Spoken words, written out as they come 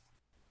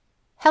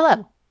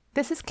Hello,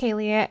 this is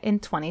Kalia in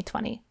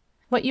 2020.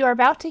 What you are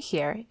about to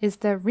hear is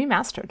the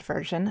remastered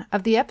version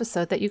of the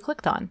episode that you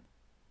clicked on.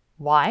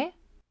 Why?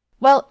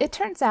 Well, it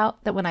turns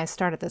out that when I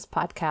started this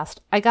podcast,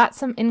 I got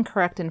some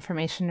incorrect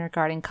information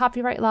regarding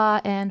copyright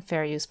law and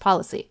fair use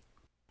policy.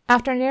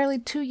 After nearly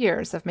 2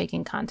 years of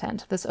making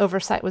content, this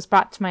oversight was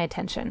brought to my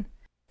attention.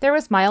 There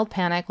was mild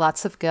panic,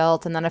 lots of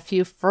guilt, and then a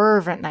few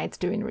fervent nights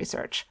doing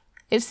research.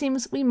 It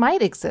seems we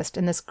might exist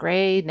in this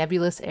gray,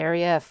 nebulous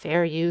area of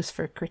fair use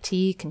for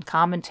critique and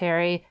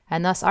commentary,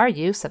 and thus our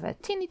use of a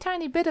teeny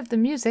tiny bit of the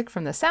music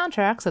from the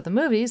soundtracks of the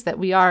movies that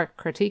we are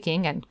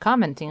critiquing and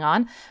commenting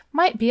on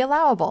might be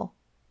allowable.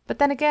 But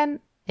then again,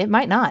 it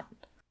might not.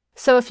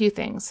 So a few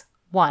things.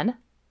 1,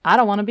 I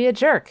don't want to be a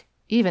jerk,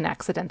 even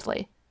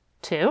accidentally.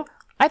 2,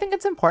 I think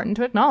it's important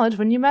to acknowledge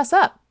when you mess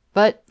up.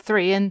 But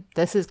 3, and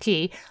this is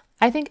key,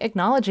 I think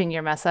acknowledging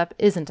your mess up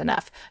isn't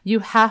enough. You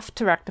have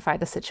to rectify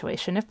the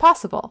situation if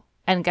possible.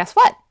 And guess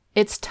what?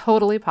 It's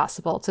totally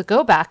possible to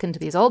go back into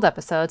these old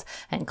episodes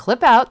and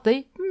clip out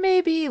the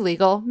maybe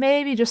illegal,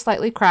 maybe just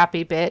slightly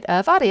crappy bit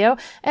of audio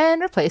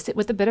and replace it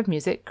with a bit of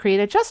music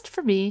created just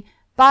for me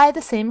by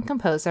the same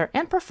composer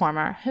and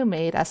performer who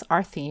made us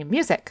our theme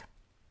music.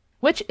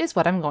 Which is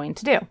what I'm going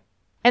to do.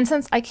 And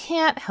since I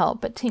can't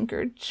help but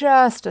tinker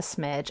just a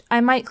smidge,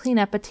 I might clean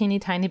up a teeny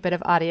tiny bit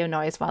of audio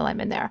noise while I'm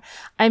in there.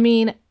 I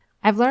mean,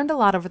 I've learned a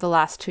lot over the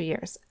last 2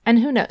 years, and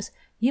who knows,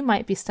 you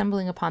might be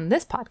stumbling upon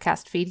this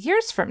podcast feed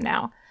years from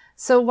now.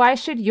 So why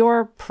should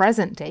your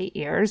present-day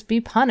ears be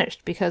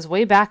punished because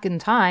way back in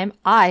time,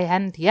 I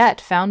hadn't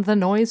yet found the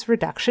noise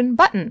reduction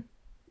button?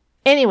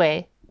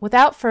 Anyway,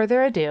 without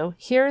further ado,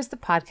 here is the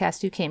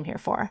podcast you came here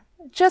for,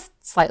 just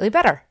slightly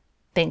better.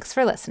 Thanks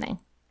for listening.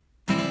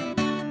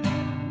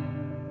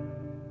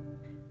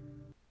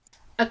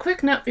 A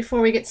quick note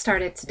before we get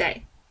started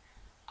today.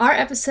 Our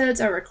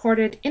episodes are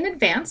recorded in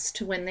advance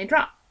to when they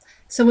drop.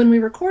 So when we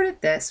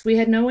recorded this, we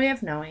had no way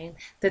of knowing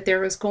that there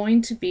was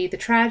going to be the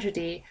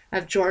tragedy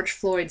of George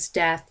Floyd's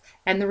death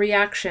and the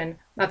reaction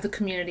of the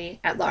community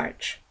at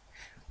large.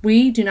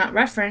 We do not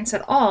reference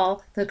at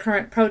all the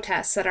current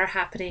protests that are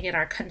happening in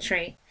our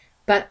country,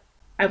 but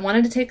I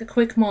wanted to take a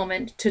quick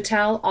moment to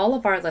tell all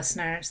of our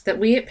listeners that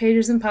we at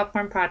Pages and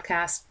Popcorn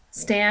Podcast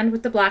stand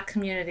with the Black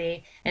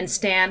community and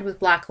stand with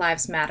Black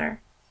Lives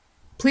Matter.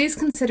 Please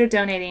consider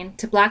donating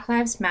to Black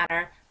Lives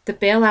Matter, the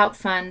bailout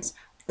funds,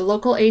 the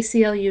local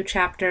ACLU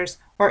chapters,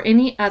 or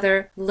any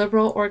other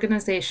liberal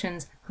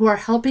organizations who are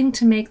helping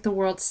to make the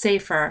world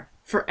safer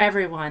for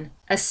everyone,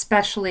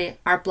 especially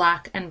our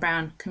Black and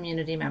Brown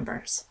community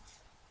members.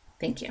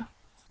 Thank you.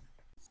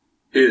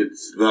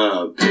 It's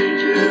the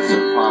Pages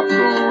and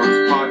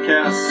Popcorn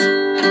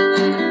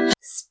Podcast.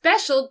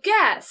 Special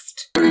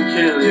guest!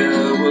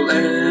 Kalia will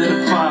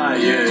edify.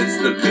 It's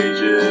the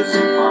Pages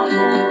and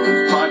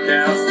Popcorn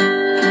Podcast.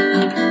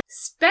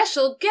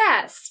 Special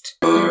guest!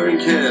 And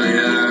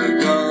Kalia are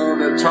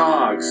gonna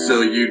talk,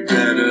 so you'd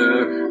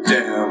better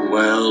damn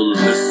well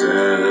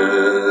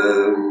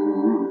listen.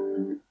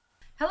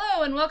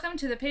 Hello and welcome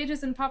to the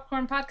Pages and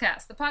Popcorn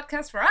Podcast, the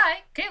podcast where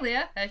I,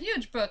 Kalia, a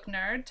huge book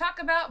nerd, talk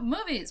about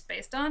movies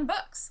based on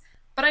books.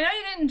 But I know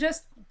you didn't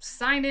just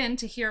sign in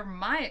to hear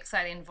my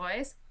exciting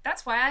voice.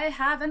 That's why I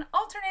have an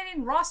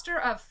alternating roster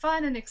of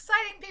fun and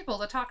exciting people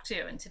to talk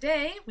to. And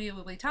today we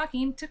will be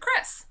talking to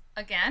Chris,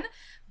 again,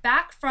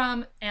 back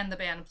from And the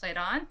Band Played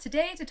On,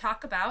 today to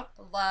talk about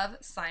Love,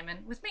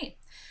 Simon with me.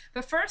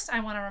 But first, I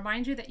want to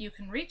remind you that you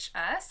can reach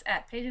us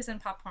at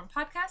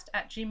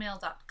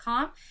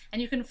pagesandpopcornpodcast@gmail.com,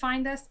 and you can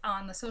find us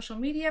on the social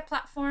media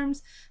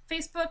platforms,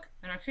 Facebook,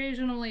 and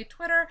occasionally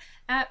Twitter,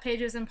 at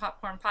Pages and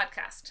Popcorn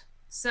Podcast.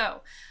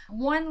 So,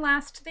 one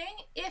last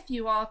thing, if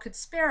you all could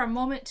spare a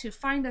moment to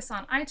find us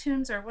on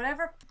iTunes or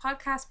whatever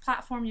podcast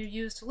platform you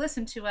use to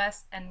listen to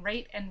us and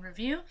rate and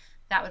review,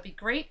 that would be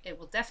great. It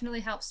will definitely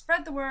help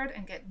spread the word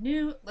and get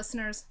new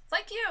listeners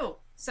like you.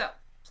 So,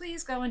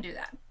 please go and do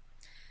that.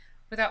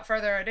 Without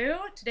further ado,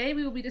 today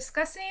we will be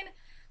discussing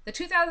the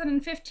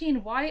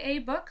 2015 YA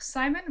book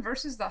Simon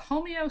versus the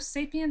Homo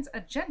Sapiens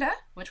Agenda,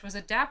 which was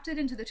adapted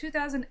into the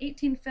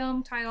 2018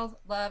 film titled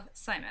Love,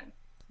 Simon.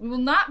 We will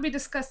not be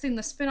discussing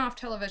the spin-off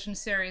television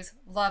series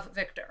Love,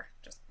 Victor,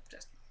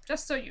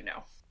 just so you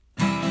know.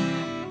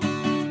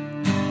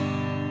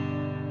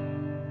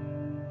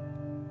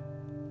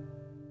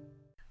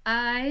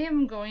 I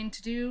am going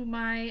to do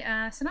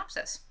my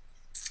synopsis.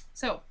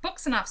 So, book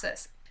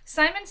synopsis.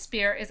 Simon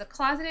Spear is a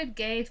closeted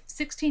gay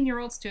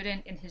 16-year-old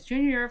student in his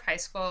junior year of high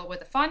school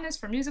with a fondness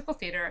for musical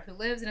theater who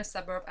lives in a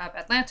suburb of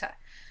Atlanta,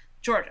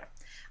 Georgia.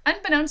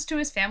 Unbeknownst to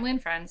his family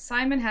and friends,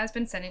 Simon has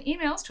been sending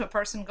emails to a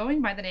person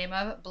going by the name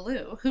of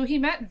Blue, who he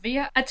met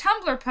via a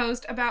Tumblr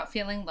post about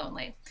feeling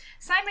lonely.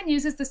 Simon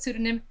uses the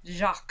pseudonym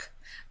Jacques.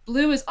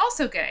 Blue is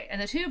also gay, and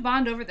the two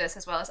bond over this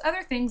as well as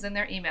other things in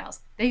their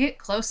emails. They get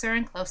closer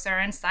and closer,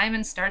 and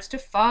Simon starts to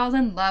fall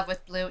in love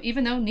with Blue,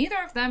 even though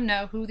neither of them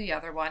know who the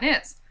other one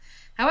is.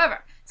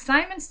 However,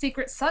 Simon's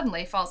secret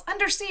suddenly falls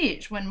under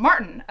siege when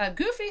Martin, a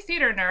goofy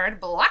theater nerd,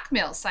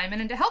 blackmails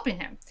Simon into helping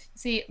him.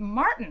 See,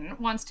 Martin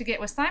wants to get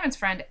with Simon's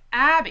friend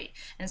Abby,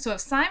 and so if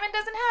Simon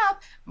doesn't help,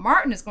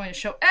 Martin is going to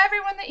show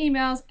everyone the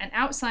emails and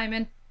out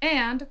Simon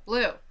and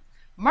Blue.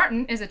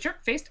 Martin is a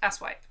jerk-faced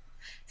asswipe.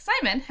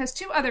 Simon has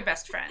two other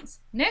best friends,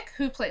 Nick,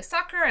 who plays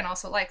soccer and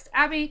also likes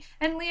Abby,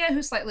 and Leah,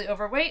 who's slightly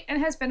overweight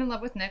and has been in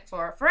love with Nick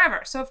for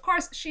forever. So of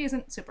course she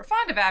isn't super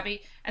fond of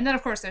Abby, and then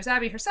of course there's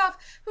Abby herself,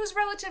 who's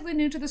relatively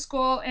new to the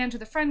school and to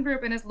the friend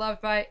group and is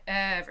loved by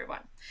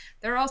everyone.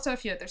 There are also a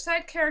few other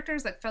side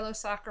characters like fellow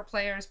soccer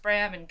players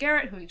Bram and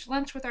Garrett, who each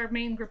lunch with our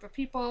main group of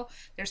people.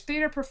 There's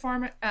theater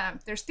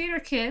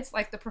kids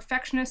like the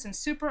perfectionist and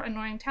super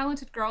annoying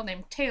talented girl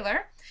named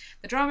Taylor,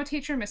 the drama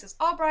teacher Mrs.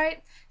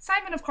 Albright.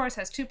 Simon of course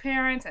has two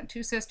parents and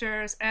two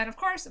sisters, and of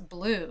course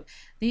Blue,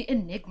 the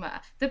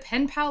enigma, the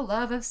pen pal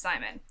love of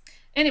Simon.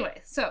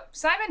 Anyway, so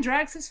Simon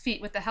drags his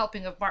feet with the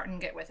helping of Martin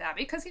get with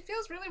Abby because he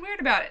feels really weird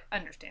about it,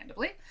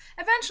 understandably.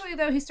 Eventually,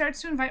 though, he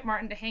starts to invite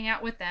Martin to hang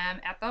out with them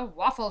at the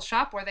waffle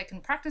shop where they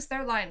can practice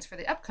their lines for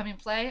the upcoming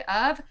play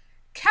of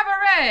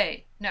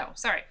Cabaret. No,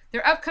 sorry,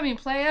 their upcoming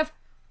play of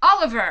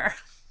Oliver.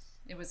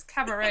 It was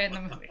Cabaret in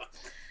the movie.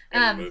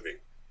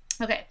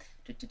 Okay.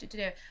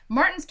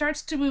 Martin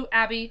starts to woo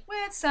Abby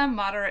with some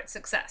moderate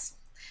success.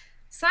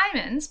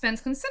 Simon spends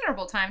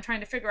considerable time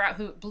trying to figure out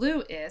who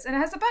Blue is and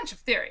has a bunch of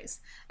theories.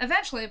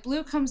 Eventually,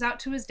 Blue comes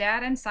out to his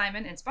dad and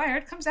Simon,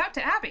 inspired, comes out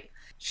to Abby.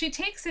 She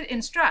takes it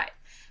in stride.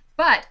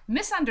 But,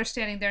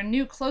 misunderstanding their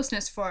new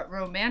closeness for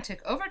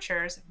romantic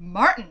overtures,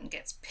 Martin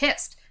gets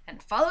pissed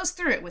and follows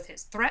through it with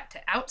his threat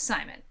to out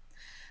Simon.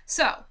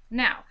 So,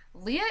 now,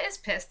 Leah is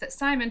pissed that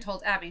Simon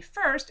told Abby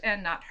first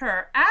and not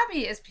her.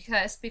 Abby is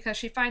pissed because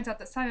she finds out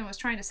that Simon was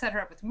trying to set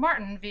her up with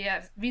Martin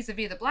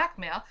vis-a-vis the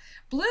blackmail.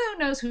 Blue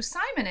knows who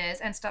Simon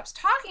is and stops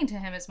talking to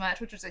him as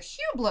much, which is a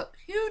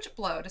huge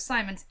blow to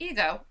Simon's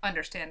ego,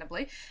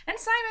 understandably, and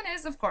Simon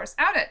is, of course,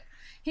 outed.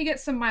 He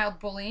gets some mild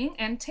bullying,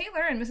 and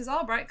Taylor and Mrs.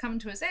 Albright come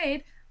to his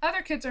aid.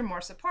 Other kids are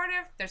more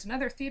supportive. There's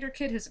another theater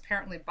kid who's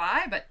apparently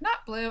bi, but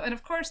not Blue. And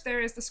of course,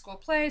 there is the school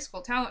play,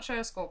 school talent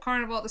show, school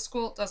carnival. The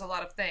school does a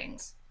lot of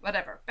things.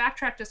 Whatever.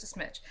 Backtrack just a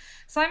smidge.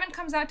 Simon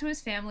comes out to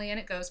his family, and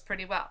it goes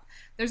pretty well.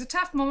 There's a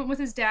tough moment with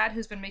his dad,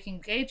 who's been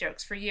making gay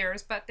jokes for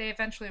years, but they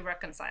eventually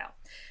reconcile.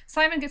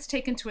 Simon gets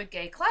taken to a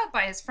gay club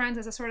by his friends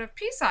as a sort of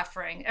peace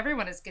offering.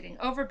 Everyone is getting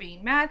over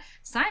being mad.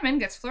 Simon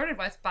gets flirted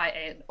with by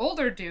an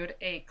older dude,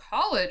 a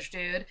college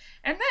dude,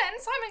 and then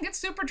Simon gets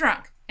super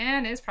drunk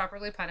and is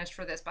properly punished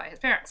for this by his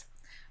parents.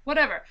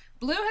 Whatever.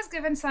 Blue has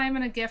given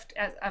Simon a gift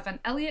of an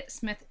Elliott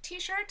Smith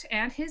t-shirt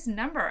and his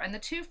number, and the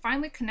two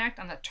finally connect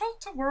on the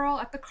tilt-a-whirl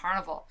at the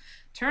carnival.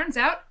 Turns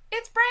out,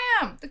 it's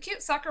Bram, the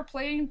cute soccer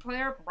playing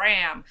player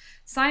Bram.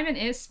 Simon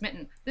is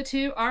smitten. The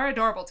two are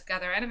adorable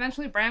together, and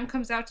eventually Bram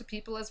comes out to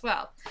people as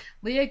well.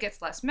 Leah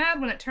gets less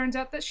mad when it turns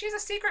out that she's a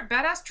secret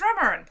badass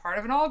drummer and part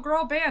of an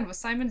all-girl band with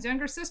Simon's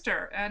younger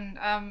sister, and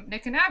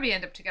Nick and Abby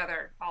end up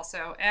together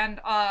also. And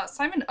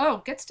Simon,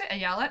 gets to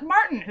yell at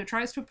Martin, who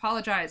tries to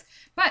apologize,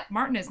 but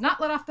Martin is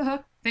not let off the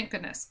hook, thank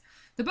goodness.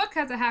 The book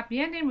has a happy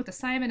ending with a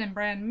Simon and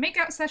Bram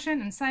makeout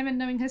session, and Simon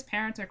knowing his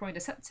parents are going to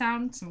set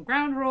down some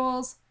ground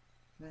rules.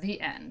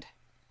 The end.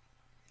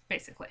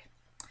 Basically.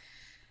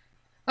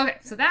 Okay,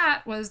 so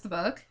that was the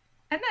book,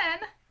 and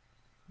then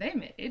they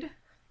made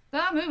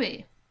the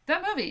movie.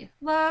 The movie,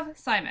 Love,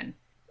 Simon,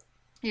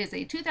 is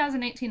a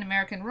 2018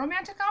 American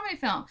romantic comedy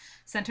film.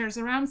 Centers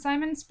around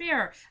Simon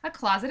Spear, a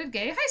closeted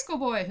gay high school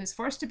boy who's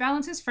forced to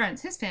balance his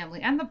friends, his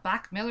family, and the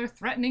blackmailer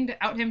threatening to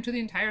out him to the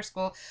entire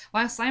school,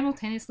 while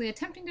simultaneously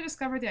attempting to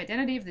discover the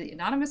identity of the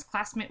anonymous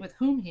classmate with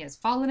whom he has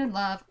fallen in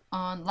love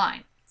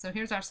online. So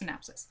here's our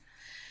synopsis.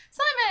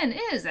 Simon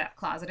is a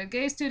closeted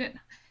gay student.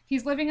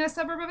 He's living in a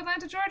suburb of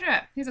Atlanta,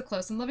 Georgia. He's a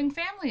close and loving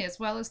family, as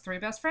well as three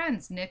best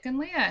friends, Nick and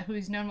Leah, who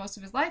he's known most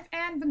of his life,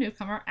 and the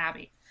newcomer,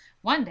 Abby.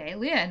 One day,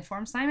 Leah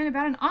informs Simon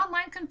about an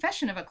online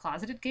confession of a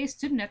closeted gay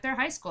student at their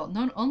high school,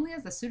 known only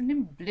as the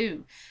pseudonym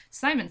Blue.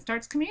 Simon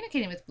starts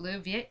communicating with Blue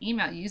via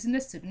email using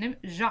the pseudonym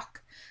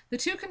Jacques. The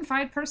two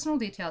confide personal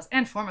details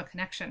and form a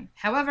connection.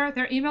 However,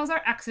 their emails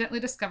are accidentally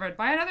discovered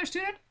by another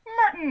student,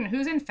 Martin,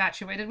 who's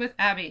infatuated with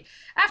Abby.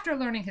 After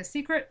learning his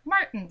secret,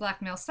 Martin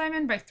blackmails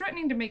Simon by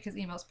threatening to make his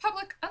emails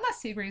public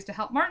unless he agrees to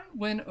help Martin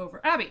win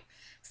over Abby.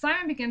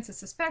 Simon begins to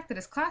suspect that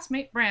his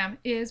classmate Bram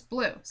is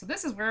Blue. So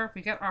this is where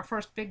we get our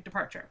first big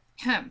departure.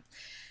 At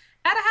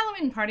a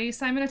Halloween party,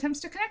 Simon attempts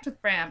to connect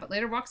with Bram, but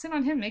later walks in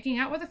on him making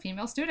out with a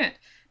female student.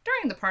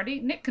 During the party,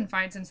 Nick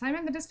confides in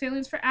Simon that his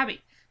feelings for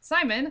Abby.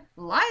 Simon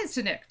lies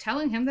to Nick,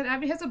 telling him that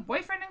Abby has a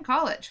boyfriend in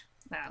college.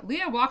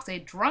 Leah walks a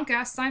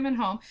drunk-ass Simon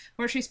home,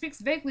 where she speaks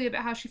vaguely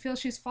about how she feels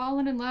she's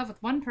fallen in love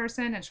with one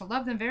person and she'll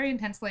love them very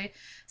intensely.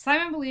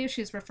 Simon believes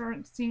she's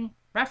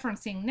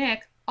referencing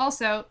Nick.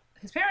 Also,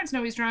 his parents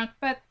know he's drunk,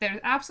 but there's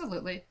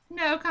absolutely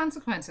no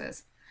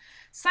consequences.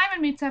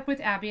 Simon meets up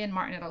with Abby and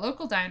Martin at a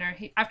local diner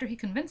after he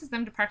convinces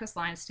them to practice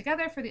lines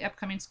together for the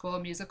upcoming school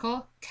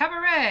musical,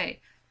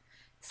 Cabaret.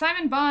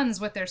 Simon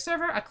bonds with their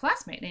server, a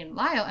classmate named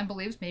Lyle, and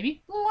believes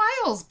maybe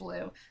Lyle's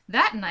blue.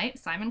 That night,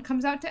 Simon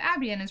comes out to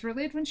Abby and is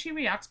relieved when she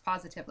reacts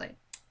positively.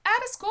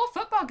 At a school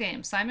football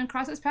game, Simon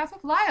crosses paths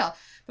with Lyle,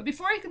 but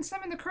before he can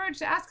summon the courage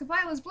to ask if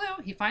Lyle is blue,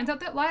 he finds out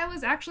that Lyle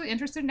is actually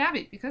interested in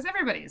Abby, because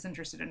everybody is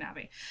interested in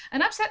Abby.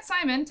 An upset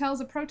Simon tells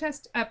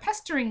a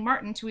pestering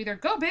Martin to either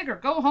go big or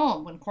go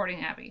home when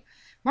courting Abby.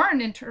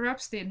 Martin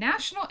interrupts the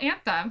national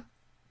anthem,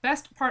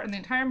 best part in the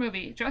entire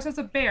movie, just as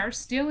a bear,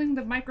 stealing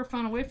the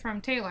microphone away from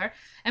Taylor,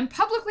 and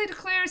publicly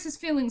declares his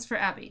feelings for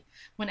Abby.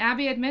 When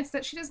Abby admits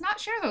that she does not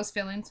share those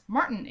feelings,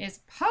 Martin is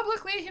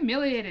publicly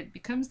humiliated,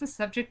 becomes the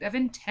subject of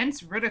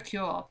intense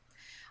ridicule.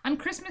 On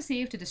Christmas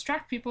Eve, to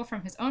distract people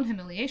from his own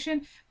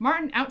humiliation,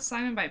 Martin outs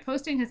Simon by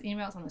posting his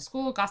emails on the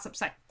school gossip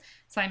site.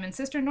 Simon's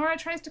sister Nora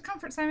tries to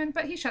comfort Simon,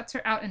 but he shuts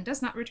her out and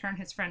does not return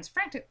his friend's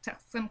frantic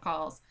texts and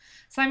calls.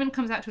 Simon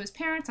comes out to his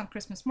parents on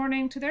Christmas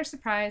morning, to their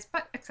surprise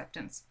but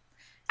acceptance.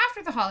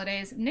 After the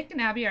holidays, Nick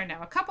and Abby are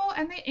now a couple,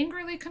 and they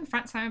angrily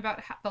confront Simon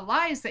about the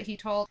lies that he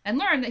told and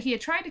learn that he had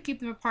tried to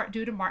keep them apart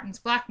due to Martin's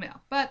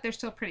blackmail, but they're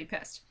still pretty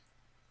pissed.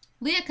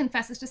 Leah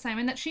confesses to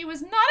Simon that she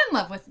was not in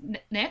love with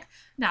Nick,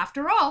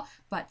 after all,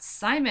 but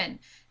Simon.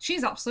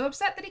 She's also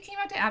upset that he came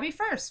out to Abby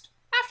first.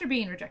 After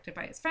being rejected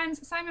by his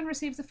friends, Simon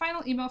receives a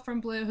final email from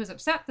Blue, who's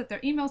upset that their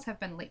emails have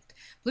been leaked.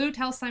 Blue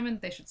tells Simon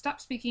that they should stop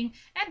speaking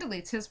and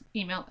deletes his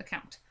email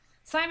account.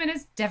 Simon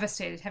is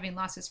devastated, having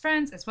lost his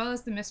friends, as well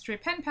as the mystery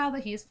pen pal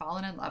that he has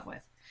fallen in love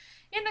with.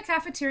 In the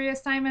cafeteria,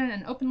 Simon and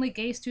an openly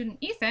gay student,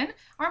 Ethan,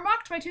 are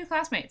mocked by two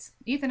classmates.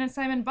 Ethan and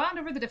Simon bond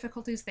over the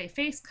difficulties they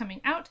face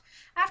coming out.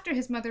 After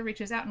his mother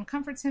reaches out and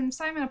comforts him,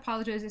 Simon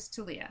apologizes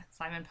to Leah.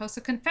 Simon posts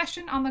a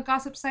confession on the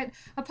gossip site,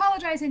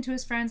 apologizing to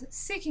his friends,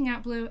 seeking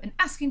out Blue, and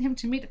asking him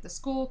to meet at the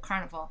school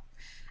carnival.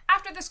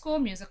 After the school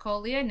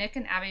musical, Leah, Nick,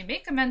 and Abby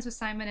make amends with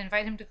Simon and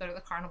invite him to go to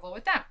the carnival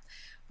with them.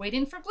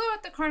 Waiting for Blue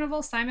at the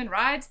carnival, Simon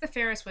rides the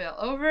Ferris wheel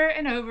over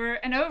and over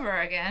and over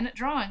again,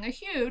 drawing a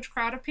huge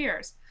crowd of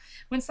peers.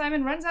 When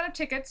Simon runs out of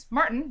tickets,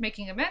 Martin,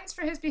 making amends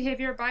for his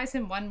behavior, buys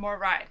him one more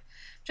ride.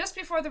 Just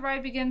before the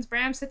ride begins,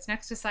 Bram sits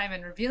next to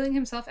Simon, revealing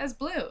himself as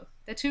Blue.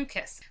 The two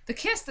kiss. The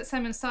kiss that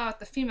Simon saw with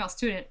the female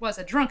student was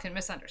a drunken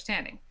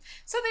misunderstanding.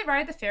 So they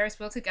ride the Ferris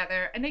wheel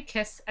together, and they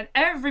kiss, and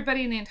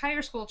everybody in the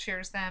entire school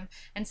cheers them,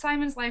 and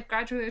Simon's life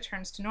gradually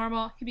returns to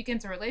normal. He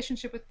begins a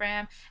relationship with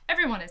Bram.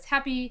 Everyone is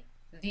happy.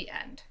 The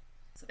end.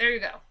 So there you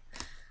go.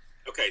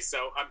 Okay,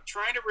 so I'm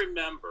trying to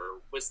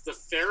remember, was the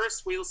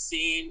Ferris wheel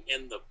scene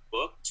in the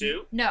book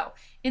too? No.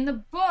 In the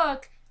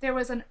book, there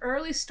was an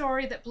early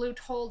story that Blue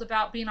told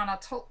about being on a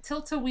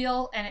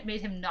tilt-a-wheel and it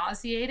made him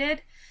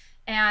nauseated.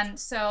 And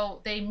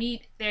so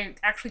they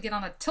actually get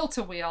on a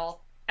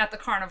tilt-a-wheel at the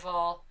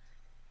carnival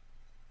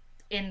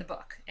in the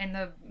book. In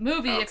the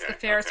movie, it's the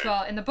Ferris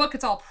wheel. In the book,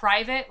 it's all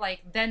private.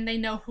 Like, then they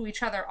know who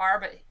each other are,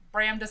 but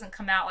Bram doesn't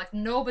come out. Like,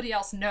 nobody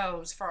else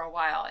knows for a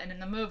while. And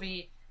in the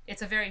movie,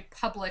 it's a very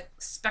public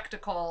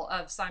spectacle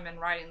of Simon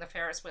riding the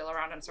Ferris wheel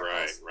around in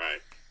circles.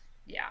 Right.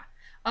 Yeah.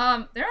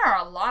 There are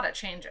a lot of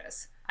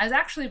changes. I was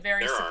actually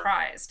very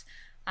surprised.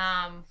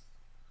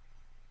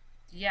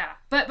 Yeah.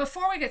 But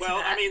before we get to that...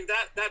 Well, I mean,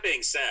 that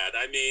being said,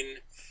 I mean,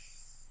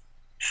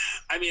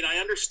 I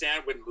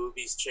understand when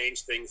movies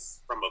change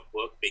things from a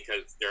book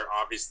because they're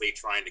obviously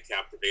trying to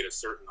captivate a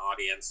certain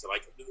audience. So,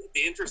 like,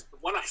 the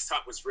one I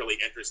thought was really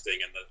interesting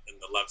in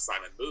the Love,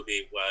 Simon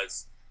movie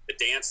was the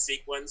dance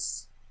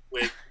sequence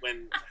when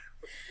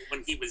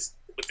he was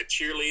with the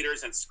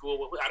cheerleaders in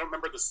school. I don't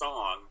remember the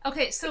song.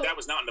 Okay, so that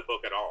was not in the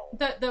book at all.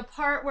 The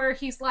part where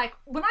he's like,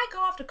 when I go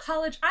off to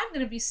college, I'm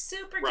going to be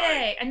super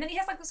gay. And then he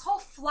has like this whole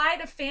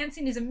flight of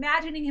fancy and he's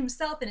imagining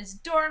himself in his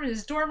dorm, and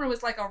his dormer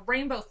was like a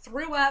rainbow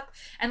threw up,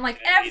 and like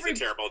he's a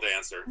terrible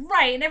dancer.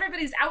 Right, and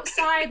everybody's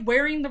outside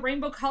wearing the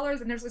rainbow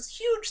colors, and there's this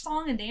huge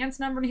song and dance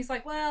number, and he's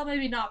like, well,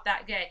 maybe not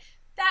that gay.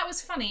 That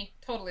was funny.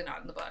 Totally not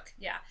in the book.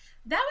 Yeah.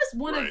 That was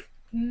one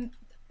of...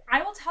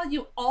 I will tell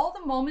you, all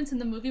the moments in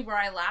the movie where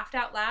I laughed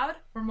out loud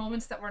were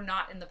moments that were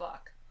not in the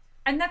book.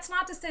 And that's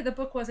not to say the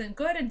book wasn't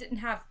good and didn't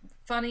have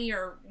funny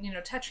or,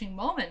 touching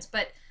moments,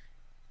 but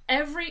I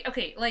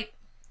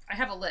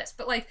have a list,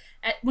 but like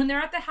when they're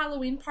at the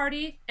Halloween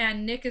party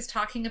and Nick is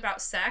talking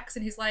about sex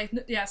and he's like,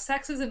 yeah,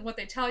 sex isn't what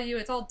they tell you.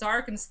 It's all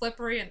dark and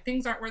slippery and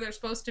things aren't where they're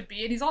supposed to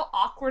be. And he's all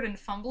awkward and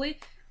fumbly.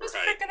 It was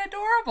freaking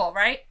adorable,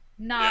 right?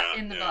 Not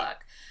in the book.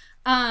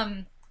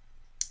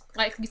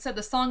 Like you said,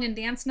 the song and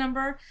dance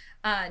number,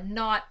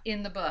 not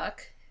in the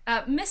book.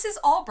 Mrs.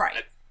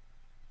 Albright.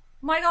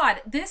 My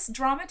God, this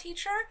drama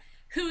teacher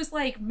who's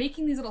like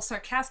making these little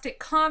sarcastic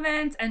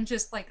comments and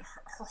just like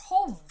her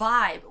whole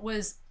vibe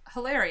was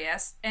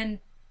hilarious and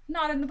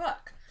not in the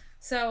book.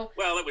 So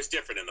well, it was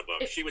different in the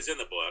book. She was in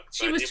the book,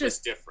 but it was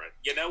different.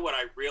 You know what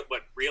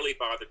what really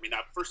bothered me? Now,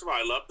 first of all,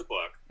 I love the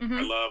book. Mm-hmm.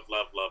 I love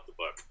the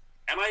book,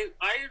 and I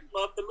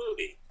love the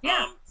movie.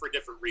 For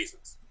different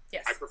reasons.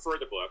 Yes. I prefer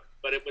the book,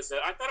 but I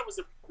thought it was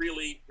a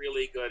really,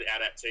 really good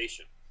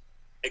adaptation.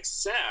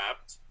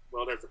 Except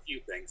well, there's a few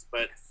things,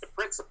 but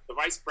the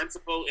vice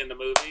principal in the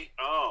movie,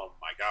 oh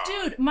my god,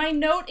 dude, my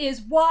note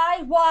is why?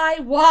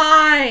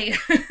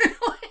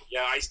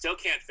 Yeah, I still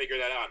can't figure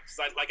that out.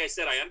 Because, like I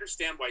said, I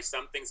understand why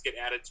some things get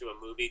added to a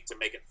movie to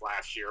make it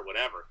flashy or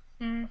whatever.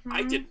 Mm-hmm.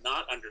 I did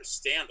not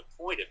understand the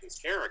point of this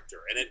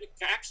character, and it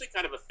actually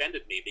kind of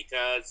offended me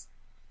because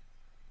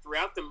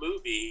throughout the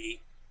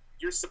movie,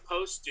 you're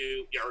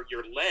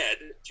led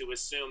to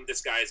assume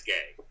this guy is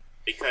gay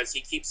because he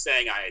keeps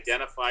saying, "I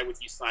identify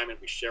with you, Simon.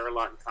 We share a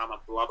lot in common."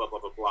 Blah blah blah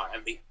blah blah,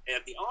 and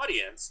the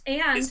audience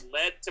is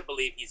led to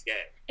believe he's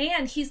gay.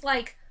 And he's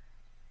like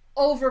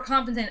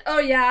overcompetent. Oh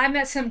yeah, I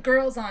met some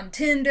girls on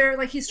Tinder.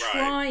 Like he's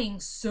trying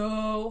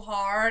so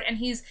hard, and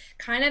he's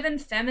kind of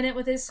effeminate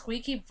with his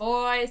squeaky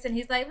voice, and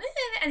he's like,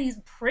 and he's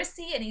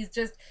prissy, and he's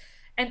just,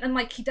 and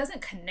like he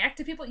doesn't connect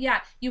to people.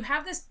 Yeah, you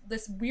have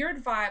this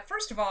weird vibe.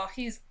 First of all,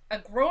 he's a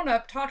grown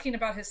up talking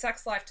about his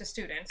sex life to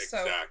students,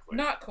 so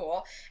not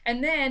cool.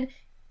 And then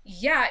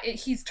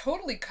he's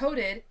totally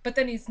coded, but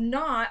then he's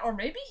not, or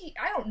maybe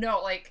I don't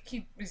know, like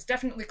he's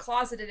definitely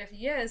closeted if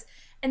he is.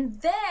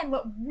 And then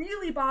what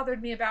really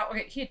bothered me about,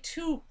 he had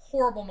two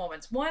horrible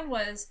moments. One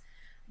was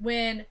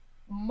when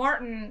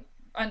Martin,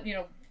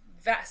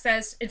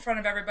 says in front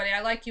of everybody,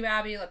 "I like you,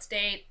 Abby, let's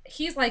date."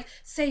 He's like,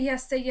 say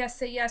yes, say yes,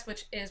 say yes,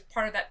 which is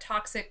part of that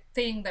toxic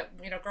thing that,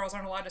 girls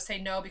aren't allowed to say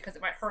no because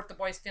it might hurt the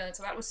boy's feelings.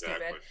 So that was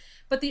stupid.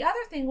 But the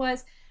other thing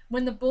was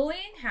when the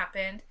bullying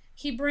happened,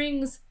 he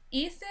brings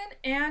Ethan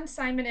and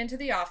Simon into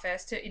the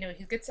office to,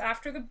 he gets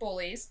after the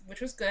bullies, which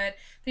was good.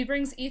 He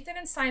brings Ethan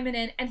and Simon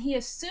in, and he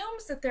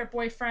assumes that they're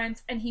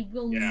boyfriends, and he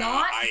will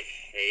not. I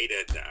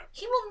hated that.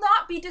 He will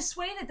not be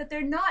dissuaded that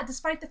they're not,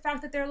 despite the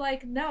fact that they're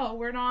like, "No,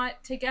 we're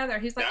not together."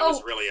 He's like, that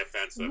was really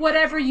offensive.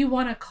 Whatever you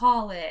want to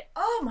call it.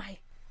 Oh my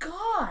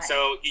god.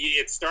 So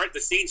the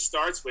scene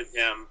starts with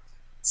him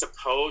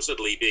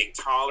supposedly being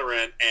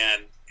tolerant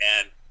and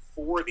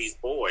for these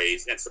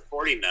boys and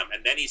supporting them,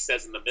 and then he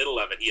says in the middle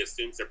of it he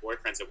assumes they're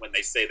boyfriends, and when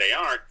they say they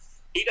aren't,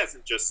 he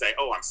doesn't just say,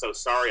 "Oh, I'm so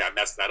sorry, I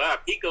messed that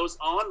up." He goes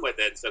on with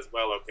it and says,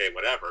 "Well, okay,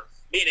 whatever,"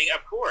 meaning,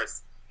 of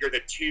course, you're the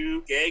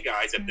two gay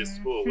guys at this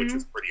school, which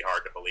was pretty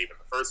hard to believe in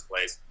the first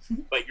place,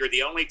 but you're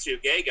the only two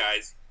gay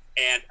guys,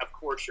 and of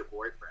course you're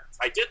boyfriends.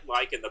 I did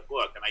like in the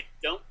book, and I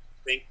don't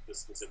think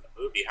this was in the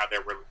movie, how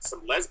there were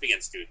some lesbian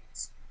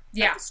students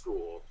at the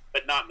school,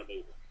 but not in the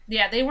movie.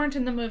 Yeah, they weren't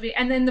in the movie.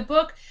 And in the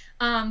book,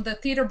 the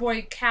theater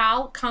boy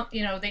Cal,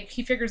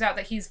 he figures out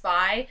that he's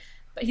bi,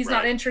 but he's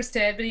not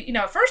interested. But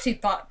at first he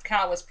thought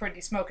Cal was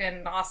pretty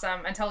smoking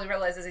awesome until he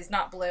realizes he's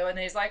not blue, and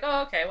then he's like,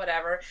 "Oh, okay,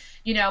 whatever."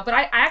 But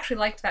I actually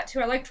liked that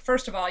too. I liked,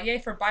 first of all, yay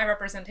for bi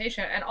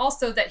representation, and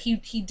also that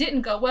he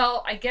didn't go,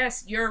 "Well, I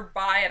guess you're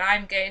bi and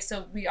I'm gay,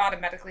 so we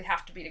automatically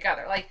have to be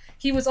together." Like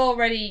he was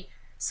already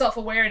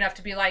self-aware enough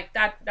to be like,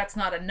 that's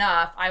not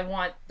enough. I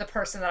want the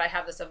person that I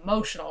have this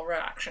emotional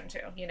reaction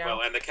to,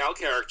 Well, and the Cal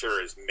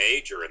character is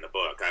major in the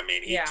book. I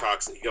mean, he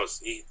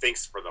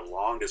thinks for the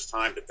longest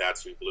time that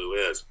that's who Blue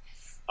is.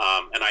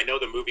 And I know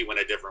the movie went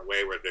a different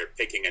way where they're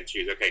picking and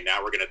choosing. Okay,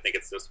 now we're going to think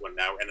it's this one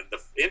now. And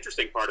the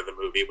interesting part of the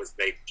movie was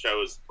they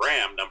chose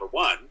Bram, number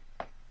one,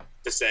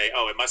 to say,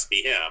 "Oh, it must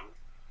be him."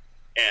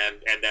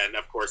 And then,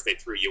 of course, they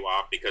threw you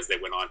off because they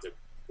went on to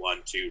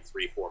 1, 2,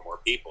 3, 4 more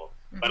people.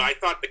 But I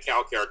thought the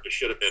Cal character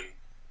should have been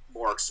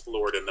more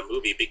explored in the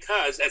movie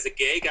because as a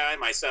gay guy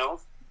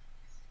myself,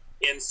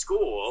 in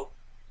school,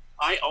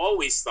 I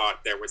always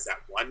thought there was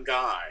that one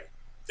guy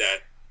that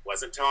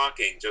wasn't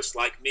talking just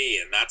like me.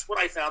 And that's what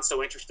I found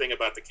so interesting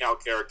about the Cal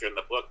character in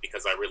the book,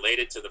 because I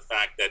related to the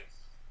fact that,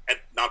 and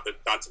not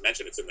to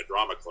mention it's in the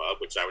drama club,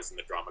 which I was in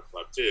the drama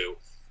club too,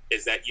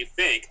 is that you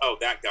think, oh,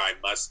 that guy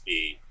must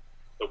be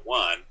the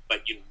one,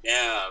 but you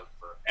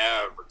never,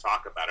 ever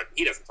talk about it.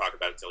 He doesn't talk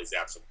about it until he's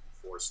absolutely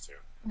forced to.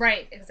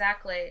 Right,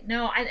 exactly.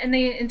 No, and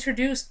they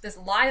introduced this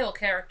Lyle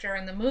character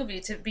in the movie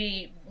to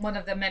be one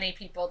of the many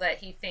people that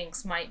he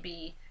thinks might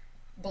be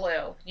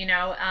blue,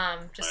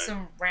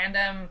 some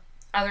random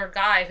other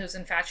guy who's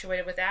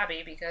infatuated with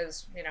Abby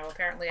because,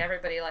 apparently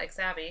everybody likes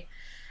Abby.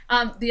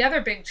 The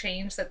other big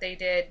change that they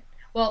did,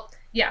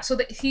 so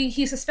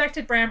he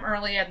suspected Bram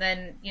early, and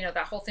then,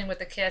 that whole thing with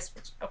the kiss,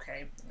 which,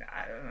 okay,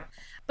 I don't know.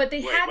 But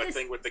they had what this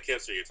thing with the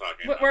kiss are you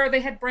talking about? Where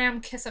they had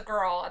Bram kiss a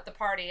girl at the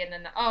party, and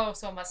then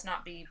so it must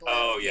not be blue.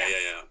 Oh yeah.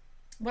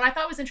 What I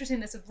thought was interesting,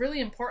 this is a really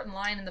important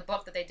line in the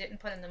book that they didn't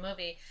put in the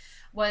movie,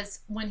 was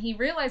when he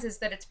realizes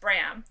that it's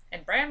Bram,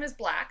 and Bram is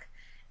black,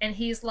 and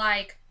he's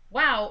like,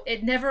 "Wow,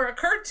 it never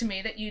occurred to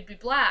me that you'd be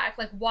black.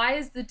 Like, why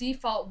is the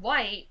default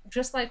white?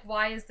 Just like,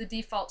 why is the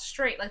default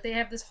straight?" Like, they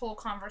have this whole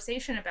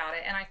conversation about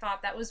it, and I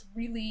thought that was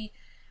really,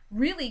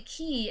 really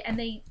key. And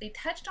they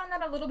touched on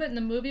that a little bit in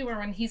the movie, where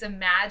when he's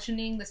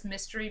imagining this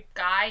mystery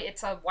guy,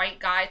 it's a white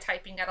guy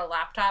typing at a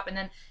laptop, and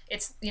then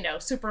it's,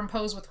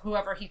 superimposed with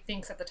whoever he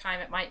thinks at the time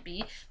it might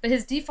be. But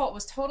his default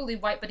was totally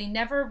white, but he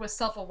never was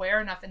self-aware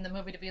enough in the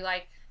movie to be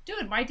like,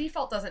 "Dude, my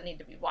default doesn't need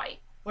to be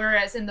white."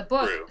 Whereas in the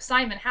book,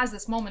 Simon has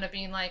this moment of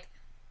being like,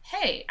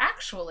 hey,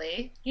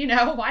 actually,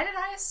 why did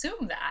I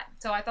assume that?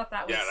 So I thought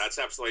that was... Yeah, that's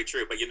absolutely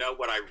true. But you know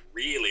what I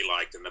really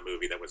liked in the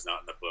movie that was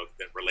not in the book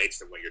that relates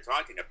to what you're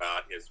talking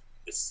about is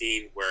the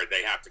scene where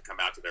they have to come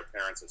out to their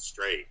parents as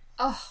straight.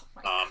 Oh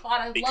my God,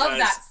 I love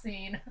that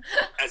scene.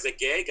 As a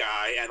gay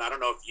guy, and I don't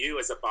know if you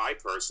as a bi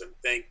person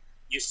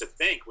used to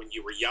think when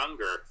you were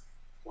younger,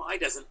 why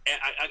doesn't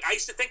I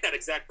used to think that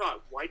exact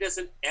thought? Why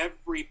doesn't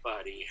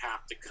everybody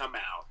have to come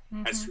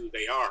out as who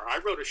they are? I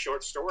wrote a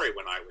short story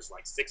when I was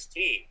like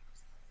 16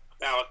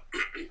 about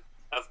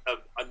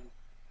an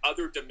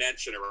other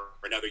dimension or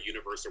another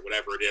universe or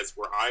whatever it is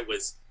where I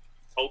was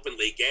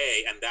openly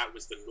gay and that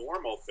was the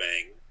normal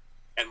thing.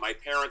 And my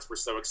parents were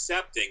so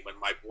accepting when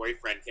my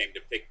boyfriend came to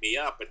pick me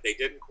up, but they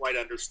didn't quite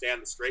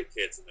understand the straight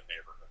kids in the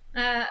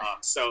neighborhood.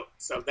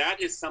 So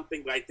that is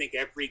something that I think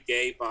every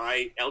gay,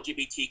 bi,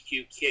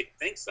 LGBTQ kid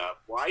thinks of.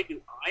 Why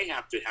do I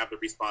have to have the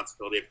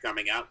responsibility of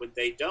coming out when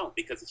they don't?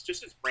 Because it's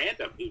just as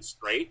random who's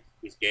straight,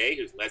 who's gay,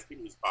 who's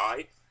lesbian, who's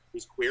bi,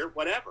 who's queer,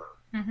 whatever.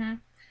 Mm-hmm.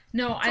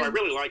 No, I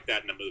really liked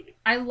that in the movie.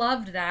 I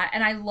loved that,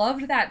 and I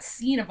loved that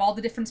scene of all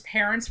the different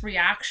parents'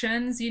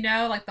 reactions.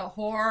 Like the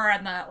horror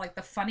and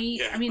the funny.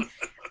 Yeah. I mean,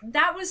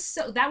 that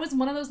was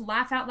one of those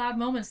laugh out loud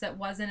moments that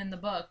wasn't in the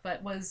book,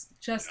 but was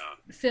just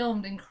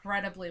filmed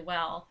incredibly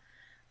well.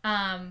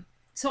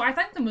 So I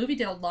think the movie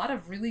did a lot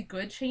of really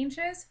good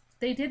changes.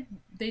 They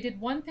did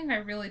one thing I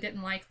really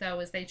didn't like though,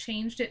 is they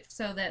changed it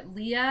so that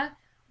Leah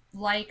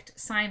liked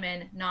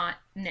Simon, not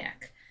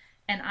Nick,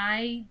 and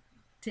I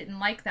didn't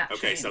like that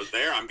change. Okay, so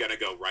there I'm going to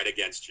go right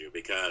against you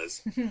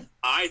because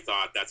I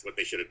thought that's what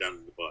they should have done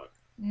in the book.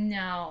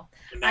 No.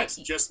 And that's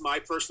just my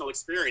personal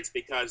experience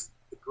because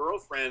the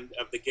girlfriend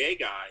of the gay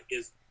guy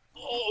is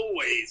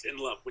always in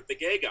love with the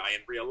gay guy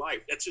in real life.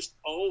 That's just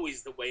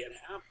always the way it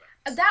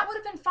happens. That would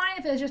have been fine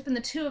if it had just been the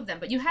two of them,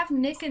 but you have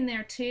Nick in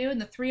there too, and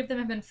the three of them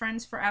have been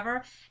friends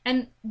forever.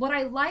 And what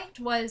I liked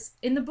was,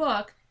 in the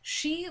book,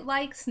 she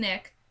likes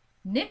Nick.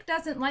 Nick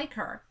doesn't like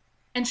her.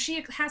 And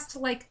she has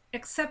to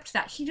accept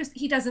that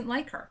he doesn't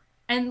like her,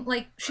 and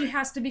she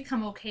has to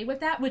become okay with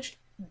that, which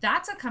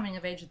that's a coming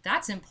of age.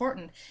 That's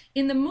important.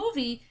 In the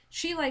movie,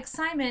 she likes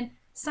Simon.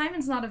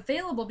 Simon's not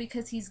available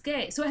because he's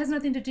gay, so it has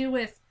nothing to do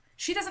with.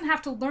 She doesn't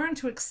have to learn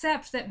to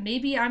accept that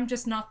maybe I'm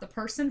just not the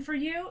person for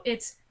you.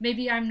 It's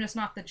maybe I'm just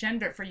not the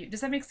gender for you.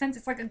 Does that make sense?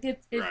 It's like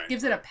it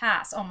gives it a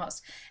pass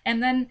almost,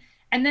 and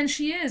then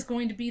she is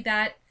going to be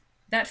that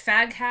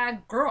fag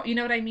hag girl, you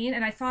know what I mean?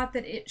 And I thought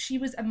that she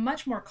was a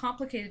much more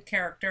complicated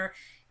character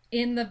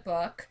in the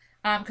book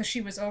because she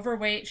was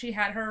overweight. She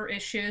had her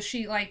issues.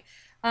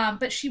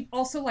 But she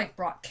also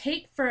brought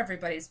cake for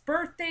everybody's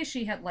birthday.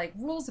 She had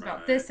rules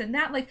about this and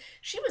that.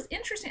 She was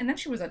interesting. And then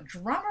she was a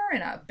drummer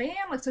in a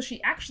band. So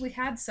she actually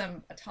had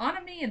some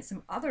autonomy and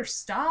some other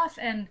stuff.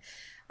 And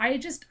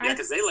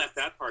because they left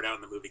that part out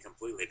in the movie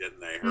completely,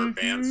 didn't they? Her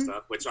band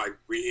stuff, which I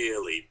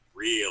really,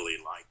 really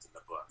liked in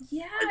the book.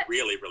 Yeah. I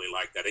really, really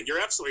liked that. And you're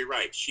absolutely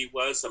right. She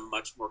was a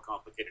much more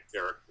complicated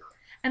character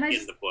in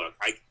the book.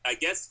 I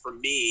guess for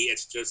me,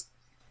 it's just,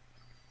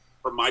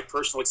 from my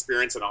personal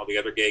experience and all the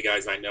other gay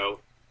guys I know,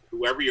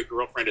 whoever your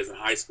girlfriend is in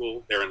high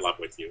school, they're in love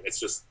with you. That's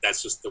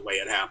just the way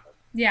it happened.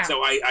 Yeah.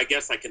 So I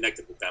guess I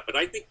connected with that. But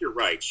I think you're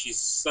right. She's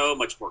so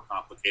much more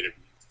complicated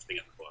than interesting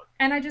in the book.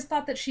 And I just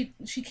thought that she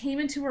came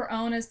into her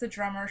own as the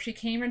drummer. She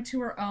came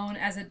into her own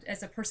as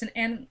a person.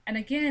 And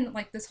again,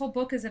 this whole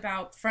book is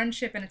about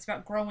friendship and it's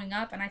about growing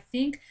up. And I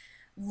think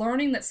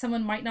learning that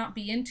someone might not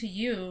be into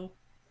you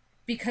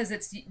because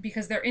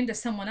they're into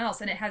someone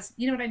else, and it has,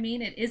 you know what I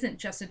mean? It isn't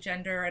just a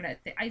gender. And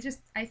I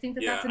think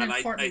that's an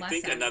important lesson. I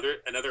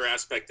think another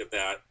aspect of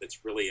that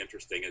that's really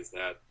interesting is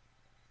that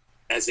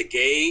as a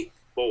gay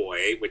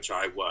boy, which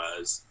I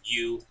was,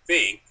 you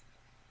think,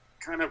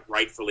 kind of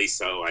rightfully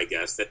so, I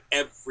guess, that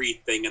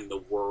everything in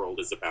the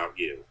world is about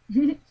you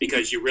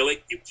because you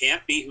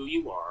can't be who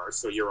you are.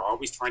 So you're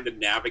always trying to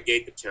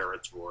navigate the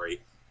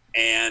territory.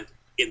 And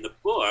in the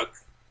book,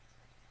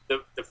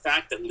 the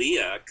fact that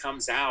Leah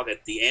comes out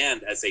at the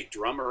end as a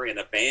drummer in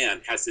a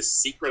band has this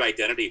secret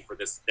identity for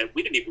this that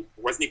wasn't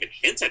even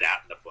hinted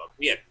at in the book.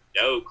 We had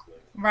no clue.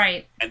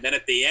 Right. And then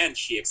at the end,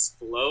 she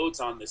explodes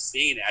on the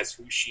scene as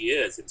who she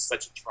is in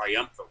such a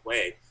triumphant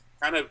way.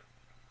 Kind of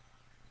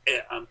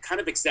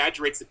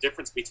exaggerates the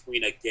difference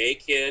between a gay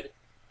kid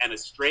and a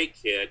straight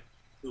kid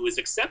who is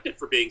accepted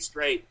for being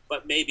straight,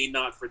 but maybe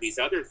not for these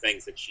other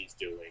things that she's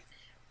doing.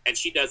 And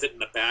she does it in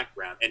the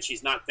background, and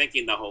she's not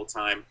thinking the whole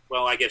time,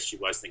 well, I guess she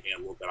was thinking a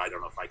little bit, I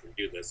don't know if I can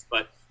do this,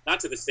 but not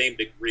to the same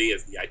degree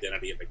as the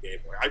identity of a gay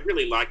boy. I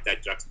really like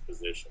that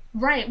juxtaposition.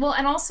 Right. Well,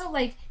 and also,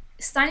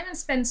 Simon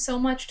spends so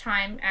much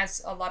time,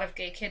 as a lot of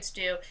gay kids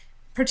do,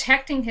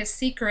 protecting his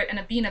secret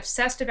and being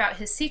obsessed about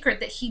his secret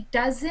that he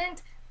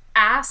doesn't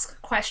ask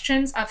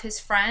questions of his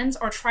friends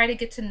or try to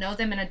get to know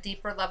them in a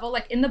deeper level.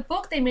 In the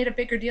book, they made a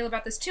bigger deal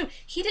about this too.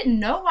 He didn't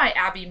know why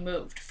Abby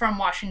moved from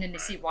Washington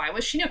D.C. Why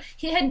was she new?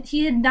 He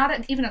had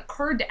not even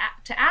occurred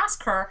to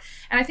ask her,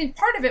 and I think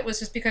part of it was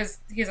just because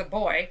he's a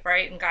boy,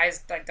 right? And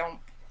guys don't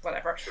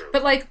whatever. True.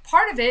 But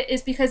part of it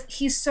is because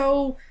he's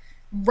so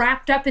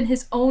wrapped up in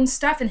his own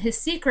stuff and his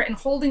secret and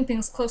holding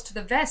things close to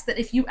the vest, that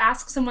if you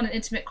ask someone an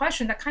intimate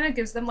question, that kind of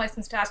gives them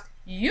license to ask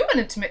you an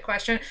intimate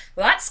question.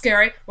 Well, that's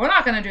scary. We're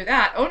not going to do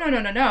that. Oh,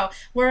 no.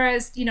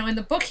 Whereas, you know, in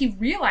the book, he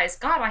realized,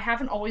 God, I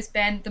haven't always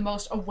been the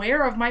most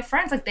aware of my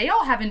friends. Like, they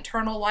all have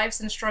internal lives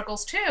and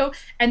struggles too.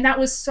 And that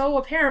was so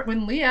apparent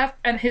when Leah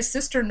and his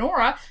sister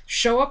Nora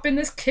show up in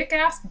this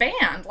kick-ass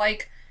band.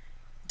 Like,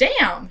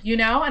 damn, you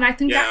know? And I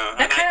think that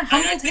kind of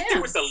humbled I think him.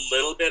 there was a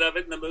little bit of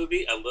it in the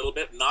movie, a little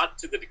bit, not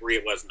to the degree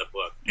it was in the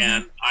book.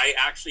 And I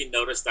actually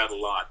noticed that a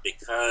lot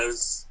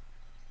because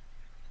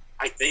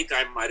I think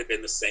I might have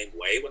been the same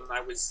way when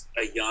I was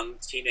a young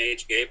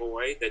teenage gay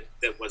boy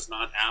that was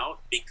not out,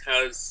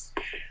 because,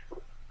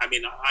 I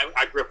mean,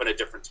 I grew up in a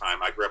different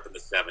time. I grew up in the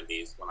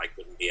 70s when I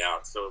couldn't be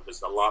out. So it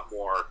was a lot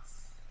more,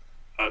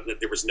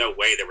 there was no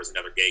way there was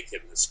another gay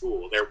kid in the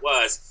school. There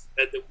was.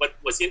 What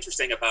was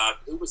interesting about,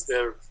 who was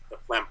the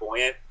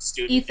flamboyant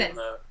student? Ethan.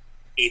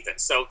 Ethan.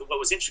 So what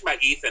was interesting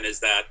about Ethan is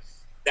that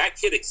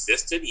kid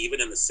existed even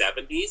in the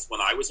 70s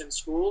when I was in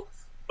school,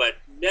 but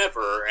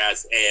never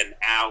as an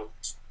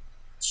out,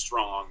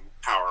 strong,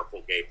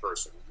 powerful gay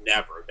person.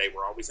 Never. They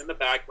were always in the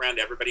background.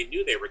 Everybody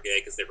knew they were gay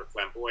because they were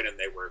flamboyant and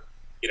they were,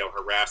 you know,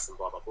 harassed and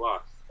blah, blah, blah,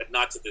 but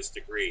not to this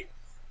degree.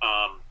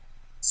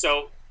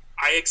 So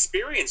I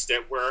experienced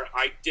it where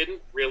I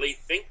didn't really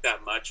think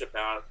that much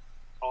about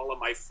all of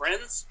my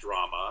friends'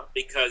 drama,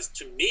 because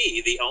to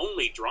me, the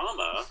only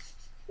drama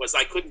was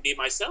I couldn't be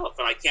myself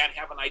and I can't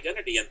have an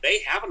identity, and they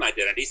have an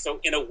identity. So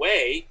in a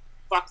way,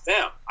 fuck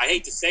them. I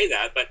hate to say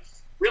that, but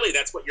really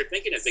that's what you're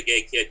thinking as a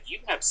gay kid. You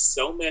have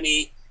so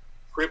many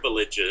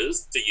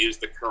privileges, to use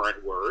the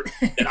current word,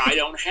 that I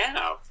don't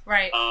have.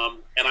 Right.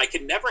 And I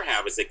could never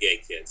have as a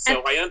gay kid.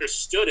 So I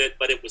understood it,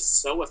 but it was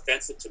so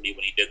offensive to me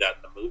when he did that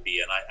in the movie.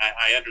 And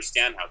I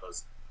understand how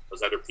those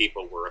other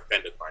people were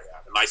offended by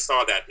that. And I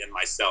saw that in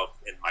myself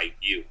in my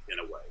youth, in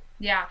a way.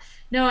 Yeah.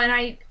 No, and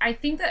I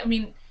think that, I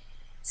mean,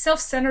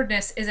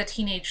 self-centeredness is a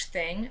teenage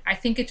thing. I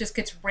think it just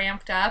gets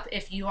ramped up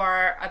if you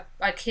are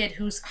a kid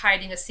who's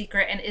hiding a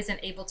secret and isn't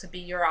able to be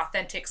your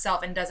authentic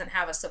self and doesn't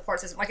have a support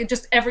system. Like, it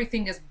just,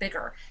 everything is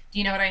bigger. Do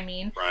you know what I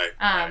mean?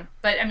 Right.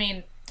 But I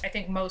mean, I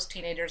think most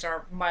teenagers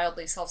are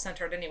mildly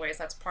self-centered anyways.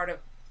 That's part of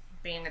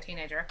being a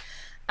teenager.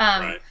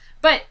 Right.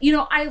 But, you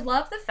know, I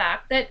love the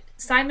fact that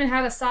Simon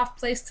had a soft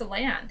place to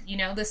land. You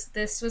know,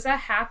 this was a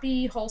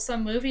happy,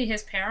 wholesome movie.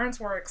 His parents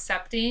were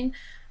accepting.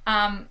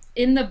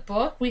 In the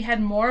book, we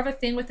had more of a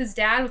thing with his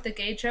dad with the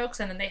gay jokes,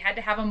 and then they had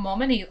to have a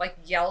moment. He like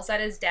yells at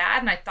his dad,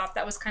 and I thought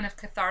that was kind of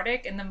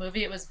cathartic. In the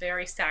movie, it was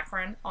very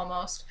saccharine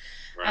almost.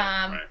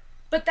 Right.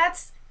 But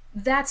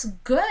that's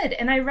good.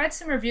 And I read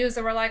some reviews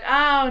that were like,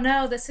 oh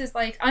no, this is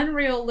like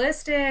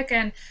unrealistic,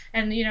 and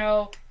you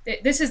know,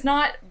 this is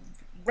not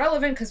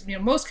relevant because, you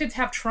know, most kids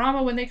have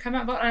trauma when they come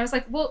out. And I was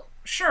like, well,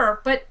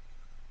 sure, but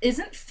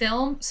isn't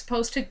film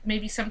supposed to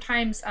maybe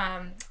sometimes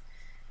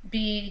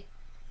be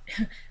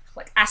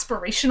like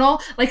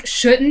aspirational? Like,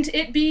 shouldn't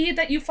it be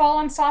that you fall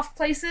on soft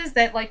places,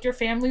 that like your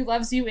family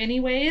loves you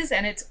anyways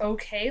and it's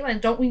okay?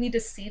 And don't we need to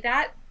see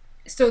that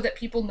so that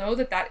people know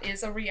that that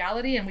is a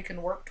reality and we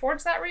can work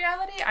towards that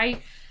reality?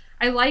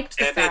 I liked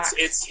the fact.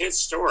 And it's his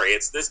story.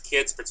 It's this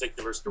kid's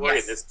particular story.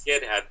 Yes. And this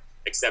kid had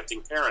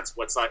accepting parents.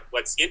 What's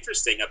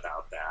interesting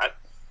about that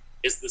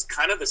is this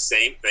kind of the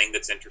same thing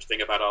that's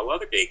interesting about all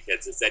other gay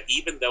kids, is that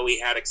even though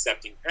he had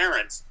accepting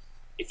parents,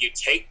 if you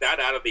take that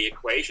out of the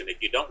equation,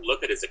 if you don't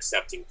look at his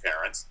accepting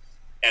parents,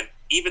 and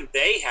even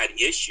they had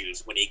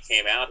issues when he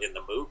came out in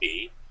the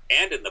movie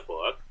and in the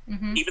book,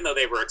 even though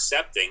they were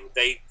accepting,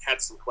 they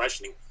had some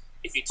questioning.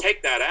 If you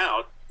take that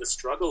out, the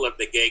struggle of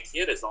the gay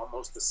kid is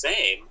almost the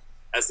same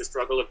as the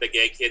struggle of the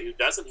gay kid who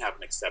doesn't have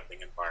an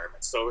accepting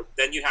environment. So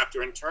then you have to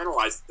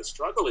internalize that the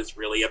struggle is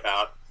really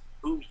about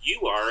who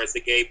you are as a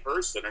gay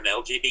person, an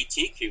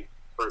LGBTQ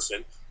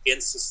person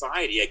in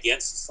society,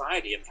 against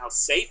society, and how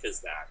safe is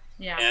that?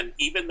 Yeah. And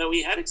even though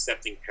he had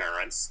accepting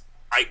parents,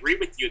 I agree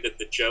with you that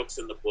the jokes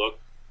in the book,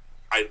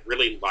 I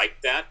really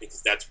liked that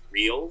because that's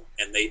real,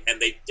 and they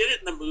did it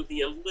in the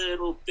movie a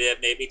little bit,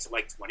 maybe to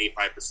like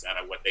 25%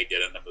 of what they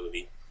did in the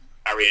movie,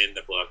 or in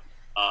the book.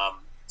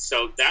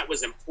 So that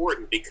was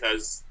important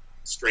because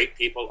straight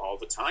people all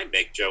the time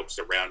make jokes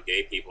around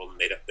gay people and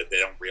that they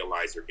don't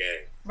realize are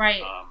gay.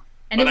 Right.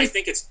 But I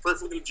think it's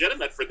perfectly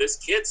legitimate for this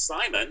kid,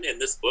 Simon, in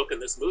this book, in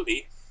this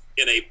movie,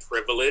 in a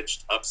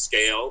privileged,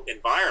 upscale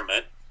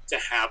environment, to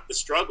have the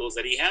struggles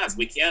that he has.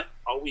 We can't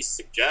always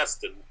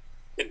suggest and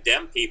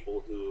condemn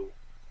people who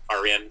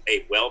are in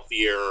a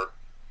wealthier,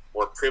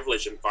 more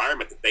privileged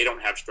environment that they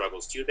don't have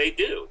struggles too. They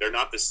do. They're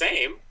not the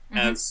same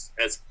as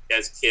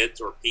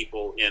kids or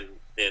people in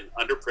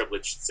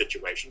underprivileged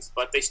situations,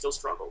 but they still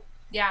struggle.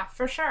 Yeah,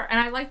 for sure. And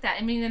I like that.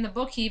 I mean, in the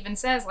book, he even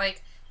says,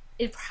 like,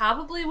 it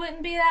probably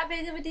wouldn't be that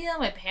big of a deal.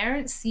 My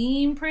parents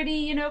seem pretty,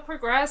 you know,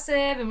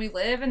 progressive, and we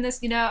live in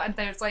this, you know, and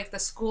there's like the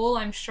school,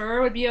 I'm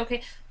sure would be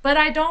okay, but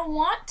I don't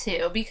want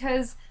to,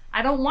 because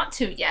I don't want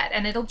to yet,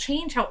 and it'll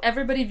change how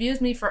everybody views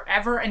me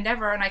forever and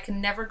ever, and I can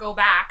never go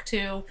back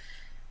to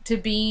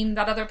being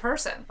that other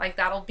person. Like,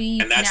 that'll be,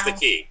 and that's now the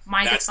key.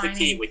 My that's defining... the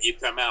key. When you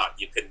come out,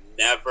 you can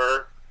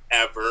never,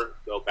 ever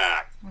go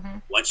back.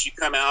 Once you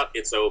come out,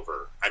 it's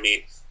over. I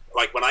mean,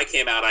 like when I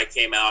came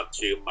out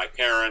to my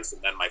parents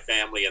and then my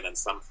family and then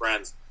some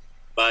friends.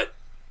 But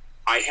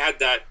I had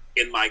that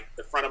in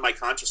the front of my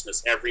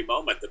consciousness every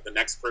moment, that the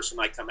next person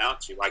I come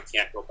out to, I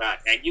can't go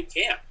back. And you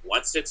can't.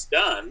 Once it's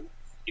done,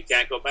 you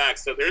can't go back.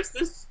 So there's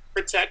this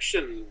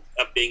protection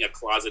of being a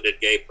closeted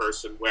gay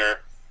person,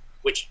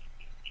 which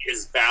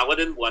is valid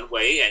in one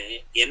way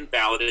and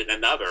invalid in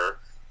another,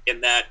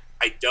 in that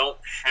I don't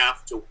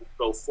have to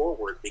go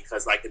forward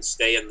because I can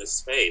stay in this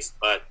space.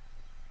 But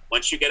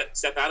once you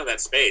step out of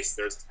that space,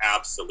 there's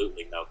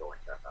absolutely no going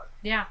back out.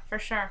 Yeah, for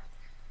sure.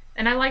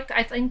 And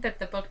I think that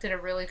the book did a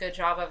really good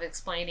job of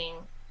explaining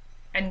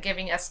and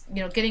giving us,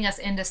 getting us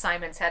into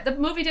Simon's head. The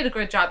movie did a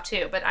good job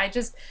too, but I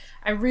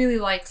really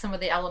like some of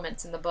the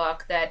elements in the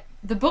book. That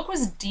the book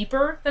was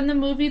deeper than the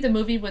movie. The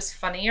movie was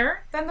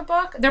funnier than the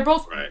book. They're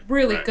both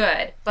really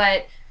good,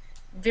 but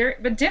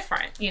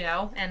different,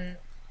 and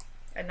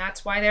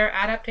that's why they're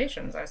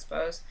adaptations, I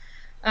suppose.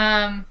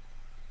 I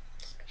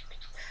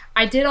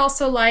did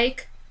also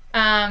like,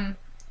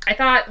 I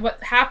thought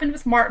what happened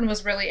with Martin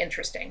was really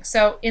interesting.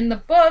 So in the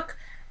book,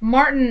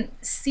 Martin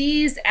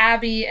sees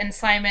Abby and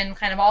Simon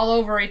kind of all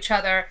over each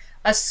other,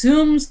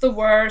 assumes the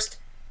worst,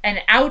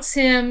 and outs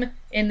him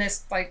in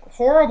this like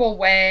horrible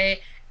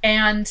way,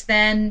 and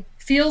then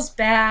feels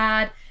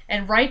bad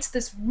and writes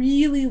this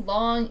really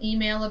long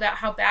email about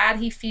how bad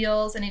he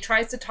feels, and he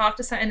tries to talk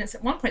to Simon, and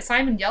at one point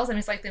Simon yells at him,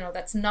 he's like,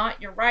 that's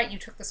not, you're right, you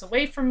took this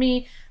away from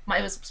me,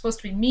 it was supposed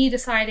to be me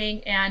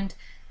deciding, and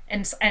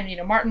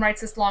Martin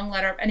writes this long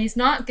letter, and he's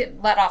not getting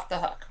let off the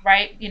hook,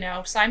 right?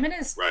 Simon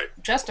is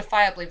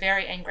justifiably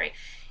very angry.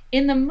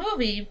 In the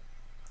movie,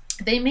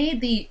 they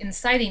made the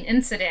inciting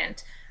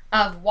incident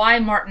of why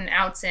Martin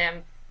outs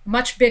him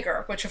much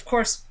bigger, which of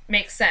course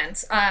makes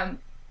sense,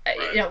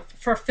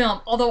 for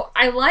film. Although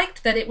I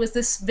liked that it was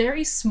this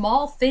very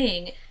small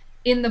thing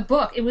in the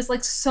book. It was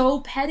like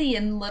so petty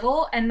and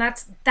little, and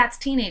that's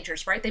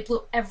teenagers, right? They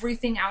blew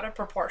everything out of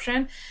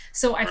proportion.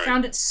 So I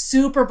found it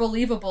super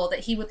believable that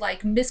he would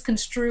like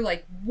misconstrue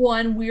like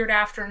one weird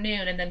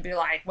afternoon and then be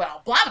like,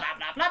 well, blah blah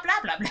blah blah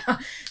blah blah blah.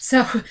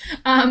 So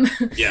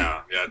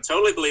yeah,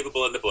 totally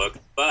believable in the book,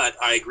 but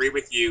I agree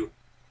with you,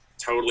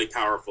 totally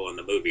powerful in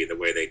the movie the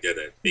way they did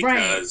it,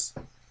 because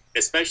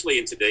especially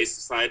in today's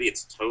society,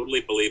 it's totally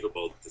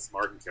believable that this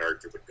Martin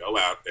character would go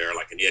out there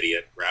like an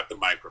idiot, grab the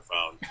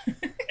microphone,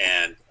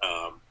 and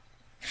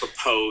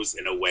propose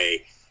in a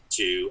way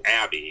to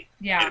Abby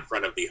in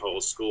front of the whole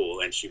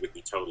school, and she would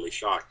be totally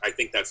shocked. I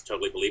think that's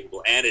totally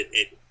believable, and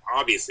it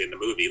obviously in the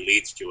movie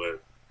leads to a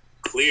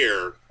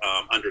clear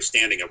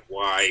understanding of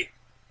why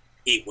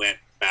he went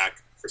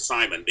back for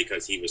Simon,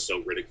 because he was so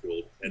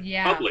ridiculed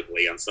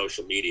publicly on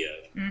social media.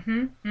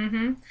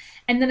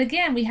 And then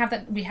again, we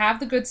have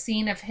the good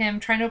scene of him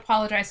trying to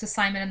apologize to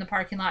Simon in the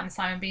parking lot, and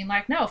Simon being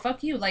like, no,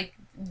 fuck you, like,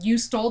 you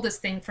stole this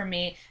thing from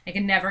me, I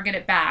can never get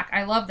it back.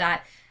 I love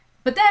that.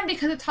 But then,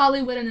 because it's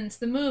Hollywood and it's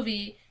the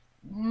movie,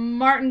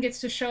 Martin gets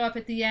to show up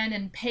at the end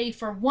and pay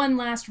for one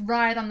last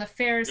ride on the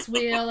Ferris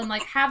wheel and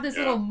like have this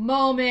little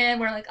moment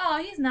where like,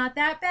 oh, he's not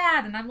that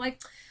bad, and I'm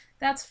like,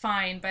 that's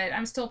fine, but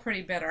I'm still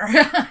pretty bitter.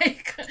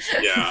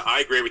 Yeah,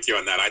 I agree with you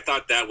on that. I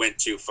thought that went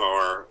too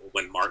far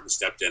when Martin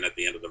stepped in at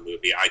the end of the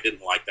movie. I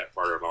didn't like that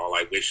part at all.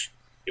 I wish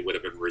it would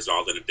have been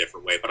resolved in a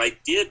different way. But I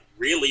did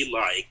really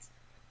like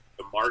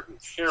the Martin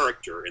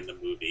character in the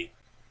movie.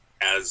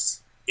 As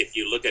if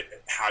you look at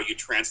how you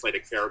translate a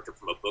character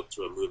from a book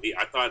to a movie,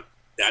 I thought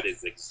that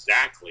is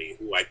exactly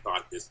who I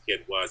thought this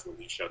kid was when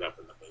he showed up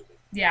in the movie.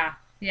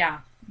 Yeah,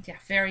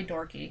 very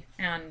dorky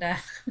and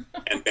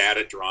and bad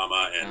at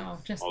drama and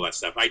all that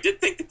stuff. I did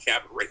think the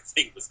cabaret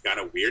thing was kind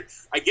of weird.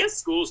 I guess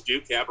schools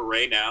do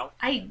cabaret now.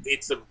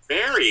 It's a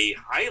very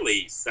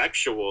highly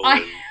sexual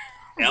and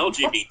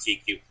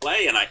LGBTQ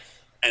play,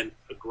 and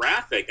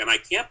graphic, and I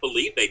can't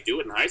believe they do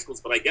it in high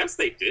schools, but I guess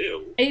they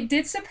do. It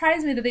did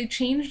surprise me that they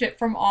changed it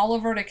from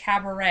Oliver to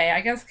Cabaret. I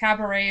guess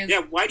Cabaret is...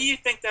 Yeah, why do you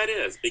think that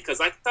is? Because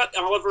I thought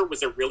Oliver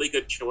was a really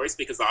good choice,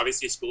 because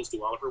obviously schools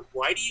do Oliver.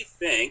 Why do you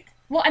think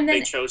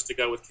they chose to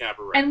go with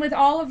Cabaret? And with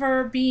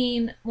Oliver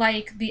being,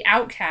 like, the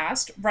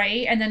outcast,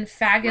 right? And then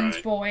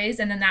Faggin's boys,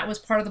 and then that was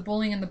part of the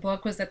bullying in the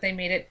book, was that they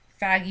made it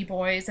faggy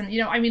boys. And,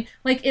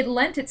 it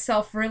lent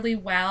itself really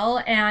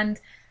well, and...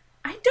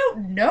 I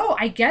don't know.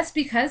 I guess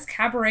because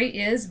Cabaret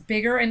is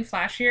bigger and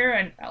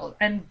flashier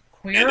and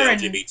queer and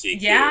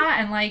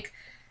LGBTQ.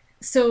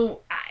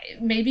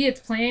 Maybe it's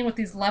playing with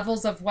these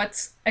levels of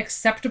what's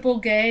acceptable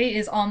gay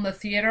is on the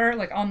theater,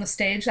 like on the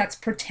stage. That's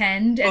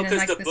pretend. Well,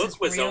 because the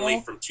book was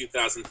only from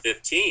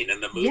 2015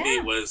 and the movie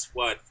was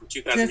from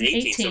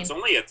 2018. So it's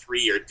only a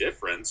 3-year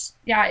difference.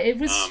 Yeah, it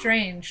was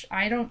strange.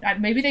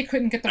 Maybe they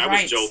couldn't get the rights.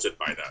 I was jolted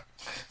by that.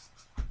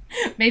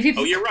 Maybe.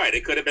 Oh, you're right.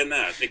 It could have been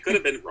that. It could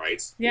have been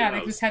rights. Yeah,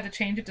 they just had to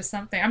change it to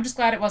something. I'm just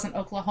glad it wasn't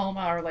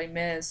Oklahoma or Les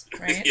Mis,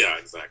 right? Yeah,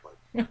 exactly.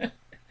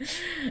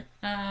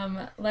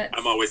 I'm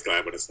always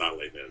glad when it's not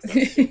Les Mis.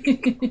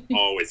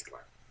 Always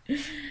glad.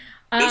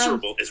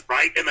 Miserable is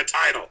right in the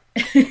title.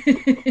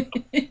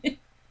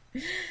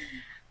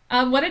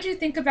 What did you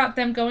think about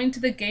them going to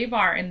the gay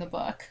bar in the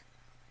book?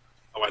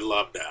 Oh, I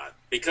love that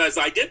because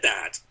I did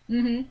that.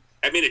 Mm-hmm.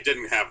 I mean, it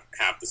didn't have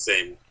the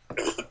same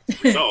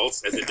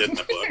results as it did in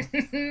the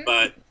book,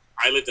 but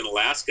I lived in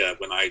Alaska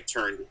when I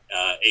turned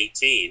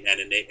 18, and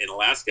in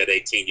Alaska at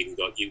 18 you can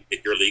go,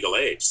 you're legal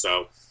age,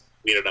 so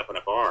we ended up in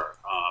a bar.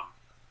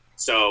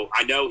 So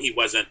I know he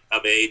wasn't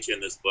of age in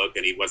this book,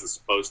 and he wasn't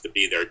supposed to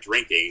be there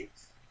drinking,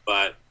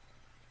 but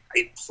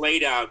it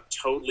played out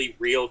totally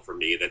real for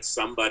me that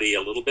somebody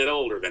a little bit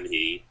older than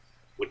he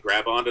would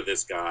grab onto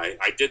this guy.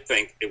 I did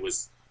think it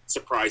was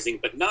surprising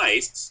but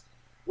nice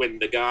when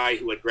the guy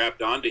who had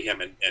grabbed onto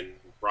him and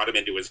brought him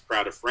into his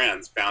crowd of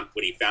friends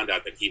when he found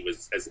out that he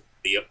was as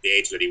the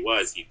age that he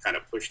was, he kind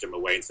of pushed him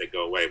away and said,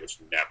 go away, which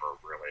never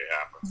really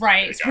happens.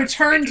 Right.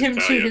 Returned him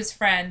to his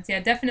friends. Yeah,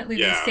 definitely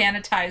the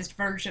sanitized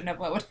version of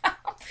what would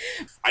happen.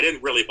 I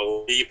didn't really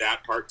believe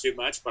that part too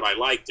much, but I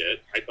liked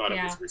it. I thought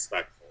it was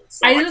respectful.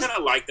 So I kind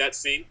of liked that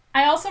scene.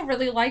 I also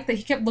really liked that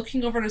he kept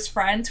looking over at his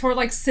friends who are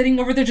like sitting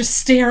over there just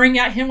staring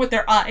at him with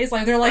their eyes.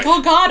 Like they're like,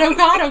 oh God, oh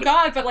God, oh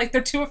God. But like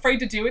they're too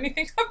afraid to do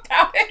anything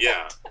about it.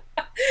 Yeah.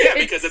 Yeah,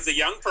 because as a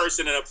young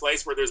person in a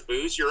place where there's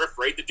booze, you're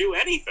afraid to do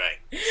anything.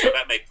 So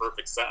that made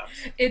perfect sense.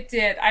 It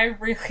did. I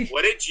really...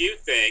 What did you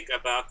think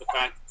about the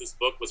fact that this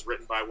book was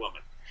written by a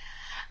woman?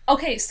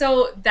 Okay,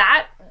 so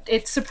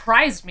it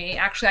surprised me.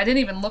 Actually, I didn't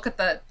even look at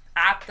the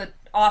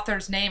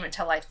author's name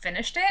until I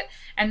finished it.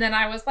 And then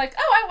I was like,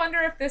 oh, I wonder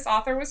if this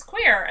author was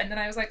queer. And then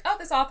I was like, oh,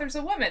 this author's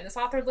a woman. This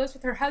author lives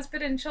with her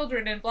husband and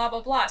children and blah,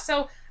 blah, blah.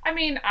 So, I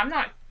mean, I'm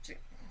not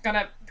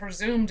gonna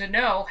presume to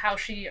know how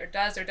she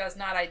does or does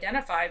not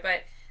identify,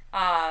 but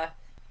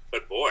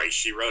boy,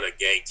 she wrote a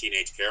gay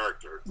teenage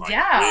character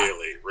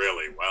really,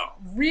 really well.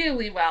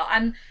 Really well.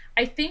 And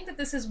I think that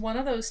this is one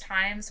of those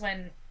times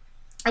when,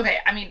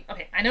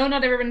 I know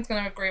not everyone's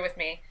going to agree with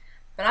me,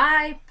 but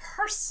I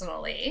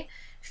personally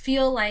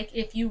feel like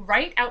if you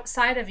write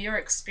outside of your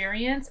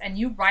experience and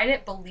you write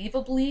it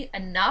believably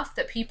enough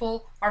that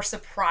people are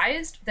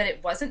surprised that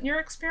it wasn't your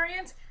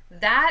experience,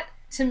 that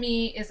to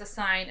me is a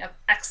sign of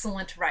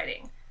excellent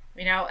writing,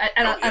 at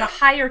a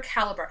higher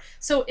caliber.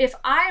 So if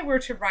I were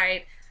to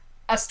write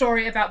a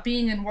story about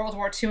being in World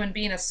War II and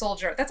being a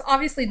soldier, that's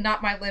obviously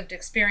not my lived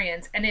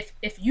experience. And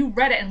if you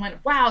read it and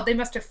went, wow, they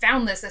must have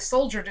found this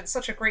soldier did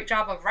such a great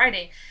job of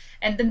writing,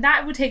 and then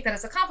that would take that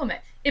as a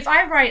compliment. If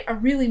I write a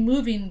really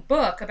moving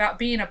book about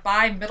being a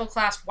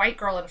middle-class white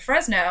girl in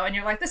Fresno, and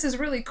you're like, this is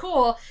really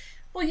cool,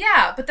 well,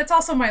 yeah, but that's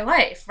also my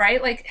life,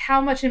 right? Like,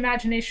 how much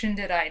imagination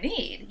did I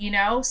need,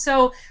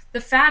 So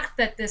the fact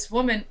that this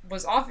woman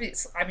was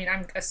obvious, I mean,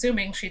 I'm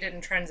assuming she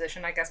didn't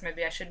transition. I guess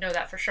maybe I should know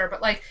that for sure.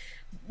 But, like,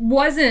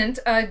 wasn't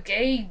a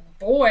gay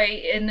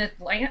boy in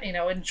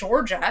Atlanta, in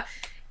Georgia,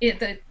 in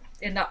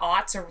the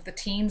aughts or the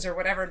teens or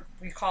whatever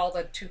we call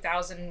the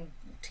 2000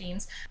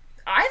 teens.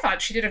 I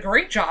thought she did a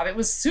great job. It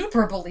was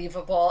super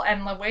believable.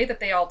 And the way that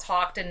they all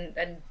talked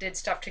and did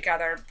stuff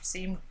together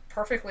seemed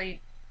perfect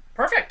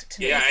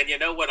to me. Yeah, and you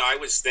know what I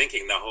was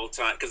thinking the whole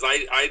time? Because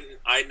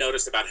I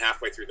noticed about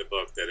halfway through the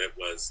book that it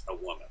was a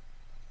woman.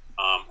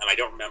 And I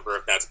don't remember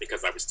if that's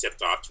because I was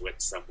tipped off to it in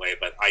some way,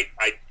 but I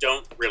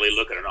don't really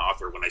look at an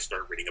author when I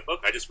start reading a book.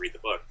 I just read the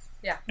book.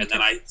 Yeah. And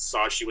then I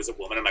saw she was a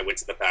woman, and I went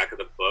to the back of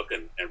the book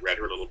and read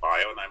her little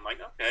bio, and I'm like,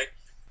 okay.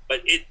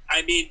 But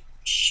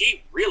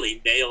she really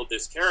nailed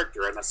this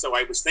character. And so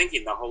I was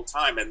thinking the whole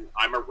time, and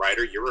I'm a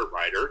writer, you're a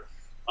writer,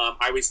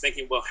 I was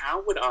thinking, well,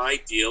 how would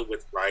I deal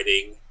with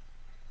writing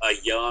a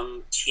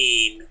young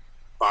teen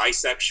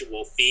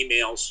bisexual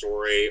female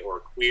story or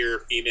queer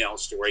female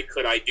story?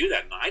 Could I do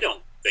that? And I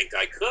don't think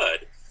I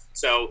could.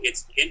 So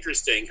it's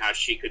interesting how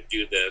she could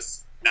do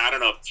this. Now, I don't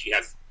know if she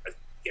has a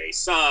gay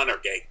son or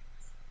gay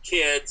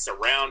kids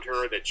around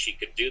her that she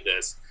could do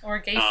this. Or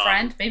a gay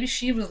friend. Maybe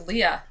she was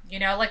Leah.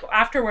 Like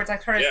afterwards I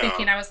started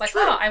thinking, I was like,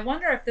 true. Oh, I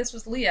wonder if this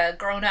was Leah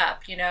grown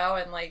up,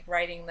 and like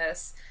writing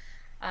this.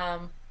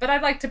 But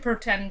I'd like to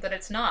pretend that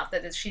it's not,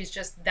 that she's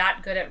just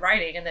that good at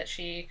writing and that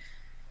she,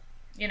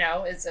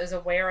 is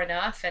aware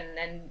enough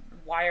and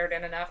wired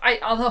in enough.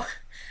 Although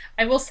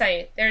I will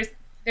say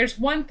there's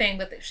one thing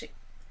that she,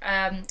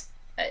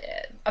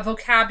 a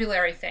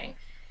vocabulary thing.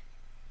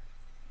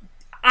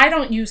 I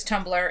don't use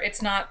Tumblr.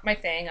 It's not my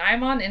thing.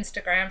 I'm on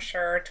Instagram,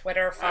 sure.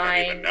 Twitter, fine.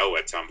 I don't even know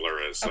what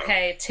Tumblr is. So.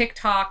 Okay,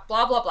 TikTok,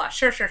 blah, blah, blah.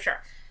 Sure.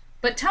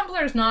 But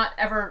Tumblr is not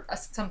ever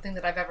something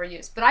that I've ever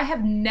used. But I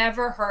have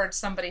never heard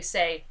somebody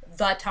say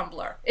the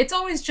Tumblr. It's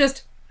always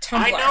just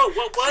Tumblr. I know.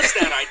 What was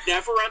that? I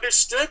never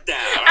understood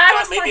that. I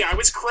thought maybe I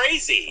was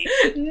crazy.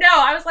 No,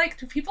 I was like,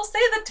 do people say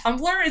the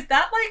Tumblr? Is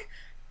that like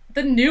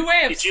the new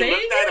way of saying it?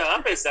 Did you look that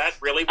up? Is that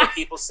really what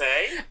people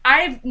say?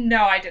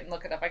 No, I didn't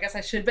look it up. I guess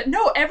I should. But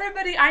no,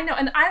 everybody I know,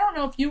 and I don't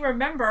know if you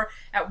remember,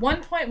 at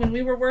one point when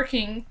we were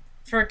working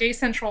for Gay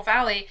Central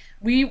Valley,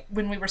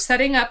 when we were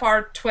setting up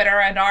our Twitter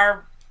and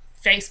our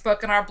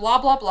Facebook and our blah,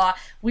 blah, blah,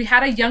 we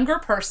had a younger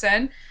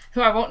person who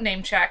I won't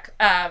name check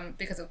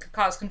because it could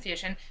cause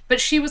confusion,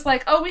 but she was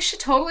like, oh, we should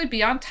totally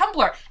be on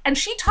Tumblr. And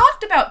she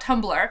talked about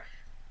Tumblr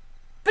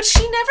But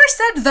she never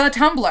said the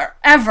Tumblr,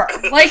 ever.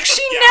 Like,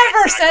 she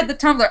never said the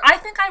Tumblr. I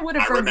think I would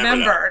have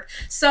remembered.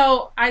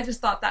 So I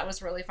just thought that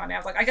was really funny. I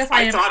was like, I guess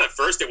I thought at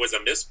first it was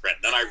a misprint.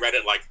 Then I read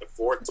it like the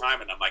fourth time,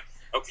 and I'm like,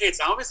 okay,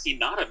 it's obviously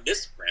not a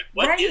misprint.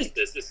 What is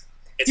this?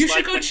 It's you like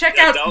should go check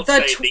out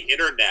the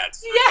internet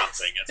or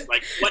something. It's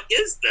like, what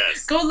is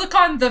this? Go look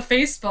on the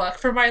Facebook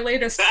for my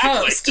latest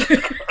post.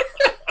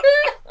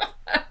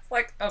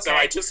 Like, okay. So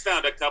I just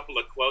found a couple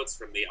of quotes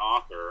from the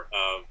author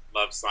of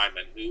Love,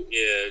 Simon, who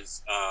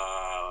is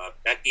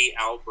Becky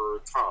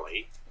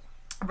Albertalli.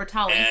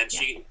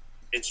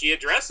 And she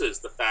addresses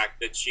the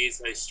fact that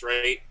she's a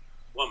straight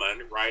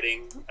woman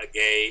writing a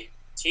gay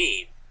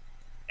teen.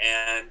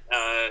 And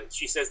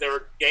she says there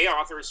are gay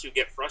authors who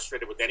get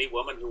frustrated with any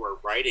woman who are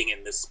writing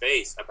in this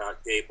space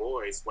about gay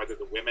boys, whether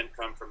the women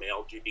come from the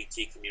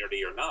LGBT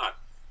community or not.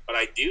 But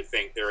I do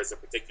think there is a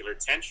particular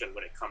tension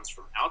when it comes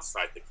from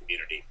outside the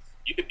community.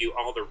 You can do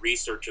all the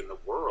research in the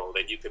world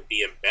and you can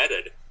be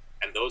embedded.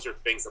 And those are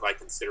things that I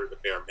consider the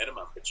bare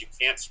minimum. But you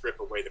can't strip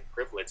away the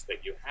privilege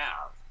that you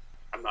have.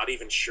 I'm not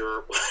even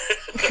sure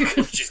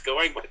where she's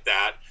going with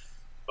that.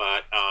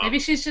 But maybe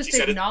she's just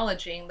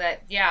acknowledging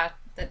that, yeah.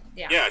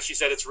 Yeah, she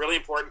said it's really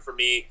important for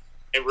me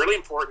and really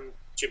important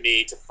to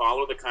me to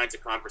follow the kinds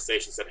of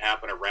conversations that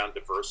happen around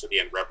diversity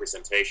and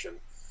representation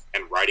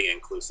and writing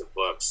inclusive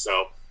books.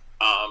 So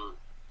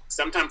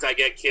sometimes I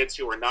get kids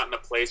who are not in a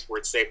place where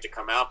it's safe to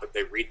come out, but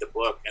they read the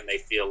book and they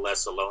feel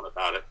less alone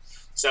about it.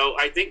 So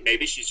I think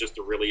maybe she's just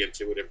a really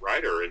intuitive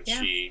writer, and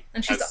she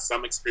has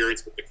some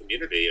experience with the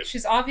community.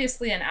 She's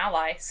obviously an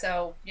ally,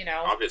 so,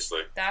 obviously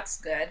that's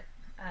good.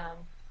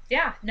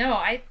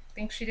 I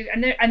think she did.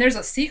 And there's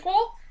a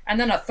sequel, and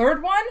then a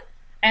third one,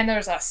 and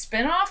there's a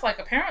spin-off. Like,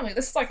 apparently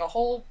this is like a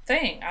whole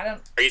thing. Are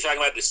you talking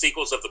about the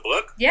sequels of the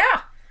book?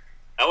 Yeah.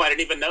 Oh, I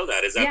didn't even know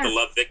that. Is that the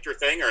Love Victor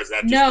thing, or is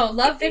that just No,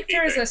 Love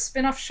Victor is a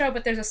spin-off show,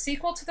 but there's a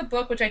sequel to the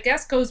book, which I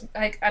guess goes,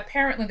 like,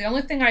 apparently, the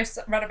only thing I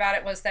read about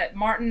it was that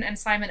Martin and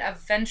Simon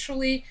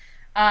eventually,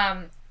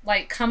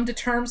 come to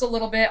terms a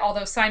little bit,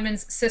 although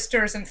Simon's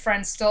sisters and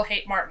friends still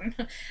hate Martin.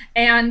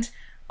 And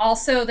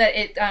also that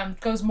it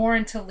goes more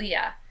into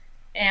Leah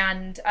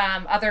and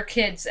other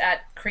kids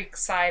at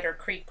Creekside or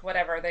Creek,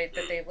 whatever that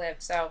they live.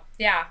 So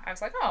yeah, I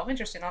was like, oh,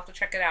 interesting. I'll have to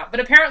check it out. But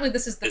apparently,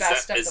 this is the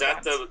best of the ones. Is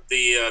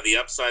that the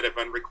upside of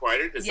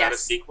Unrequited? Is that a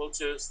sequel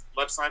to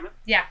Love, Simon?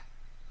 Yeah.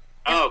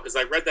 Oh, because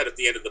I read that at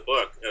the end of the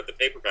book, the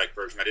paperback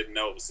version. I didn't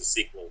know it was a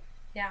sequel.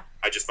 Yeah.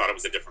 I just thought it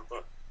was a different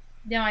book.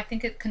 No, I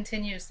think it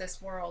continues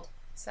this world.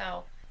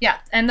 So yeah,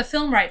 and the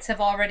film rights have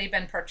already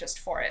been purchased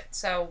for it.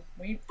 So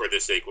for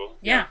the sequel.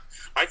 Yeah.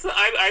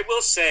 I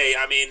will say,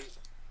 I mean.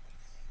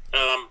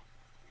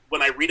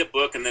 When I read a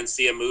book and then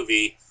see a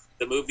movie,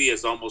 the movie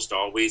is almost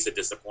always a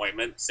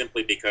disappointment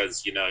simply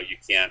because, you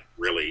can't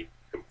really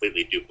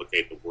completely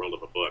duplicate the world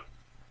of a book.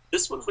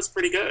 This one was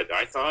pretty good.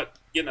 I thought,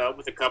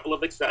 with a couple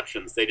of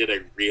exceptions, they did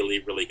a really,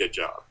 really good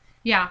job.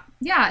 Yeah.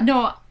 Yeah.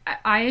 No,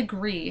 I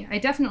agree. I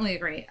definitely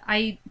agree.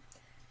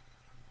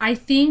 I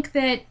think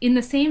that in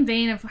the same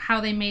vein of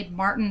how they made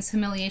Martin's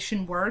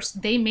humiliation worse,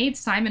 they made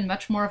Simon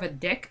much more of a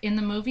dick in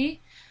the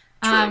movie.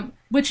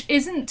 Which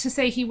isn't to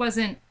say he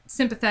wasn't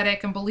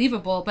sympathetic and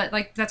believable, but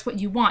like that's what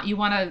you want. You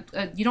want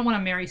you don't want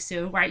to marry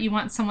Sue, right? You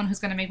want someone who's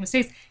going to make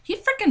mistakes. He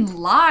freaking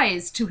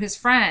lies to his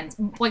friends,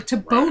 like to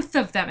both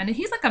of them, and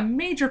he's like a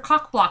major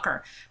cock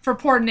blocker for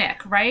poor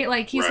Nick, right?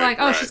 Like he's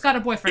she's got a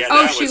boyfriend.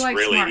 Yeah, she likes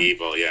really Martin.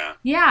 Evil, yeah.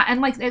 Yeah, and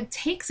like it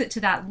takes it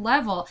to that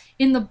level.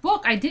 In the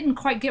book, I didn't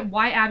quite get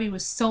why Abby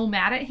was so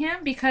mad at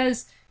him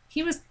because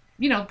he was,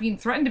 being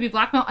threatened to be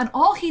blackmailed, and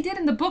all he did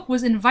in the book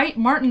was invite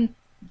Martin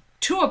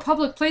to a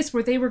public place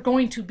where they were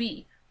going to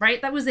be. Right?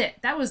 That was it.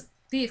 That was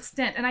the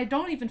extent. And I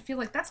don't even feel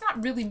like that's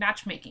not really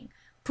matchmaking.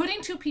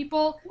 Putting two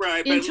people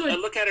into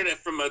look at it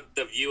from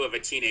the view of a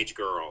teenage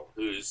girl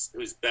whose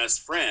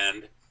best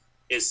friend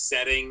is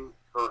setting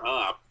her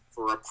up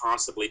for a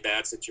possibly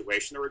bad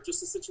situation or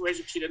just a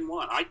situation she didn't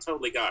want. I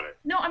totally got it.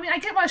 No, I mean, I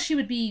get why she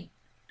would be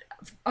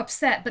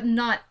upset, but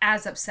not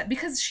as upset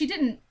because she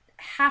didn't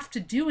have to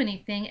do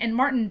anything and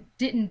Martin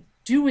didn't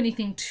do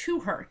anything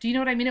to her. Do you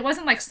know what I mean? It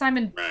wasn't like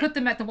Simon put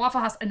them at the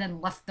Waffle House and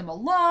then left them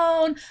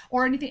alone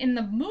or anything. In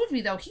the movie,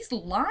 though, he's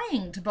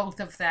lying to both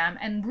of them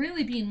and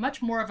really being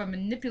much more of a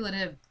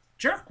manipulative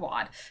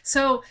jerkwad.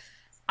 So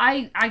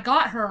I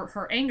got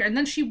her anger, and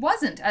then she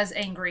wasn't as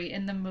angry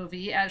in the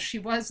movie as she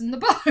was in the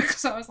book.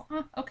 So I was like,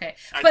 oh, okay.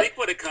 I think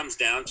what it comes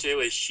down to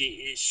is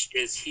she's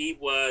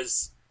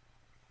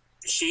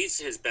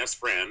his best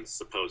friend,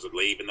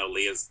 supposedly, even though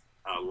Leah's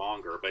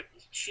longer, but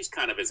she's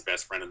kind of his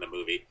best friend in the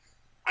movie.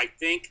 I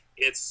think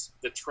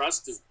the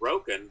trust is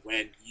broken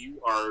when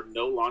you are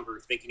no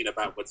longer thinking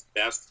about what's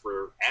best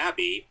for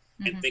Abby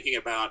and thinking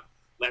about,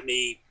 let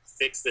me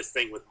fix this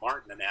thing with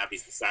Martin and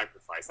Abby's the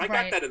sacrifice. I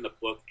got that in the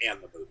book and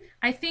the movie.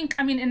 I think,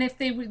 and if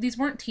these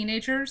weren't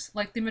teenagers,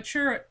 like the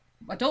mature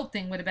adult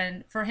thing would have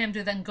been for him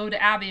to then go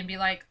to Abby and be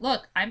like,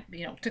 look, I'm,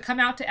 to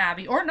come out to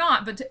Abby or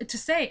not, but to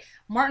say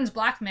Martin's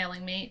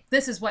blackmailing me.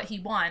 This is what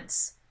he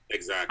wants.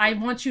 Exactly. I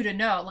want you to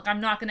know, like,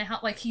 I'm not going to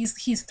help. Like,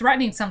 he's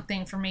threatening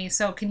something for me.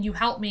 So can you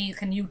help me?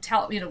 Can you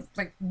tell,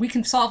 like, we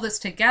can solve this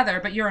together,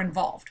 but you're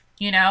involved,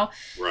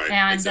 Right.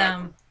 And,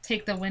 exactly.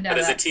 take the wind out But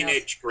of as a that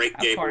teenage great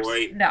gay course.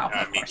 boy, No,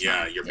 I of mean, course yeah,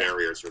 not. your Yeah.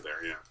 barriers are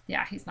there, yeah.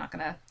 Yeah, he's not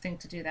going to think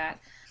to do that.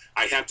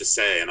 I have to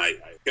say, and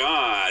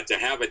God, to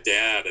have a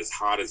dad as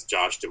hot as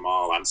Josh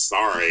Duhamel, I'm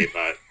sorry,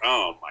 but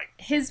oh my.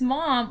 His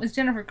mom is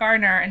Jennifer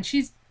Gardner, and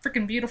she's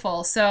freaking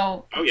beautiful.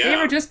 So Oh, yeah. they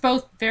were just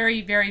both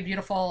very, very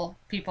beautiful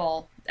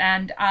people.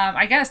 And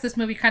I guess this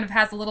movie kind of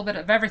has a little bit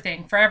of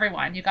everything for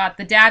everyone. You got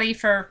the daddy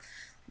for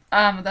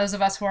those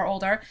of us who are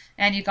older,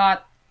 and you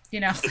got,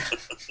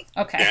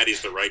 okay.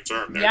 Daddy's the right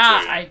term there,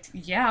 Yeah, too.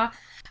 yeah.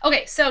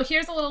 Okay, so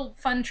here's a little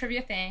fun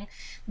trivia thing.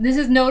 This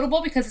is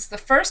notable because it's the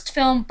first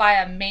film by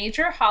a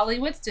major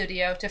Hollywood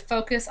studio to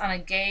focus on a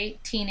gay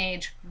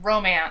teenage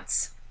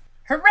romance.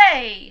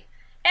 Hooray!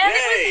 And Yay!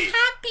 it was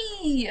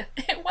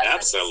happy. It wasn't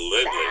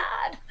Absolutely.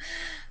 sad.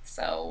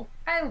 So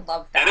I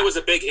love that. And it was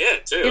a big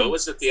hit, too. It- It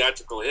was a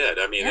theatrical hit.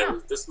 I mean, Yeah.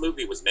 this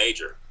movie was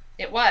major.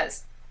 It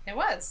was. It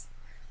was.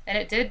 And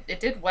it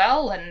did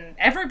well, and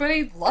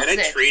everybody loves And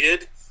it it.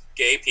 treated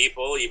gay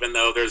people, even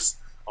though there's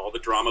all the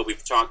drama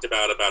we've talked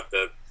about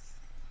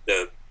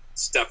the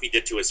stuff he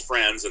did to his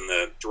friends and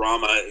the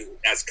drama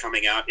as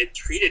coming out. It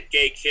treated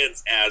gay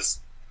kids as,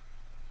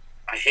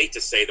 I hate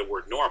to say the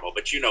word normal,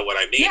 but you know what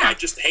I mean. Yeah. I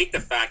just hate the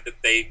fact that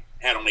they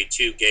had only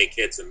 2 gay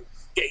kids and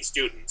gay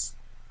students,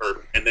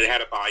 and they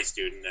had a bi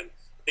student, and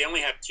they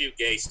only had 2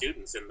 gay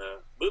students in the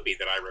movie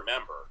that I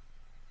remember.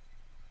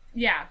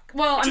 Yeah.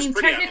 Well, Which I is mean,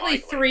 pretty technically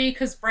unlikely. 3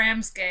 because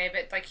Bram's gay,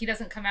 but like he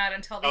doesn't come out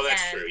until the Oh,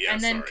 that's end. true. Yeah,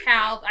 and then sorry.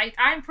 Cal,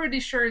 I'm pretty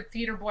sure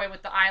Theater Boy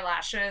with the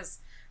eyelashes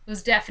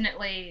was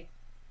definitely,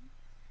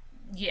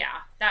 yeah,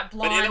 that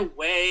But in a blonde.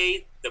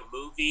 way, the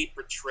movie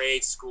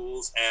portrayed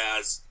schools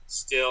as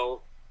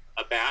still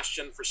a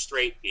bastion for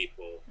straight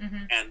people,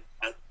 Mhm. and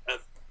a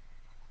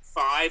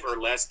 5 or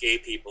less gay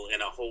people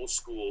in a whole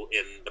school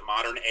in the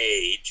modern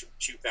age,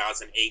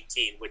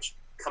 2018. Which,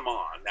 come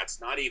on, that's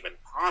not even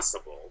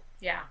possible.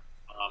 Yeah.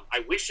 I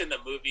wish in the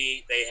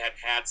movie they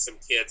had some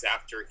kids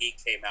after he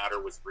came out or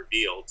was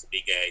revealed to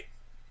be gay,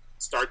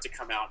 start to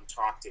come out and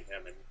talk to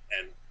him,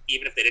 and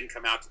even if they didn't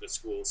come out to the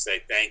school,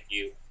 say thank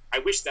you. I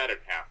wish that had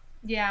happened.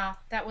 Yeah,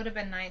 that would have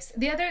been nice.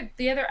 The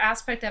other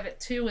aspect of it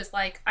too is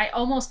like I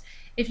almost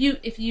if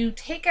you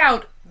take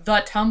out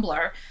the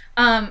Tumblr,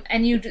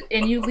 and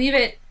you leave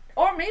it,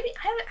 or maybe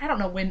I don't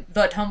know when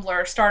the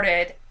Tumblr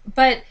started,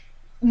 but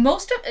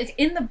most of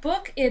in the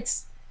book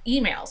it's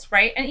emails,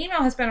 right? And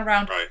email has been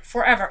around Right.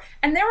 forever,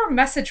 and there were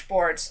message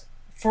boards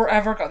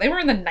forever ago. They were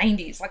in the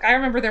 90s. Like I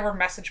remember there were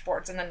message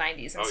boards in the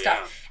 90s and Oh,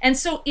 stuff. yeah. And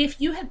so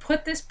if you had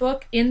put this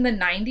book in the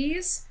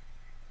 90s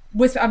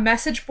with a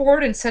message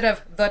board instead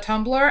of the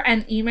Tumblr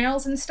and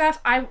emails and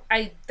stuff,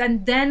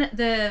 then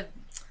the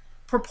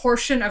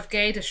proportion of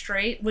gay to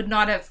straight would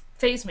not have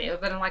phased me. It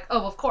would have been like,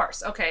 oh, of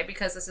course, okay,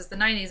 because this is the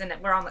 90s and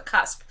we're on the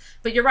cusp.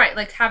 But you're right,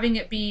 like having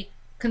it be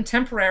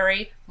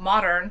contemporary,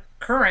 modern,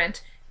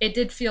 current, it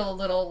did feel a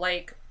little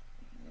like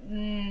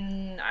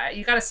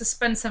you got to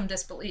suspend some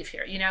disbelief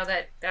here.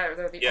 That they're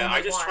the Yeah, only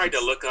I just ones. tried to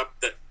look up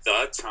the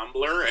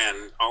Tumblr,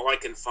 and all I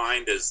can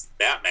find is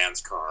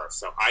Batman's car.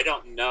 So I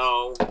don't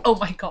know. Oh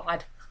my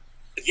god.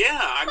 Yeah,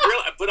 I'm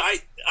real. But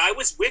I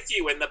was with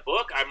you in the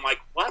book. I'm like,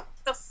 what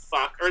the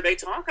fuck are they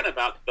talking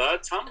about? The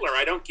Tumblr.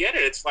 I don't get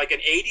it. It's like an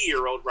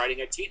 80-year-old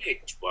writing a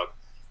teenage book.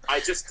 I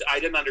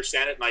didn't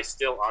understand it, and I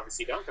still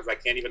obviously don't because I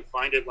can't even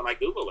find it when I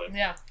Google it.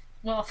 Yeah.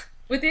 Well,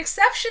 with the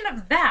exception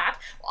of that,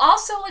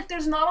 also, like,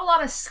 there's not a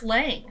lot of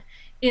slang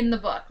in the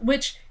book,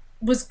 which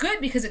was good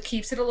because it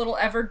keeps it a little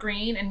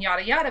evergreen and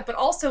yada yada, but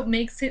also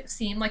makes it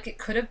seem like it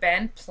could have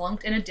been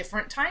plunked in a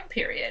different time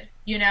period,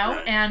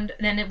 Right. and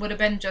then it would have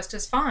been just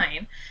as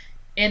fine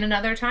in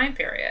another time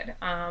period.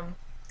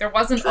 There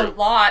wasn't a True.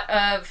 lot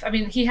of, I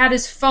mean, he had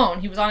his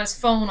phone, he was on his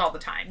phone all the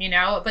time,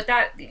 but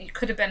that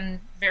could have been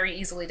very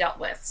easily dealt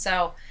with.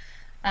 So,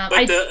 But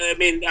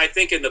I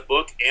think in the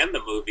book and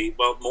the movie,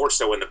 well, more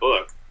so in the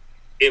book,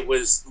 it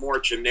was more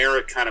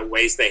generic kind of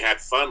ways they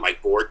had fun,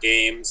 like board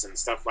games and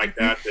stuff like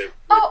that could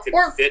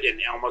or- fit in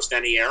almost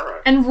any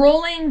era. And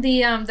rolling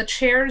the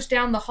chairs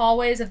down the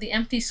hallways of the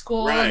empty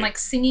school and Right. like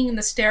singing in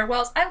the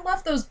stairwells. I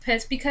love those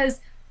bits because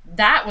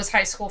that was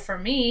high school for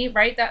me,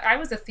 right? That I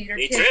was a theater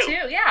Me kid too.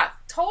 too. Yeah,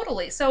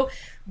 totally. So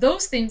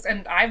those things,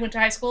 and I went to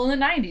high school in the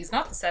 90s,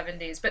 not the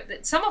 70s,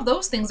 but some of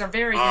those things are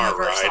very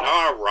universal.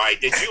 All right.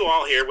 Did you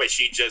all hear what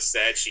she just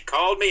said? She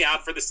called me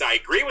out for this. I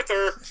agree with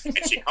her, and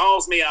she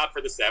calls me out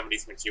for the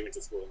 70s when she went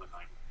to school in the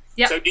 90s.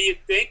 Yep. So do you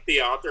think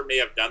the author may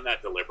have done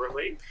that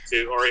deliberately?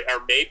 Or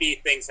maybe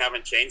things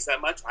haven't changed that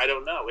much? I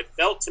don't know. It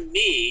felt to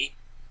me,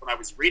 when I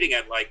was reading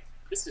it, like,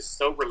 this is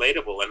so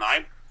relatable, and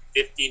I'm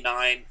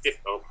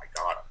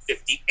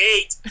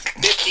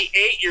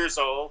 58 years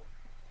old,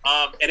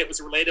 and it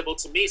was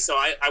relatable to me. So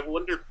I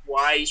wondered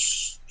why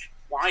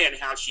why and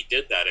how she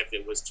did that, if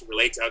it was to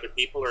relate to other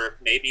people or if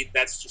maybe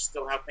that's just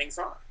still how things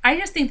are. I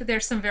just think that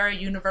there's some very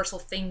universal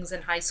things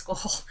in high school.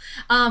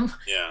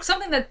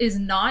 Something that is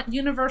not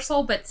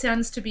universal but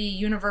tends to be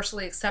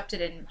universally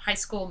accepted in high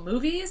school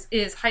movies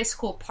is high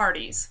school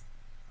parties.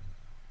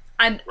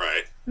 And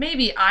right.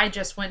 Maybe I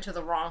just went to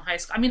the wrong high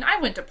school. I mean, I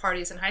went to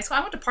parties in high school. I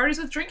went to parties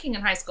with drinking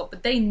in high school,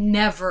 but they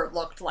never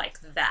looked like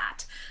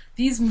that.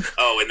 These in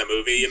the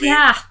movie, you mean?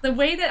 Yeah, the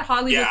way that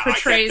Hollywood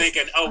portrays... I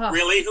kept thinking,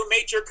 really? Who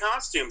made your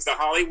costumes? The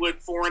Hollywood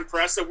Foreign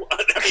Press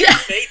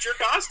made your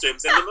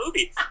costumes in the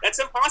movie. That's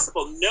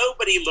impossible.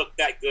 Nobody looked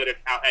that good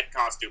at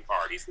costume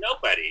parties.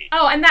 Nobody.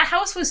 Oh, and that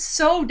house was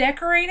so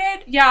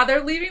decorated. Yeah,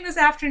 they're leaving this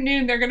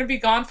afternoon. They're going to be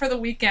gone for the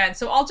weekend.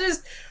 So I'll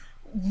just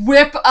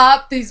whip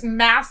up these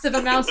massive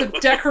amounts of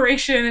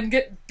decoration and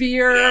get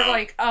beer.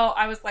 Yeah.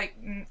 I was like,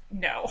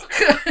 no.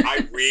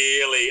 I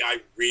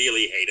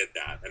really hated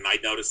that. And I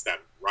noticed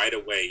that right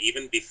away,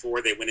 even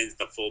before they went into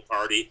the full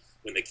party,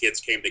 when the kids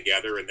came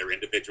together in their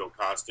individual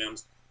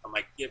costumes. I'm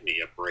like, give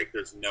me a break.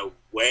 There's no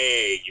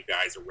way you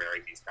guys are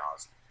wearing these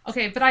costumes.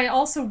 Okay, but I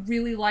also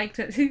really liked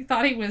it. He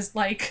thought he was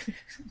like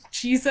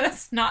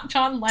Jesus, not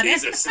John Lennon.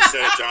 Jesus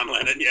instead of John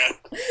Lennon, yeah.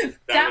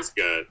 That was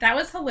good. That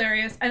was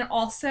hilarious. And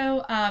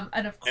also,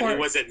 and of course...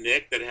 And was it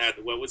Nick that had,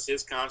 what was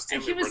his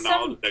costume? He was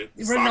Ronaldo,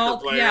 the soccer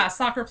player? Yeah,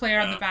 soccer player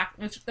on the back.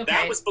 Which, okay.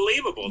 That was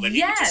believable, that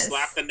he could just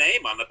slap the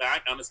name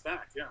on his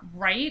back, yeah.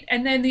 Right?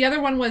 And then the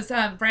other one was,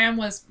 Bram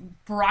was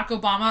Barack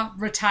Obama,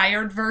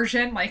 retired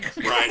version. Right.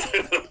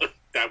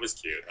 That was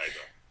cute, I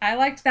thought. I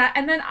liked that.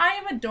 And then I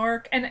am a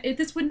dork, and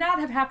this would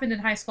not have happened in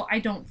high school, I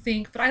don't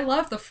think, but I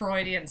love the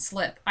Freudian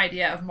slip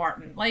idea of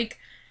Martin.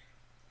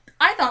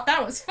 I thought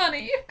that was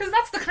funny, because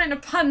that's the kind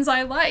of puns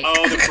I like.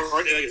 Oh,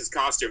 his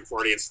costume,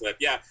 Freudian slip,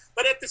 yeah.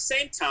 But at the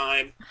same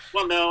time,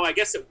 well, no, I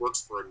guess it works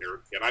for a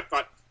nerd kid. I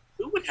thought,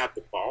 who would have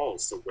the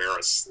balls to wear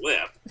a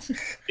slip?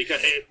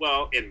 Because,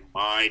 in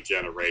my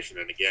generation,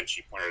 and again,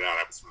 she pointed out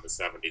I was from the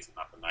 70s and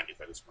not the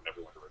 90s, I just want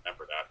everyone to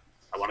remember that.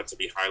 I want it to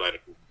be highlighted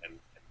and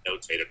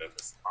notated in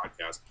this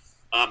podcast.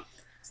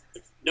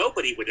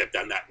 Nobody would have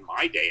done that in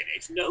my day and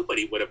age.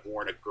 Nobody would have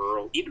worn a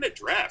girl, even a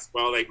dress.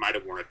 Well, they might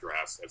have worn a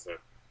dress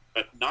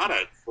but not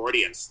a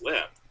Freudian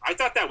slip. I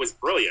thought that was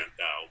brilliant,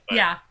 though. But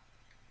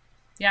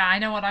yeah, I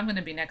know what I'm going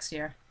to be next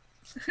year.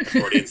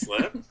 Freudian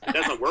slip? It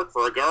doesn't work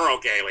for a girl,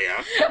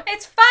 Kalia.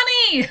 It's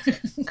funny.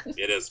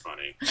 It is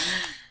funny.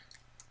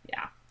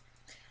 Yeah.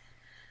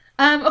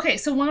 Okay,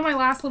 so one of my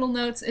last little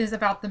notes is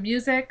about the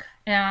music,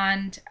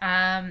 and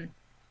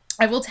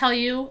I will tell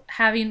you,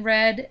 having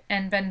read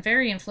and been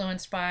very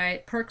influenced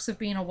by Perks of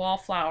Being a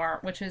Wallflower,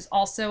 which is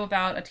also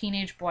about a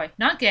teenage boy,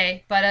 not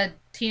gay, but a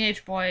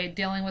teenage boy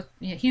dealing with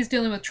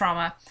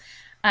trauma.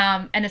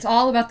 And it's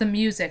all about the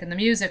music and the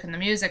music and the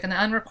music and the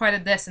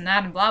unrequited this and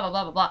that and blah, blah,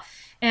 blah, blah, blah.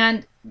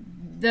 And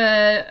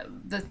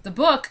the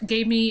book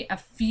gave me a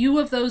few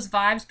of those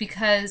vibes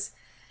because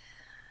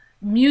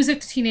music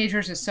to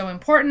teenagers is so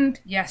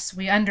important. Yes,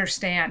 we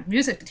understand.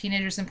 Music to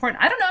teenagers is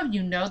important. I don't know if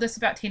you know this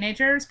about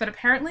teenagers, but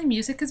apparently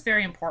music is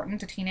very important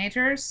to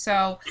teenagers.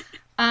 So,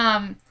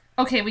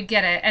 okay, we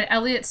get it. And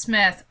Elliott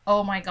Smith,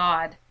 oh my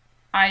God.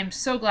 I'm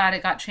so glad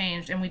it got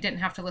changed and we didn't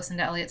have to listen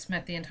to Elliott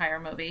Smith the entire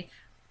movie.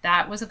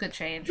 That was a good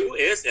change. Who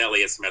is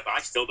Elliott Smith?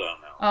 I still don't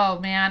know. Oh,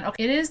 man.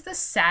 Okay. It is the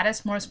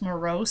saddest, most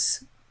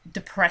morose,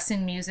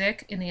 depressing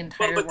music in the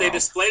entire world. But they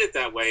displayed it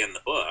that way in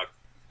the book.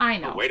 I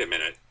know. Oh, wait a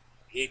minute.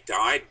 He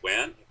died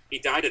when? He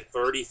died at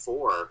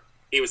 34.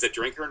 He was a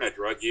drinker and a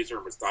drug user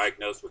and was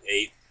diagnosed with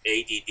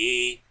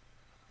ADD,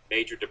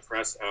 major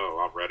depressive. Oh,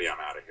 already I'm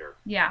out of here.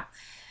 Yeah.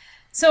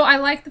 So I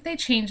like that they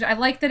changed it. I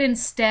like that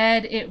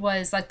instead it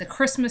was like the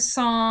Christmas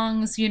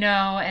songs,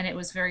 and it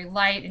was very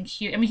light and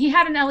cute. I mean, he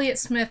had an Elliott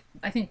Smith,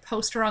 I think,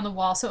 poster on the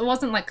wall, so it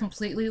wasn't like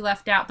completely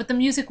left out, but the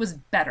music was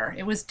better.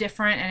 It was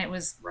different and it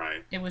was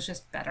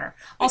just better.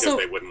 Because also,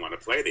 they wouldn't want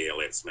to play the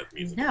Elliott Smith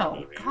music. No,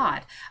 in the movie.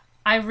 God.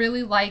 I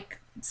really like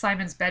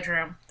Simon's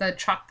bedroom. The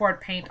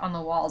chalkboard paint on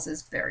the walls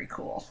is very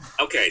cool.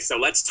 Okay, so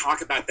let's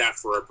talk about that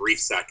for a brief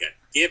second.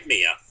 Give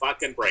me a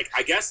fucking break.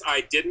 I guess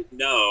I didn't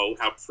know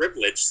how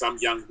privileged some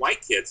young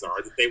white kids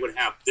are that they would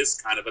have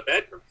this kind of a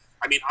bedroom.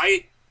 I mean,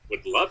 I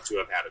would love to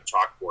have had a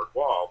chalkboard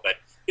wall, but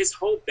his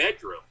whole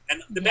bedroom,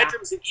 and the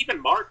bedrooms, and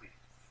even Martin,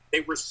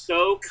 they were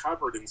so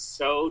covered and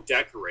so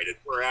decorated,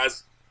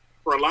 whereas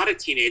for a lot of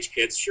teenage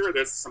kids, sure,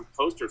 there's some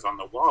posters on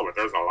the wall, but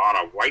there's a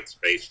lot of white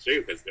space,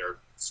 too, because they're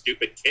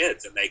stupid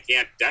kids and they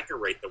can't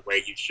decorate the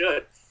way you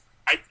should.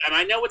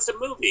 I know it's a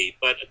movie,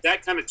 but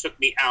that kind of took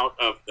me out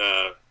of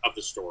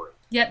the story.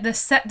 Yet the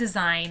set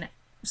design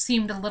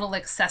seemed a little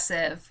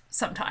excessive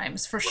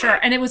sometimes, for sure.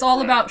 And it was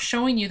all about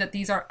showing you that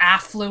these are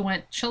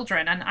affluent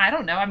children. And I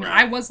don't know. I mean,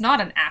 I was not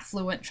an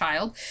affluent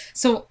child,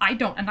 so I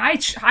don't. And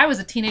I was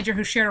a teenager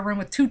who shared a room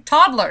with 2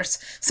 toddlers,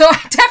 so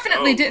I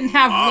definitely didn't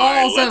have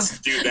walls let's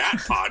do that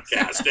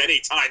podcast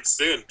anytime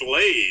soon,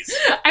 please.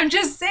 I'm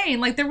just saying,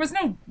 like, there was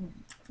no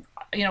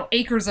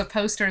acres of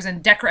posters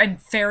and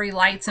and fairy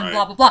lights and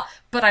blah, blah, blah.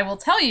 But I will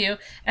tell you,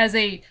 as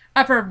a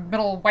upper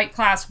middle white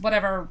class,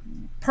 whatever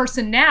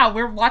person now,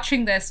 we're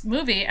watching this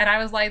movie, and I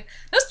was like,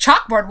 those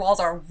chalkboard walls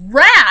are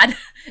rad.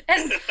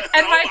 And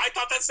I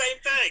thought that same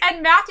thing.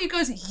 And Matthew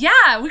goes,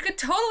 yeah, we could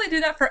totally do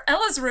that for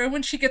Ella's room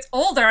when she gets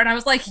older. And I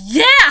was like,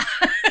 yeah.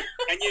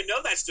 And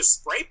that's just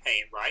spray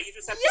paint, right? You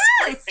just have to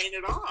spray paint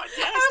it on.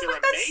 Yes, I was they're like,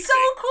 amazing. that's so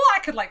cool. I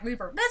could like leave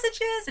her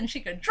messages and she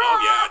could draw.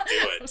 Oh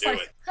yeah, do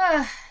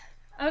it.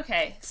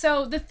 Okay,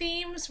 so the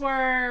themes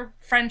were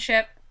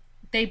friendship.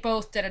 They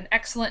both did an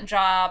excellent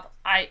job.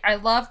 I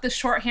loved the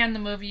shorthand the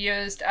movie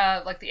used,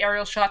 like the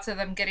aerial shots of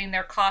them getting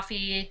their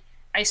coffee,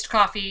 iced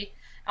coffee.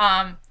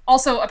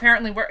 Also,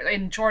 apparently, we're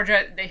in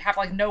Georgia, they have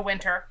like no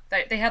winter.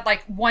 They had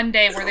like one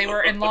day where they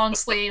were in long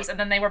sleeves, and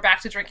then they were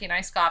back to drinking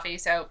iced coffee.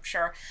 So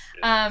sure.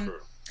 True.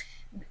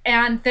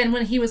 And then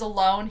when he was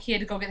alone, he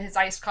had to go get his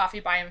iced coffee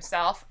by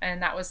himself,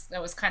 and that was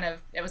kind of,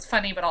 it was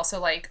funny, but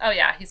also like, oh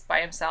yeah, he's by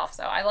himself.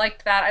 So I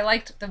liked that. I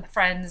liked the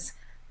friends.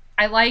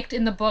 I liked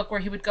in the book where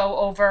he would go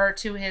over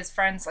to his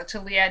friends, like to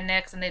Leah and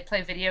Nix, and they'd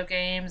play video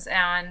games,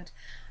 and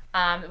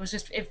it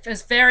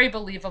was very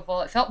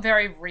believable. It felt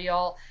very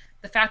real.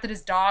 The fact that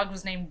his dog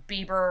was named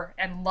Bieber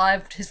and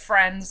loved his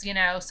friends,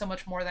 so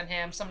much more than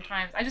him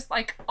sometimes. I just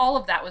like, all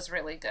of that was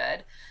really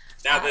good.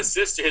 Now,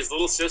 his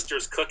little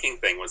sister's cooking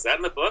thing, was that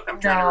in the book? I'm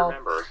trying to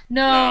remember.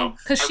 No,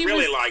 because I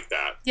really liked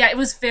that. Yeah, it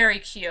was very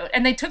cute.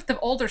 And they took the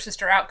older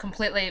sister out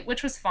completely,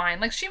 which was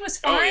fine. Like, she was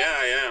fine.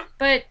 Oh, yeah.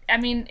 But, I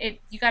mean,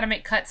 you got to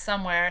make cuts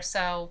somewhere,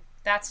 so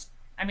that's,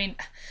 I mean...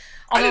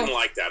 I didn't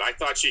like that. I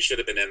thought she should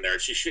have been in there.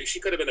 She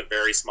could have been a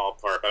very small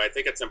part, but I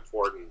think it's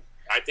important.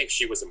 I think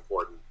she was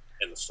important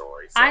in the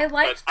story. So, I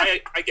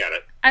get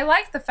it. I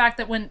liked the fact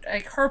that when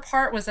like her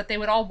part was that they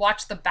would all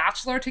watch The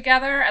Bachelor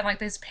together, and like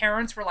his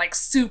parents were like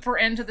super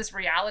into this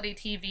reality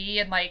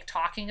TV and like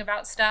talking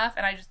about stuff,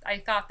 and I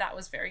thought that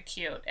was very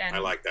cute. And I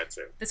like that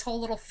too. This whole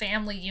little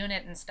family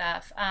unit and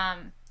stuff.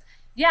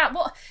 Yeah,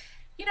 well,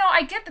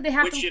 I get that they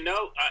have to.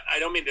 I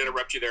don't mean to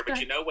interrupt you there, but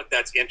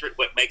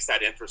what makes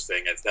that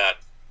interesting is that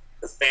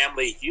the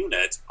family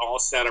unit all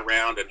sat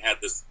around and had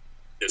this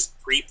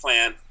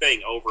pre-planned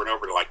thing over and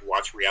over to like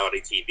watch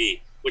reality TV,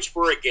 which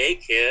for a gay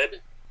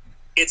kid,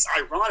 it's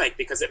ironic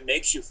because it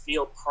makes you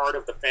feel part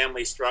of the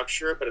family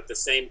structure, but at the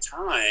same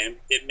time,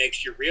 it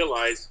makes you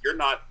realize you're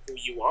not who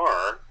you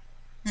are.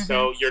 Mm-hmm.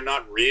 So you're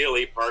not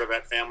really part of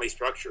that family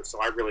structure.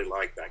 So I really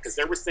like that because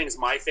there was things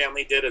my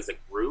family did as a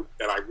group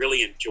that I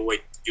really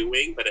enjoyed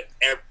doing, but at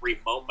every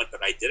moment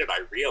that I did it, I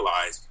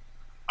realized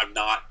I'm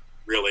not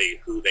really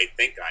who they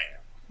think I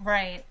am.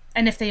 Right.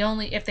 And if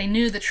they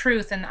knew the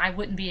truth, then I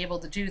wouldn't be able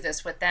to do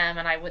this with them,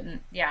 and I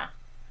wouldn't, yeah.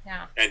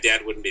 And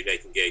Dad wouldn't be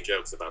making gay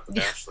jokes about The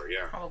Bachelor,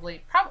 yeah.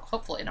 Probably,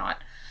 hopefully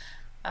not.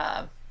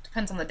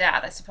 Depends on the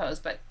dad, I suppose,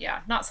 but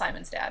yeah, not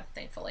Simon's dad,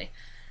 thankfully.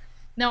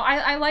 No,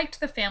 I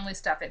liked the family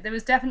stuff. It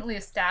was definitely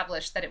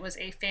established that it was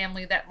a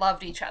family that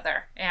loved each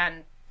other,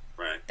 and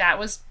that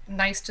was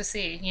nice to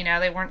see.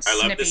 They weren't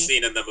snippy. I love the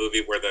scene in the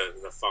movie where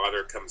the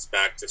father comes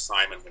back to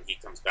Simon when he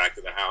comes back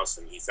to the house,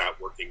 and he's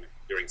out working,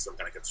 doing some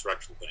kind of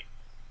construction thing.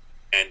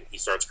 And he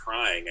starts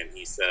crying, and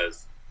he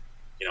says,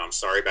 I'm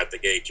sorry about the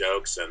gay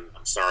jokes, and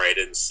I'm sorry I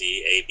didn't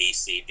see A, B,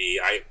 C, D.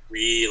 I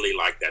really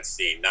like that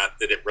scene. Not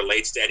that it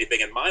relates to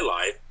anything in my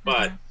life,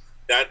 but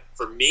that,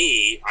 for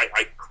me,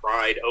 I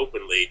cried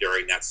openly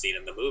during that scene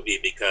in the movie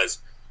because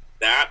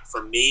that,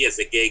 for me as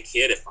a gay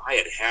kid, if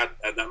I had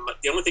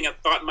the only thing I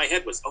thought in my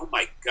head was, oh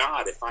my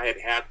God, if I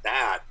had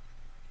that,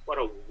 what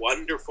a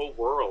wonderful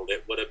world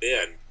it would have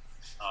been.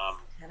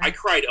 I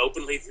cried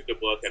openly through the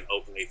book and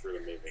openly through the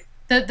movie.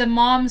 The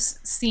mom's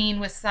scene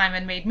with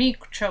Simon made me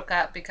choke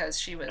up because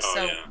she was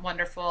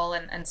wonderful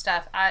and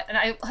stuff.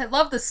 I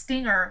love the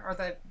stinger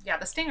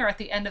the stinger at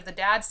the end of the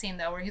dad scene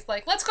though, where he's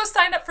like, "Let's go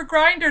sign up for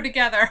Grindr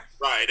together."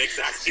 Right,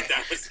 exactly.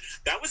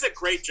 That was a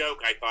great joke.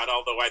 I thought,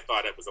 although I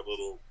thought it was a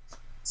little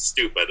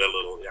stupid,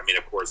 I mean,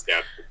 of course,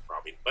 Dad would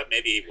probably, but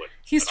maybe he would.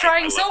 He's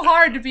trying so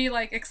hard to be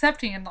like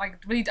accepting and like,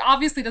 but he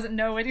obviously doesn't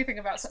know anything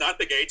about. It's not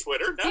the gay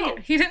Twitter. No,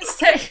 he didn't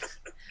say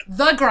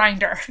the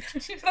Grindr.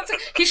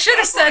 He should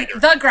have said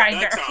the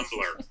Grindr. The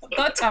Tumblr.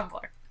 The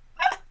Tumblr.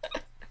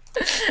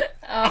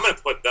 I'm gonna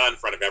put the in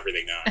front of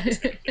everything now.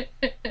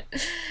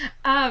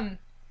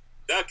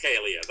 The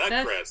Kalia,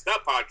 the Chris, the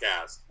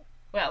podcast.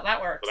 Well,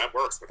 that works. Well, that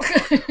works with the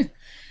podcast.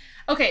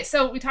 Okay,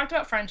 so we talked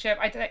about friendship.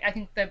 I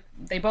think that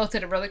they both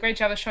did a really great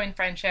job of showing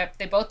friendship.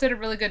 They both did a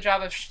really good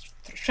job of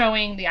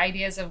showing the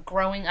ideas of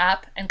growing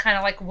up and kind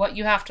of like what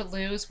you have to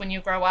lose when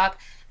you grow up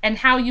and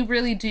how you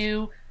really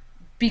do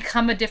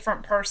become a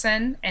different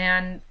person,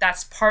 and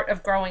that's part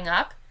of growing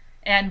up.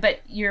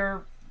 But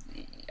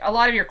a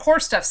lot of your core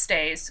stuff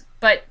stays,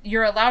 but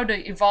you're allowed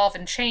to evolve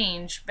and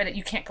change, but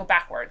you can't go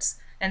backwards.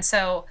 And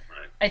so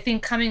I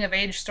think coming of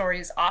age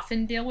stories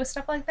often deal with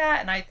stuff like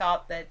that, and I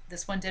thought that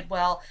this one did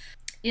well.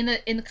 In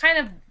the kind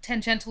of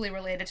tangentially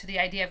related to the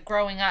idea of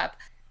growing up,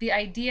 the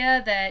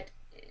idea that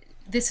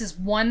this is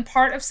one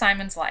part of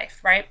Simon's life,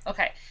 right?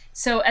 Okay,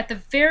 so at the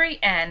very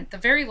end, the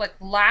very like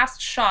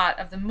last shot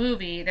of the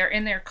movie, they're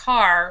in their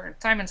car,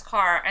 Simon's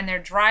car, and they're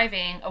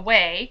driving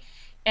away,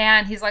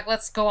 And he's like,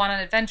 let's go on an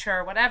adventure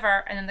or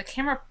whatever. And then the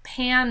camera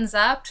pans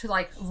up to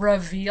like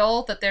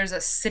reveal that there's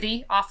a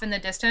city off in the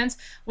distance,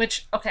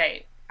 which,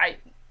 okay,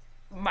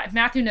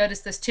 Matthew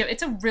noticed this too.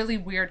 It's a really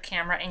weird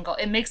camera angle.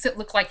 It makes it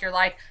look like you're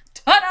like,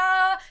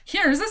 ta-da,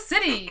 here's a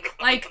city.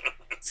 Like,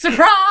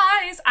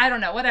 surprise! I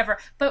don't know, whatever.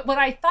 But what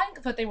I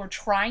think what they were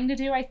trying to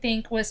do, I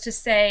think, was to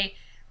say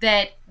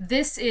that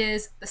this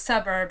is the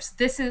suburbs,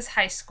 this is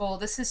high school,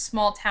 this is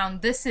small town,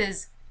 this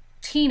is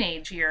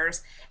teenage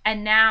years,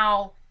 and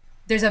now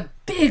there's a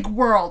big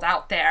world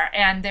out there,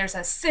 and there's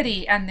a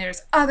city, and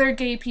there's other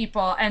gay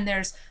people, and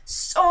there's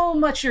so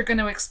much you're going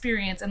to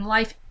experience, and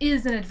life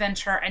is an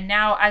adventure. And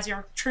now, as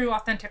your true,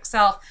 authentic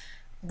self,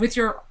 with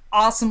your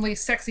awesomely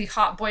sexy,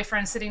 hot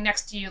boyfriend sitting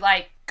next to you,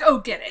 like, go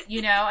get it,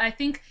 you know? And I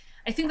think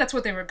that's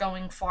what they were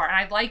going for, and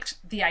I liked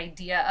the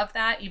idea of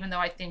that, even though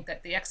I think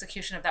that the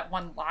execution of that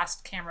one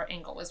last camera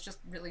angle was just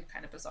really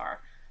kind of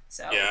bizarre.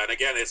 So yeah, and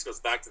again, this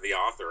goes back to the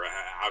author,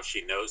 how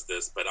she knows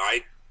this, but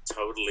I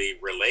totally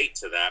relate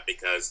to that,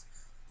 because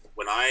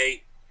when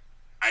I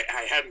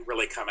hadn't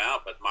really come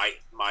out, but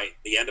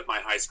the end of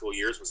my high school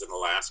years was in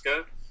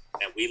Alaska,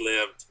 and we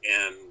lived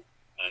in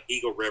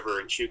Eagle River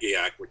and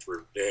Chugiak, which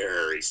were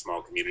very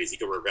small communities.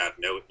 Eagle River had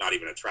not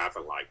even a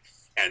traffic light,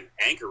 and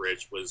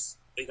Anchorage was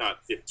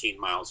about 15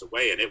 miles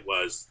away, and it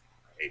was,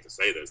 I hate to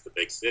say this, the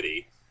big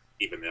city,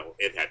 even though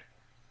it had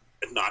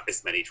not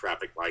as many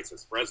traffic lights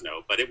as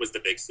Fresno, but it was the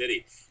big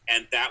city.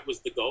 And that was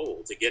the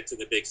goal, to get to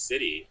the big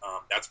city.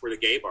 That's where the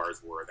gay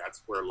bars were.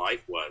 That's where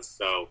life was.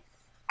 So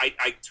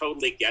I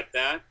totally get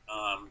that.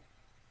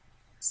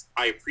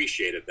 I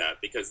appreciated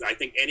that, because I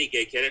think any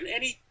gay kid and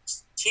any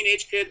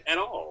teenage kid at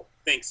all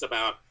thinks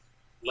about,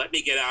 let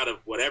me get out of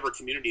whatever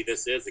community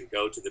this is and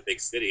go to the big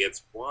city.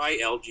 It's why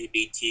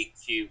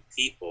LGBTQ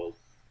people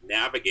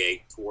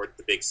navigate toward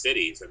the big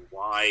cities, and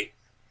why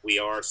we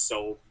are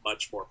so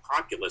much more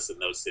populous in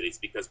those cities,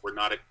 because we're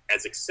not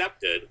as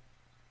accepted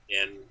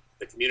in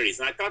the communities.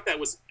 And I thought that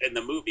was, in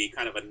the movie,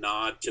 kind of a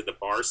nod to the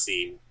bar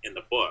scene in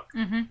the book.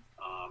 Mm-hmm.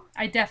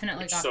 I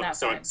definitely got that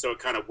vibe. So it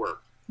kind of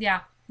worked.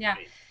 Yeah.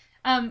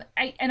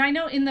 I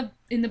know in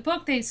the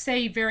book they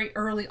say very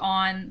early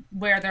on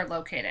where they're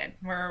located.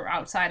 We're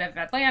outside of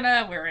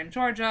Atlanta, we're in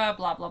Georgia,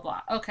 blah blah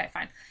blah. Okay,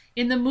 fine.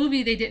 In the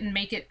movie they didn't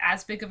make it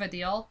as big of a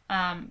deal,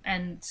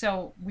 and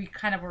so we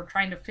kind of were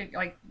trying to figure.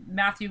 Like,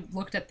 Matthew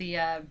looked at the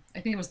I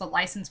think it was the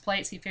license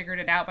plates. He figured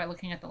it out by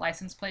looking at the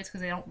license plates,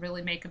 because they don't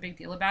really make a big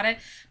deal about it.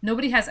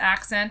 Nobody has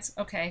accents.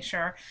 Okay,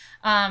 sure.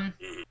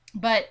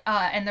 But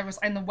and there was,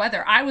 and the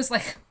weather. I was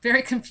like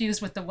very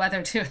confused with the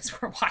weather too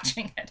as we're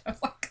watching it. I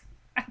was like,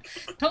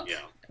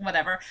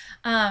 whatever.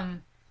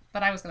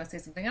 But I was going to say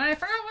something and I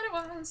forgot what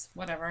it was.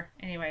 Whatever.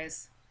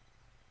 Anyways.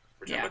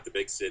 We're talking about the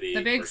big city.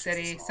 The big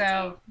city. So,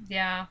 town.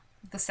 Yeah,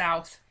 the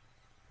South.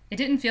 It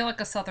didn't feel like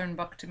a Southern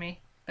book to me,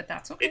 but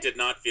that's okay. It did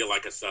not feel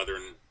like a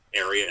Southern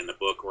area in the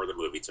book or the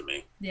movie to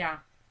me. Yeah,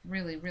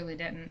 really, really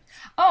didn't.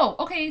 Oh,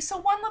 okay. So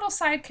one little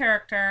side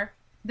character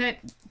that,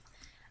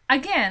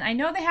 again, I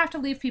know they have to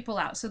leave people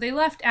out. So they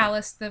left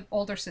Alice, the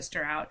older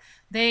sister, out.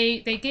 They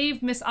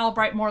gave Miss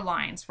Albright more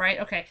lines, right?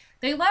 Okay.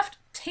 They left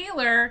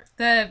Taylor,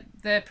 the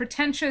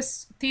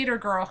pretentious theater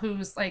girl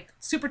who's like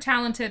super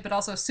talented but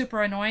also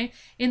super annoying.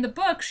 In the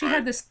book, she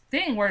had this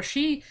thing where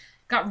she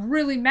got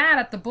really mad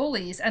at the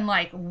bullies and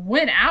like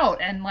went out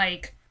and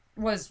like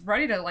was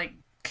ready to like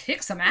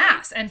kick some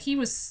ass, and he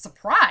was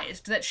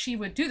surprised that she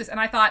would do this. And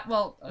I thought,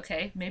 well,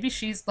 okay, maybe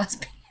she's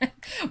lesbian.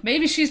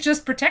 Maybe she's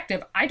just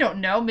protective. I don't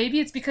know.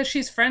 Maybe it's because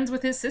she's friends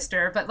with his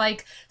sister, but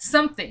like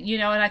something, you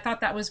know. And I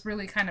thought that was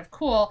really kind of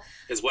cool.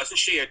 Because wasn't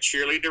she a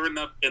cheerleader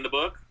in the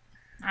book?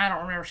 I don't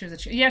remember if she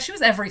was yeah, she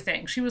was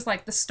everything. She was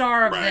like the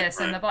star of this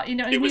and the, you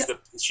know.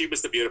 She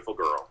was the beautiful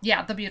girl.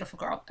 Yeah, the beautiful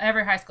girl.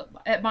 Every high school.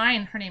 At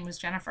mine, her name was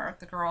Jennifer,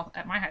 the girl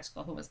at my high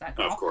school who was that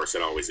girl. Of course,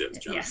 it always is,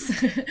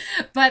 Jennifer. Yes.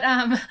 But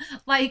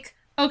like,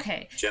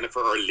 okay. Jennifer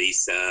or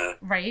Lisa.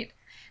 Right.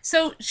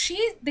 So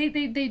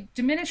they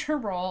diminish her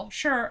role,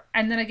 sure,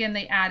 and then again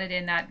they added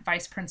in that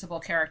vice principal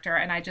character,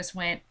 and I just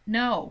went,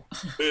 no.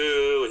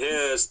 Boo,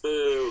 yes,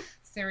 boo.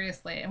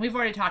 Seriously, and we've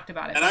already talked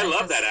about it. And I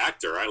love that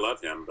actor. I love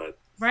him, but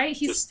right,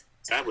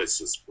 that was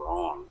just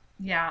wrong.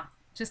 Yeah,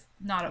 just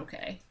not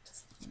okay.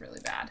 Just really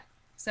bad.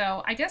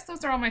 So I guess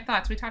those are all my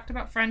thoughts. We talked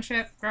about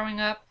friendship,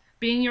 growing up,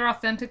 being your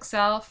authentic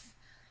self,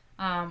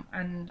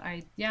 and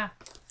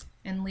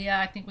Leah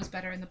I think was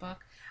better in the book.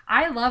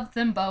 I loved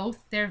them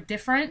both. They're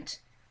different.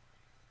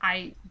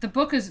 The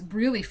book is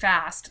really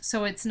fast,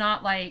 so it's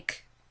not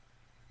like,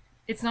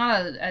 it's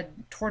not a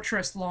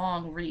torturous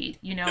long read,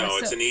 you know. No,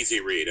 it's an easy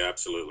read,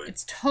 absolutely.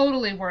 It's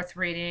totally worth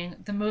reading.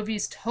 The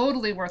movie's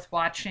totally worth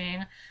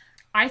watching.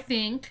 I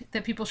think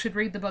that people should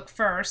read the book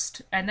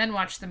first and then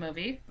watch the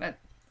movie, but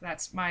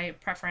that's my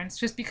preference,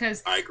 just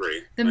because I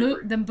agree.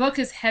 The book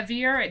is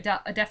heavier. It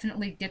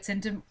definitely gets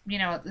into, you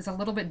know, it's a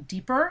little bit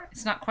deeper.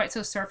 It's not quite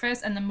so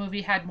surface, and the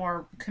movie had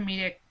more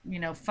comedic, you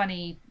know,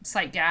 funny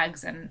sight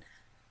gags and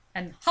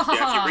ha ha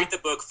ha. If you read the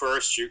book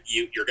first,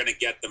 you're going to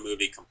get the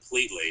movie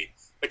completely,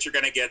 but you're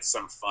going to get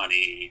some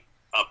funny,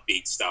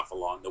 upbeat stuff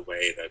along the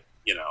way that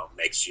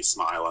makes you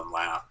smile and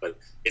laugh. But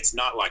it's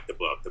not like the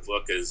book. The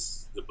book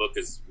is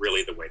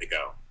really the way to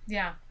go.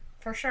 Yeah,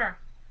 for sure.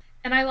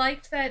 And I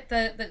liked that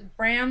the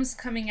Bram's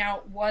coming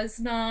out was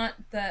not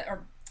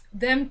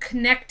them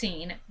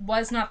connecting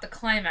was not the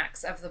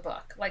climax of the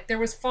book. Like, there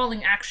was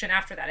falling action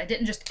after that. It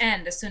didn't just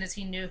end as soon as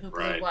he knew who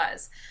Blue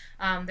was.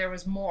 There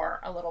was more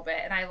a little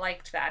bit, and I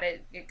liked that.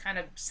 It kind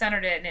of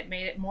centered it, and it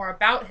made it more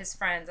about his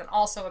friends, and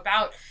also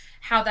about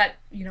how that,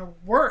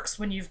 works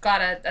when you've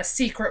got a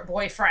secret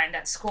boyfriend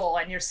at school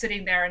and you're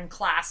sitting there in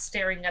class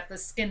staring at the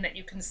skin that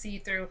you can see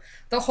through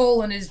the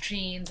hole in his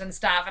jeans and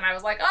stuff. And I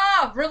was like,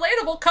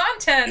 relatable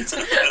content.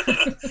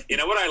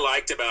 What I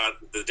liked about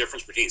the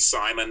difference between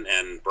Simon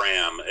and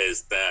Bram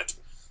is that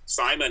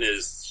Simon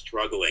is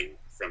struggling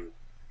from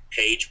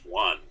page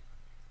 1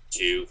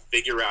 to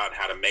figure out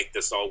how to make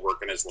this all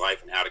work in his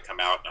life and how to come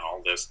out and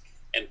all this.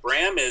 And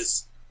Bram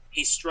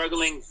he's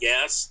struggling,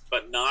 yes,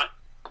 but not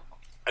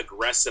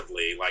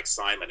aggressively like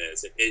Simon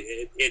is.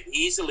 It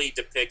easily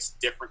depicts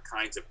different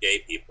kinds of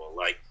gay people.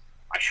 Like,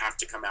 I have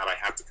to come out, I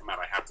have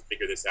to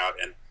figure this out,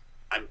 and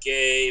I'm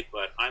gay,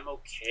 but I'm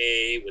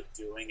okay with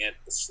doing it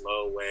the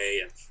slow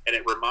way. And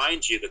it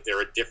reminds you that there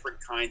are different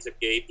kinds of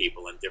gay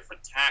people and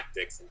different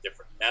tactics and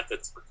different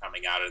methods for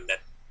coming out, and that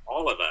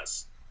all of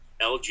us,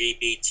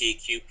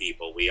 LGBTQ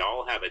people, we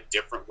all have a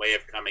different way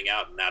of coming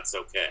out, and that's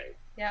okay.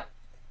 Yep.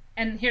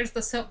 And here's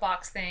the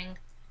soapbox thing.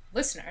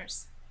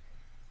 Listeners,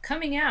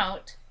 coming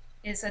out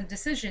is a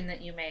decision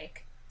that you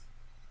make,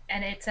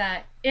 and it's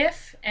a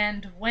if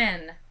and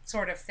when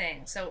sort of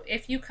thing. So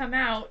if you come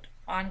out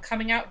on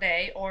coming out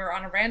day, or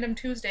on a random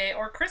Tuesday,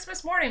 or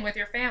Christmas morning with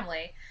your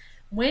family,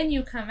 when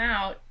you come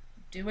out,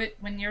 do it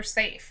when you're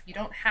safe. You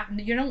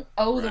don't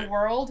owe the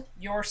world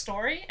your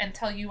story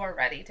until you are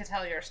ready to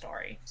tell your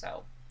story.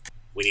 So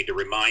we need to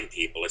remind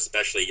people,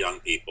 especially young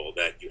people,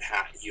 that you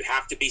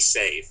have to be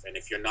safe, and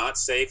if you're not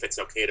safe, it's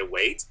okay to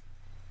wait.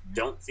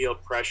 Don't feel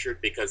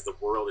pressured because the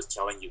world is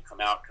telling you,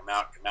 come out,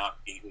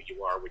 be who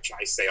you are, which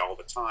I say all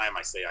the time.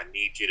 I say, I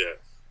need you to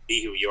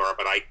be who you are.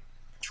 But I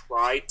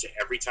try to,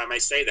 every time I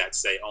say that,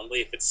 say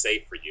only if it's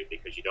safe for you,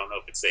 because you don't know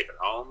if it's safe at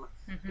home,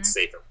 it's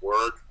safe at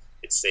work,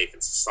 it's safe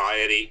in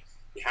society.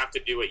 You have to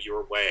do it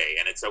your way,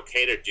 and it's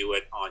okay to do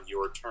it on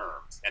your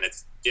terms, and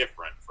it's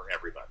different for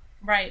everybody.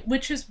 Right,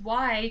 which is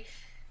why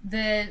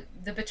the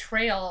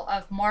betrayal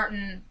of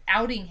Martin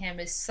outing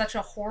him is such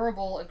a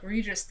horrible,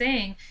 egregious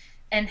thing.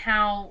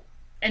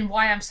 And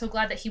why I'm so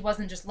glad that he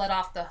wasn't just let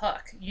off the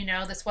hook.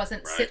 This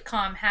wasn't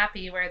sitcom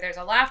happy where there's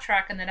a laugh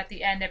track and then at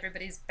the end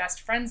everybody's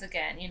best friends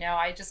again.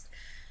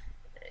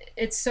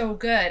 It's so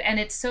good. And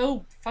it's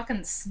so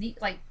fucking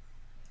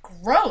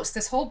gross,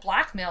 this whole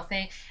blackmail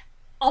thing.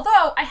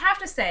 Although, I have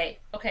to say,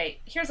 okay,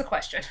 here's a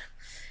question.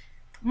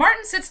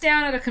 Martin sits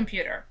down at a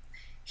computer.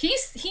 He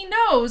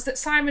knows that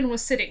Simon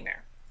was sitting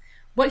there.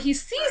 What he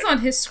sees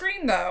on his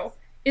screen, though,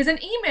 is an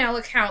email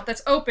account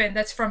that's open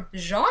that's from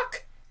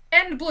Jacques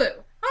and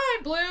Blue.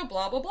 Hi, Blue,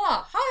 blah, blah,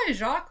 blah. Hi,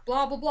 Jacques,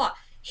 blah, blah, blah.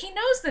 He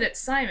knows that it's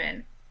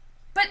Simon,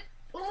 but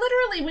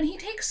literally when he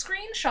takes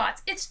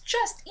screenshots, it's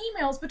just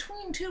emails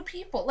between two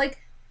people. Like,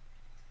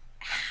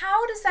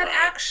 how does that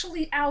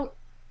actually out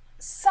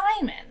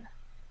Simon?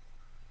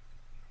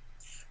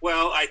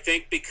 Well, I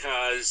think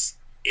because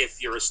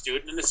if you're a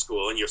student in a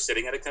school and you're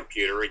sitting at a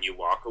computer and you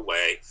walk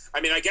away,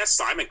 I guess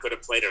Simon could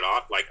have played it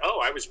off like, oh,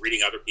 I was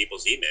reading other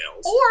people's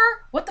emails.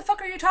 Or, what the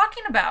fuck are you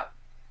talking about?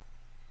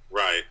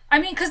 Right.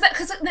 Because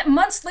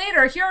months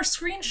later, here are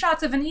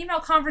screenshots of an email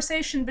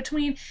conversation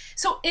between...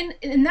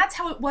 And that's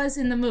how it was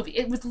in the movie.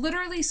 It was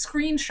literally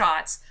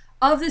screenshots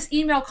of this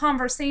email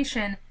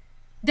conversation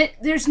that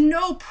there's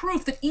no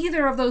proof that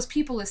either of those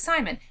people is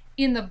Simon.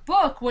 In the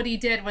book, what he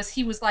did was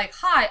he was like,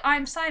 hi,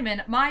 I'm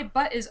Simon. My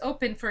butt is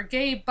open for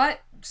gay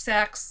butt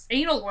sex,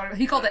 anal,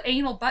 he called it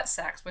anal butt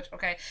sex, which,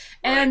 okay.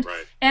 And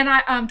and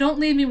I don't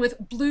leave me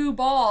with blue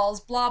balls,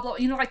 blah, blah.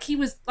 He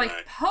was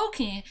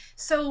poking.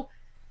 So...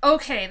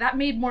 okay, that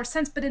made more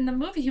sense, but in the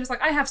movie he was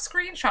like, I have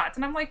screenshots,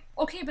 and I'm like,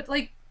 okay, but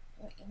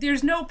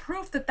there's no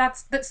proof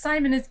that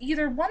Simon is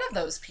either one of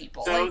those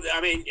people. So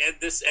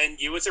and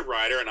you as a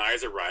writer and I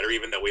as a writer,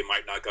 even though we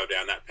might not go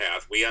down that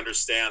path, we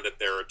understand that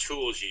there are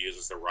tools you use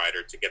as a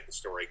writer to get the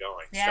story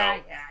going.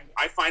 Yeah.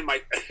 I find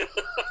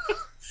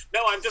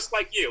no, I'm just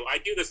like you. I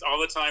do this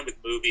all the time with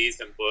movies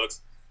and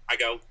books. I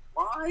go,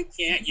 why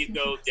can't you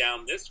go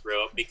down this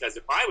road? Because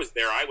if I was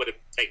there, I would have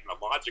taken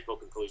a logical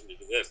conclusion to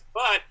do this.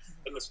 But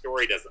then the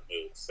story doesn't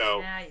move. So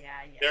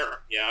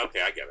yeah,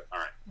 okay, I get it. All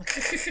right.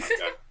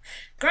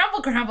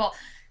 Grumble.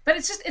 But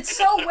it's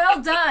so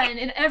well done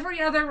in every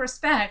other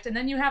respect. And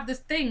then you have this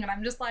thing, and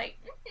I'm just like...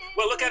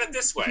 Well, look at it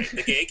this way.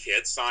 The gay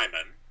kid,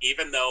 Simon,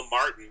 even though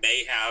Martin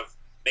may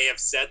have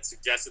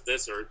suggested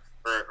this or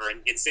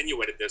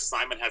insinuated this,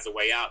 Simon has a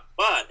way out.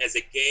 But as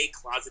a gay,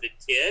 closeted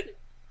kid...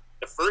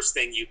 the first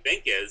thing you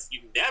think is,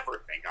 you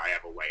never think I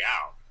have a way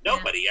out.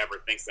 Nobody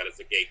ever thinks that as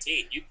a gay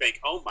teen. You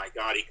think, oh my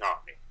God, he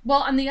caught me.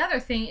 Well, and the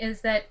other thing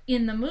is that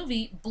in the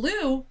movie,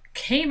 Blue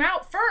came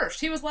out first.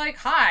 He was like,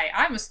 "Hi,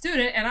 I'm a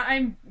student, and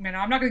I'm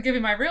not going to give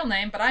you my real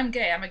name, but I'm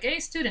gay. I'm a gay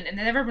student." And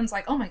then everyone's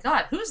like, "Oh my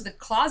God, who's the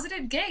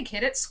closeted gay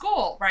kid at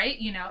school?" Right?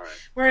 Right.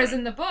 Whereas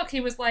in the book, he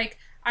was like,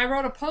 I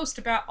wrote a post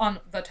on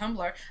the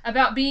Tumblr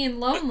about being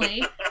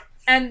lonely.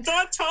 And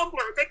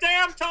the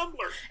damn Tumblr.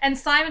 And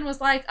Simon was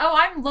like, "Oh,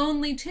 I'm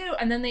lonely too."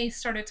 And then they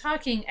started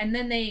talking, and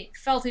then they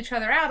felt each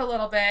other out a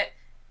little bit,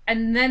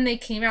 and then they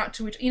came out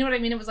to each. You know what I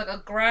mean? It was like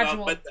a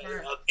gradual. But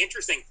the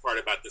interesting part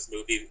about this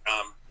movie,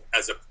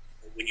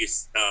 when you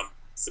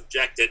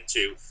subject it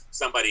to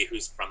somebody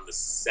who's from the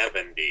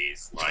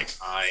 70s, like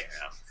I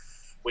am,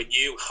 when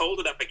you hold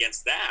it up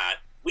against that,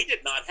 we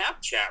did not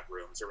have chat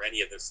rooms or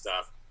any of this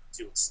stuff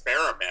to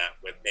experiment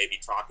with maybe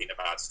talking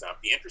about stuff.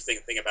 The interesting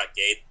thing about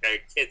gay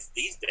kids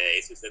these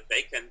days is that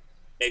they can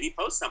maybe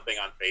post something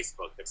on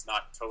Facebook that's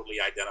not totally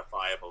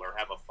identifiable or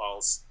have a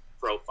false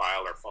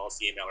profile or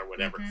false email or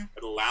whatever.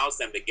 It allows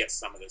them to get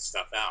some of this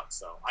stuff out.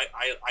 So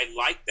I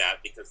like that,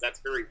 because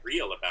that's very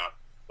real about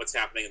what's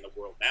happening in the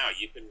world now.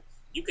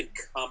 You can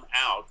come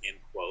out, in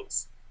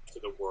quotes, to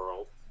the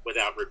world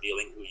without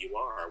revealing who you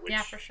are, which,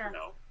 yeah, for sure.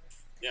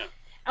 Yeah.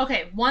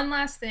 Okay, one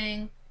last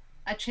thing,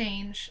 a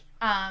change.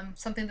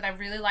 Something that I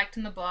really liked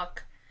in the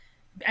book,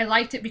 I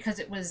liked it because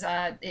it was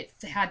it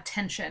had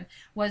tension,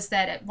 was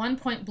that at one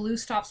point Blue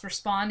stops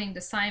responding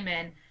to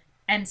Simon,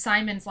 and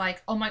Simon's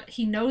like, "Oh my,"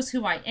 he knows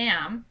who I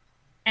am,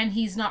 and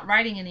he's not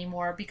writing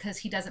anymore because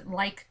he doesn't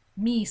like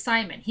me,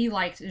 Simon. He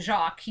liked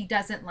Jacques. He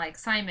doesn't like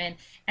Simon,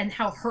 and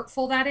how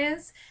hurtful that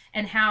is,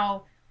 and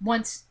how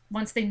once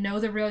they know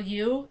the real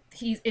you,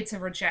 it's a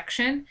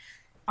rejection.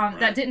 Right.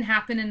 That didn't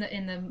happen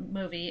in the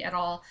movie at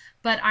all,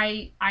 but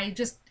I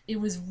just, it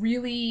was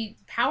really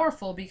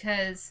powerful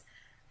because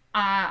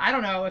I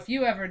don't know if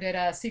you ever did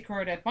a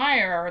secret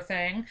admirer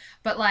thing,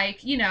 but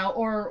like,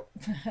 or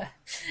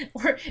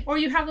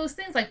you have those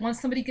things like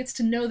once somebody gets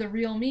to know the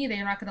real me,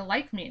 they're not going to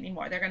like me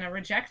anymore. They're going to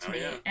reject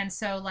me. Yeah. And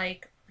so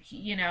like,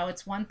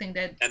 it's one thing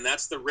that... And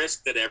that's the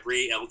risk that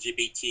every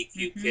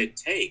LGBTQ kid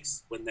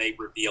takes when they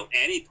reveal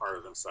any part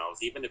of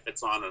themselves, even if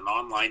it's on an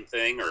online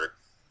thing or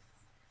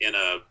in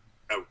a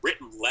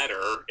written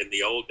letter in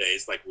the old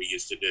days like we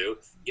used to do.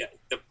 Yeah,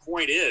 the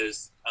point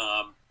is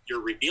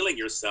you're revealing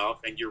yourself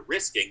and you're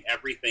risking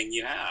everything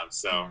you have.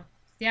 So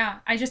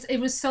yeah,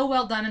 it was so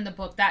well done in the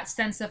book, that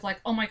sense of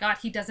like, oh my God,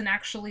 he doesn't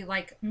actually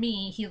like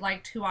me. He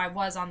liked who I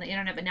was on the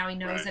internet, but now he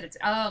knows that it's,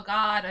 oh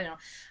God, I know.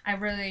 I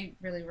really,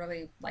 really,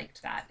 really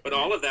liked that. But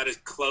all of that is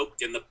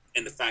cloaked in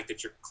the fact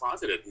that you're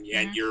closeted,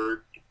 and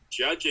you're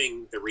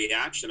judging the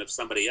reaction of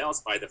somebody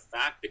else by the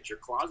fact that you're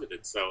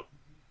closeted. So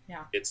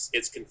yeah,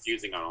 it's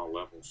confusing on all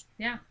levels.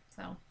 Yeah,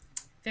 so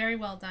very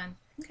well done.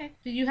 Okay,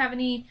 do you have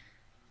any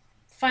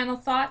final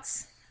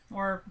thoughts?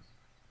 Or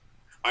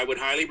I would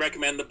highly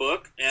recommend the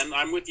book, and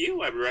I'm with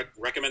you. I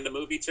recommend the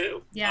movie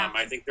too. Yeah,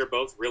 I think they're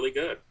both really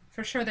good.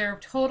 For sure, they're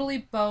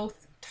totally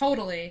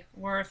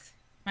worth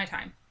my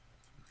time,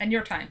 and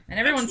your time, and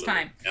everyone's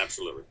time.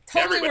 Absolutely,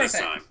 totally everybody's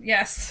worth it. Time.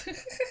 Yes.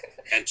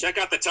 And check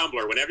out the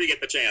Tumblr whenever you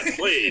get the chance,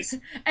 please.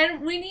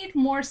 And we need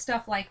more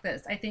stuff like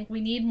this. I think we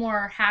need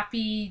more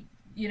happy,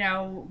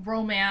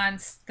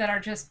 romance that are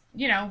just,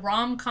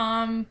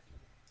 rom-com,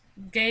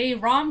 gay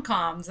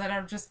rom-coms that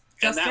are just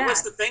and that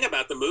was the thing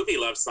about the movie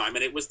Love,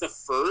 Simon. It was the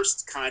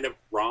first kind of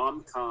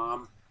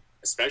rom-com,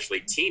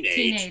 especially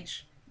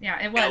teenage. Yeah,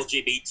 it was.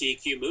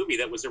 LGBTQ movie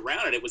that was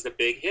around, and it was a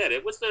big hit.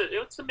 It was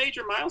a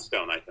major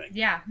milestone, I think.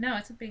 Yeah, no,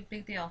 it's a big,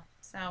 big deal.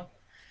 So,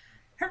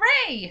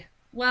 hooray!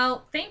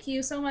 Well, thank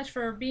you so much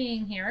for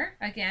being here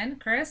again,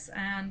 Chris.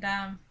 And,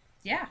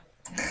 yeah.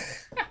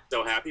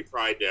 So happy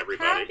Pride to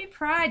everybody. Happy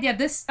Pride. Yeah,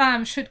 this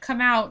should come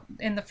out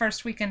in the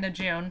first weekend of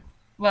June.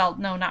 Well,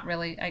 no, not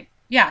really.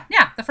 Yeah,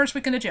 the first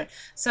weekend of June.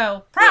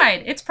 So,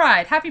 Pride. It's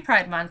Pride. Happy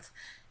Pride Month.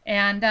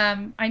 And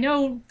I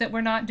know that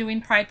we're not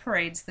doing Pride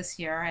parades this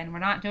year, and we're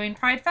not doing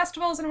Pride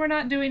festivals, and we're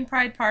not doing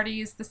Pride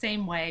parties the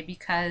same way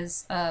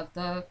because of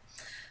the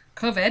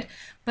COVID.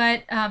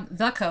 But,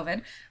 The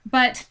COVID.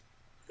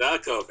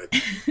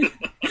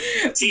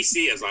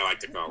 TC, as I like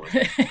to call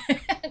it.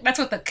 That's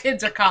what the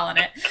kids are calling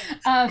it.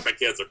 The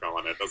kids are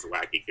calling it, those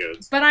wacky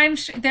kids. But I'm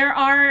sure there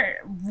are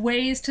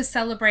ways to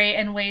celebrate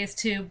and ways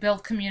to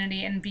build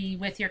community and be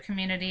with your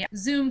community.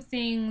 Zoom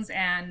things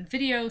and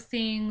video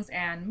things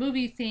and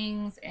movie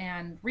things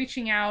and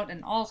reaching out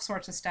and all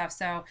sorts of stuff.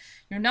 So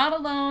you're not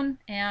alone,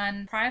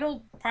 and Pride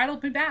will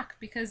be back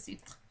because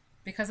it's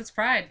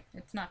Pride.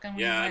 It's not going to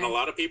be Yeah, and a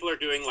lot of people are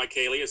doing, like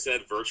Kalia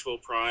said, virtual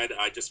Pride.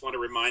 I just want to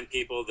remind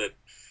people that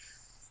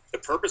the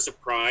purpose of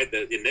Pride,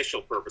 the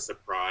initial purpose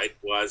of Pride,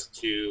 was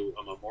to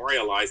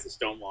memorialize the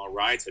Stonewall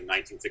Riots in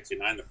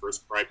 1969. The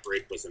first Pride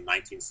Parade was in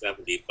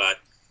 1970.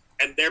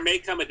 And there may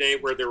come a day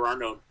where there are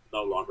no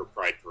longer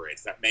Pride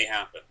Parades. That may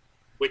happen,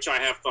 which I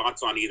have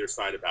thoughts on either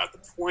side about.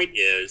 The point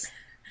is,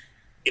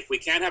 if we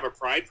can't have a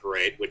Pride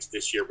Parade, which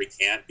this year we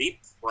can't, be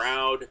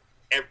proud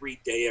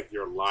every day of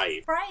your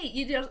life. Right.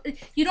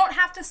 You don't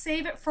have to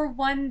save it for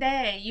one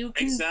day. You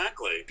can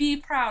be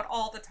proud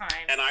all the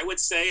time. And I would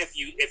say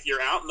if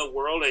you're out in the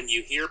world and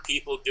you hear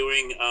people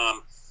doing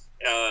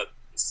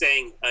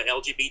saying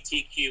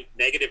LGBTQ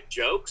negative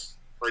jokes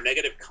or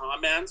negative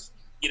comments,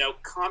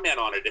 comment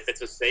on it. If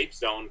it's a safe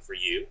zone for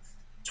you,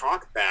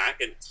 talk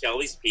back and tell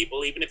these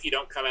people, even if you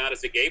don't come out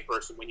as a gay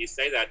person, when you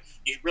say that,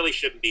 you really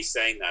shouldn't be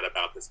saying that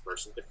about this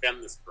person.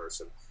 Defend this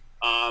person.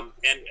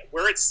 And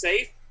where it's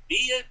safe,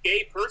 be a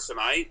gay person.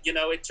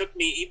 It took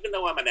me, even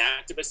though I'm an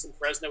activist in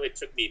Fresno, it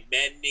took me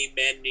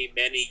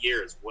many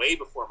years, way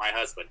before my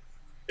husband,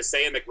 to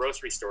say in the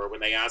grocery store when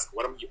they ask,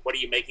 what are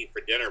you making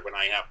for dinner, when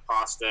I have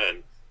pasta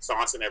and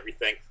sauce and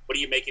everything, what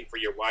are you making for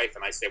your wife?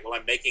 And I say, well,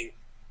 I'm making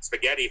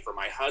spaghetti for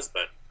my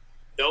husband.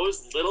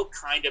 Those little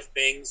kind of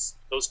things,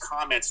 those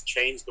comments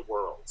change the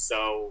world.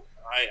 So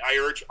I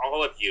urge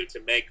all of you to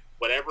make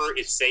whatever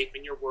is safe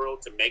in your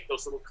world, to make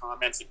those little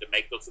comments and to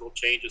make those little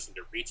changes and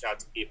to reach out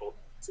to people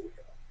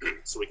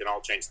so we can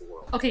all change the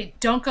world. Okay,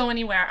 don't go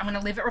anywhere. I'm going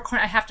to leave it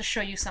recording. I have to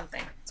show you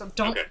something. So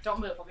don't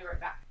move. I'll be right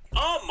back.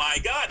 Oh my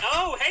God.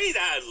 Oh, hey,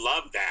 I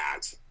love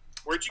that.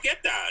 Where'd you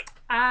get that?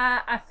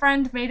 A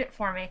friend made it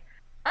for me.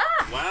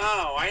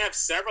 Wow, I have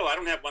several. I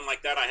don't have one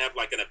like that. I have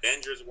like an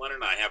Avengers one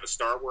and I have a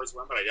Star Wars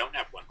one, but I don't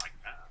have one like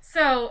that.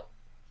 So,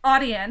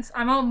 audience,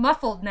 I'm all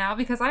muffled now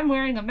because I'm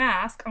wearing a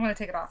mask. I'm going to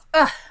take it off.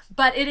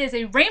 But it is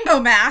a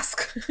rainbow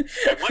mask.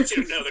 I want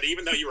you to know that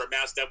even though you were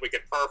masked up, we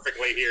could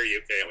perfectly hear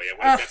you, Kaylee.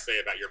 What does that say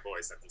about your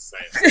voice? I'm just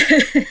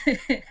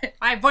saying.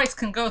 My voice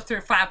can go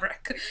through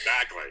fabric.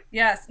 Exactly.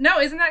 Yes. No,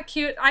 isn't that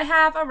cute? I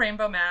have a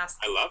rainbow mask.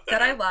 I love that.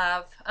 That I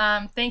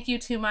love. Thank you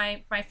to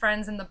my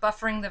friends in the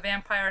Buffering the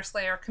Vampire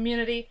Slayer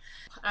community.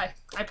 I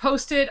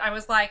posted, I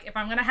was like, if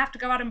I'm going to have to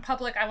go out in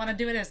public, I want to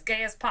do it as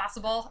gay as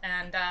possible.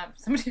 And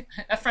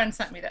a friend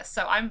sent me this.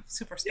 So I'm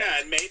super stoked.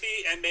 Yeah, and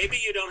maybe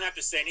you don't have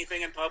to say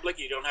anything in public.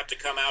 You don't have to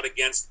come out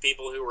against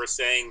people who are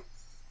saying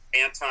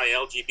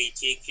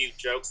anti-LGBTQ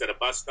jokes at a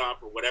bus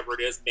stop or whatever it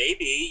is.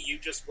 Maybe you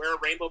just wear a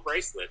rainbow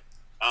bracelet.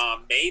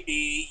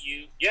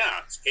 Maybe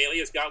Kaylee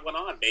has got one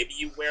on. Maybe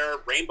you wear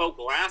rainbow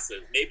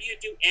glasses. Maybe you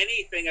do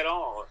anything at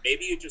all.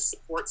 Maybe you just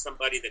support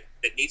somebody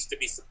that needs to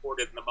be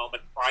supported in the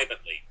moment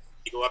privately.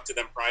 You go up to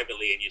them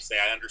privately and you say,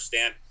 I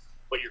understand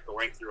what you're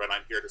going through and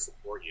I'm here to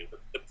support you. But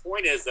the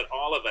point is that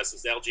all of us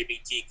as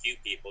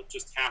LGBTQ people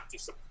just have to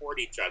support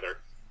each other,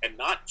 and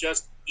not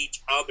just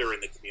each other in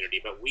the community,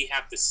 but we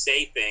have to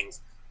say things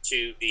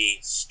to the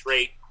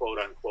straight, quote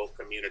unquote,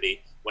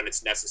 community when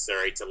it's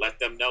necessary to let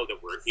them know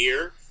that we're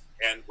here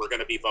and we're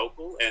going to be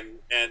vocal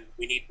and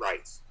we need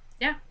rights.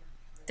 Yeah,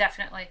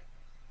 definitely.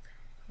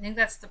 I think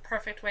that's the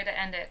perfect way to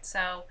end it.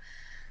 So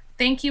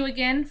thank you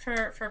again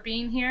for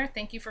being here.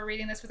 Thank you for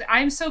reading this with me.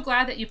 I'm so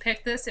glad that you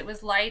picked this. It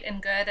was light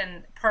and good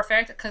and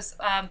perfect because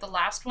the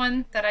last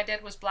one that I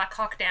did was Black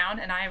Hawk Down,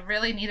 and I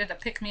really needed a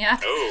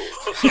pick-me-up.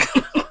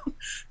 Oh,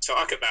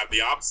 talk about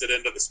the opposite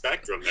end of the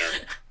spectrum there.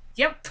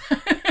 Yep.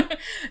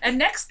 And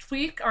next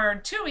week, or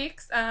 2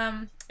 weeks,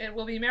 it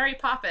will be Mary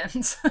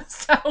Poppins.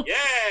 So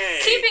yay!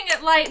 Keeping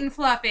it light and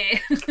fluffy.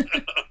 All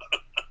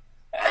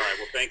right,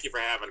 well, thank you for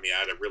having me. I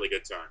had a really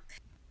good time.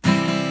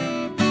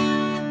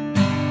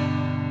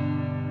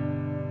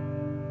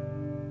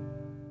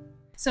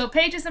 So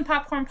Pages and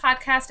Popcorn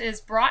Podcast is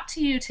brought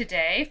to you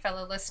today,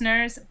 fellow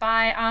listeners,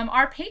 by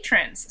our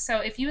patrons. So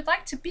if you would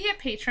like to be a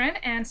patron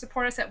and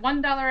support us at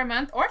 $1 a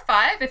month, or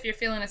 $5 if you're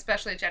feeling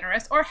especially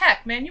generous, or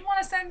heck, man, you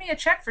want to send me a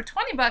check for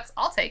 $20,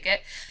 I'll take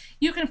it.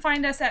 You can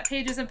find us at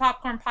Pages and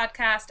Popcorn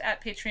Podcast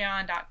at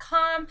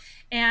patreon.com,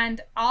 and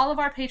all of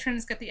our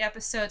patrons get the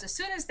episodes as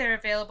soon as they're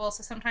available.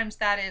 So sometimes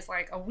that is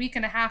like a week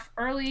and a half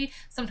early.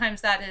 Sometimes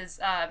that is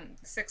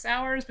 6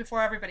 hours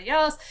before everybody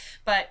else,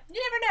 but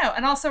you never know.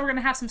 And also we're going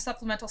to have some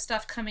supplemental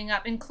stuff coming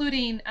up,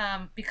 including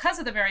because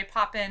of the Mary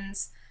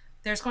Poppins,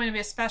 there's going to be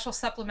a special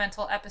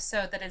supplemental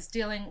episode that is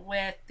dealing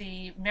with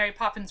the Mary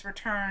Poppins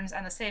Returns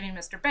and the Saving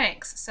Mr.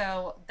 Banks.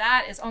 So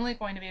that is only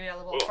going to be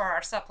available for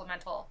our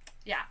supplemental,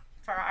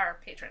 for our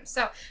patrons.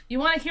 So if you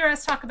want to hear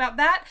us talk about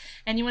that,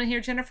 and you want to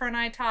hear Jennifer and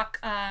I talk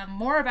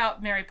more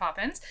about Mary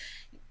Poppins,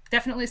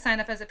 definitely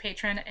sign up as a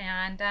patron.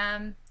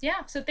 And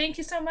so thank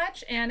you so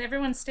much, and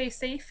everyone stay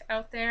safe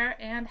out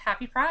there, and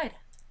happy Pride.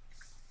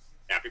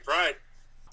 Happy Pride.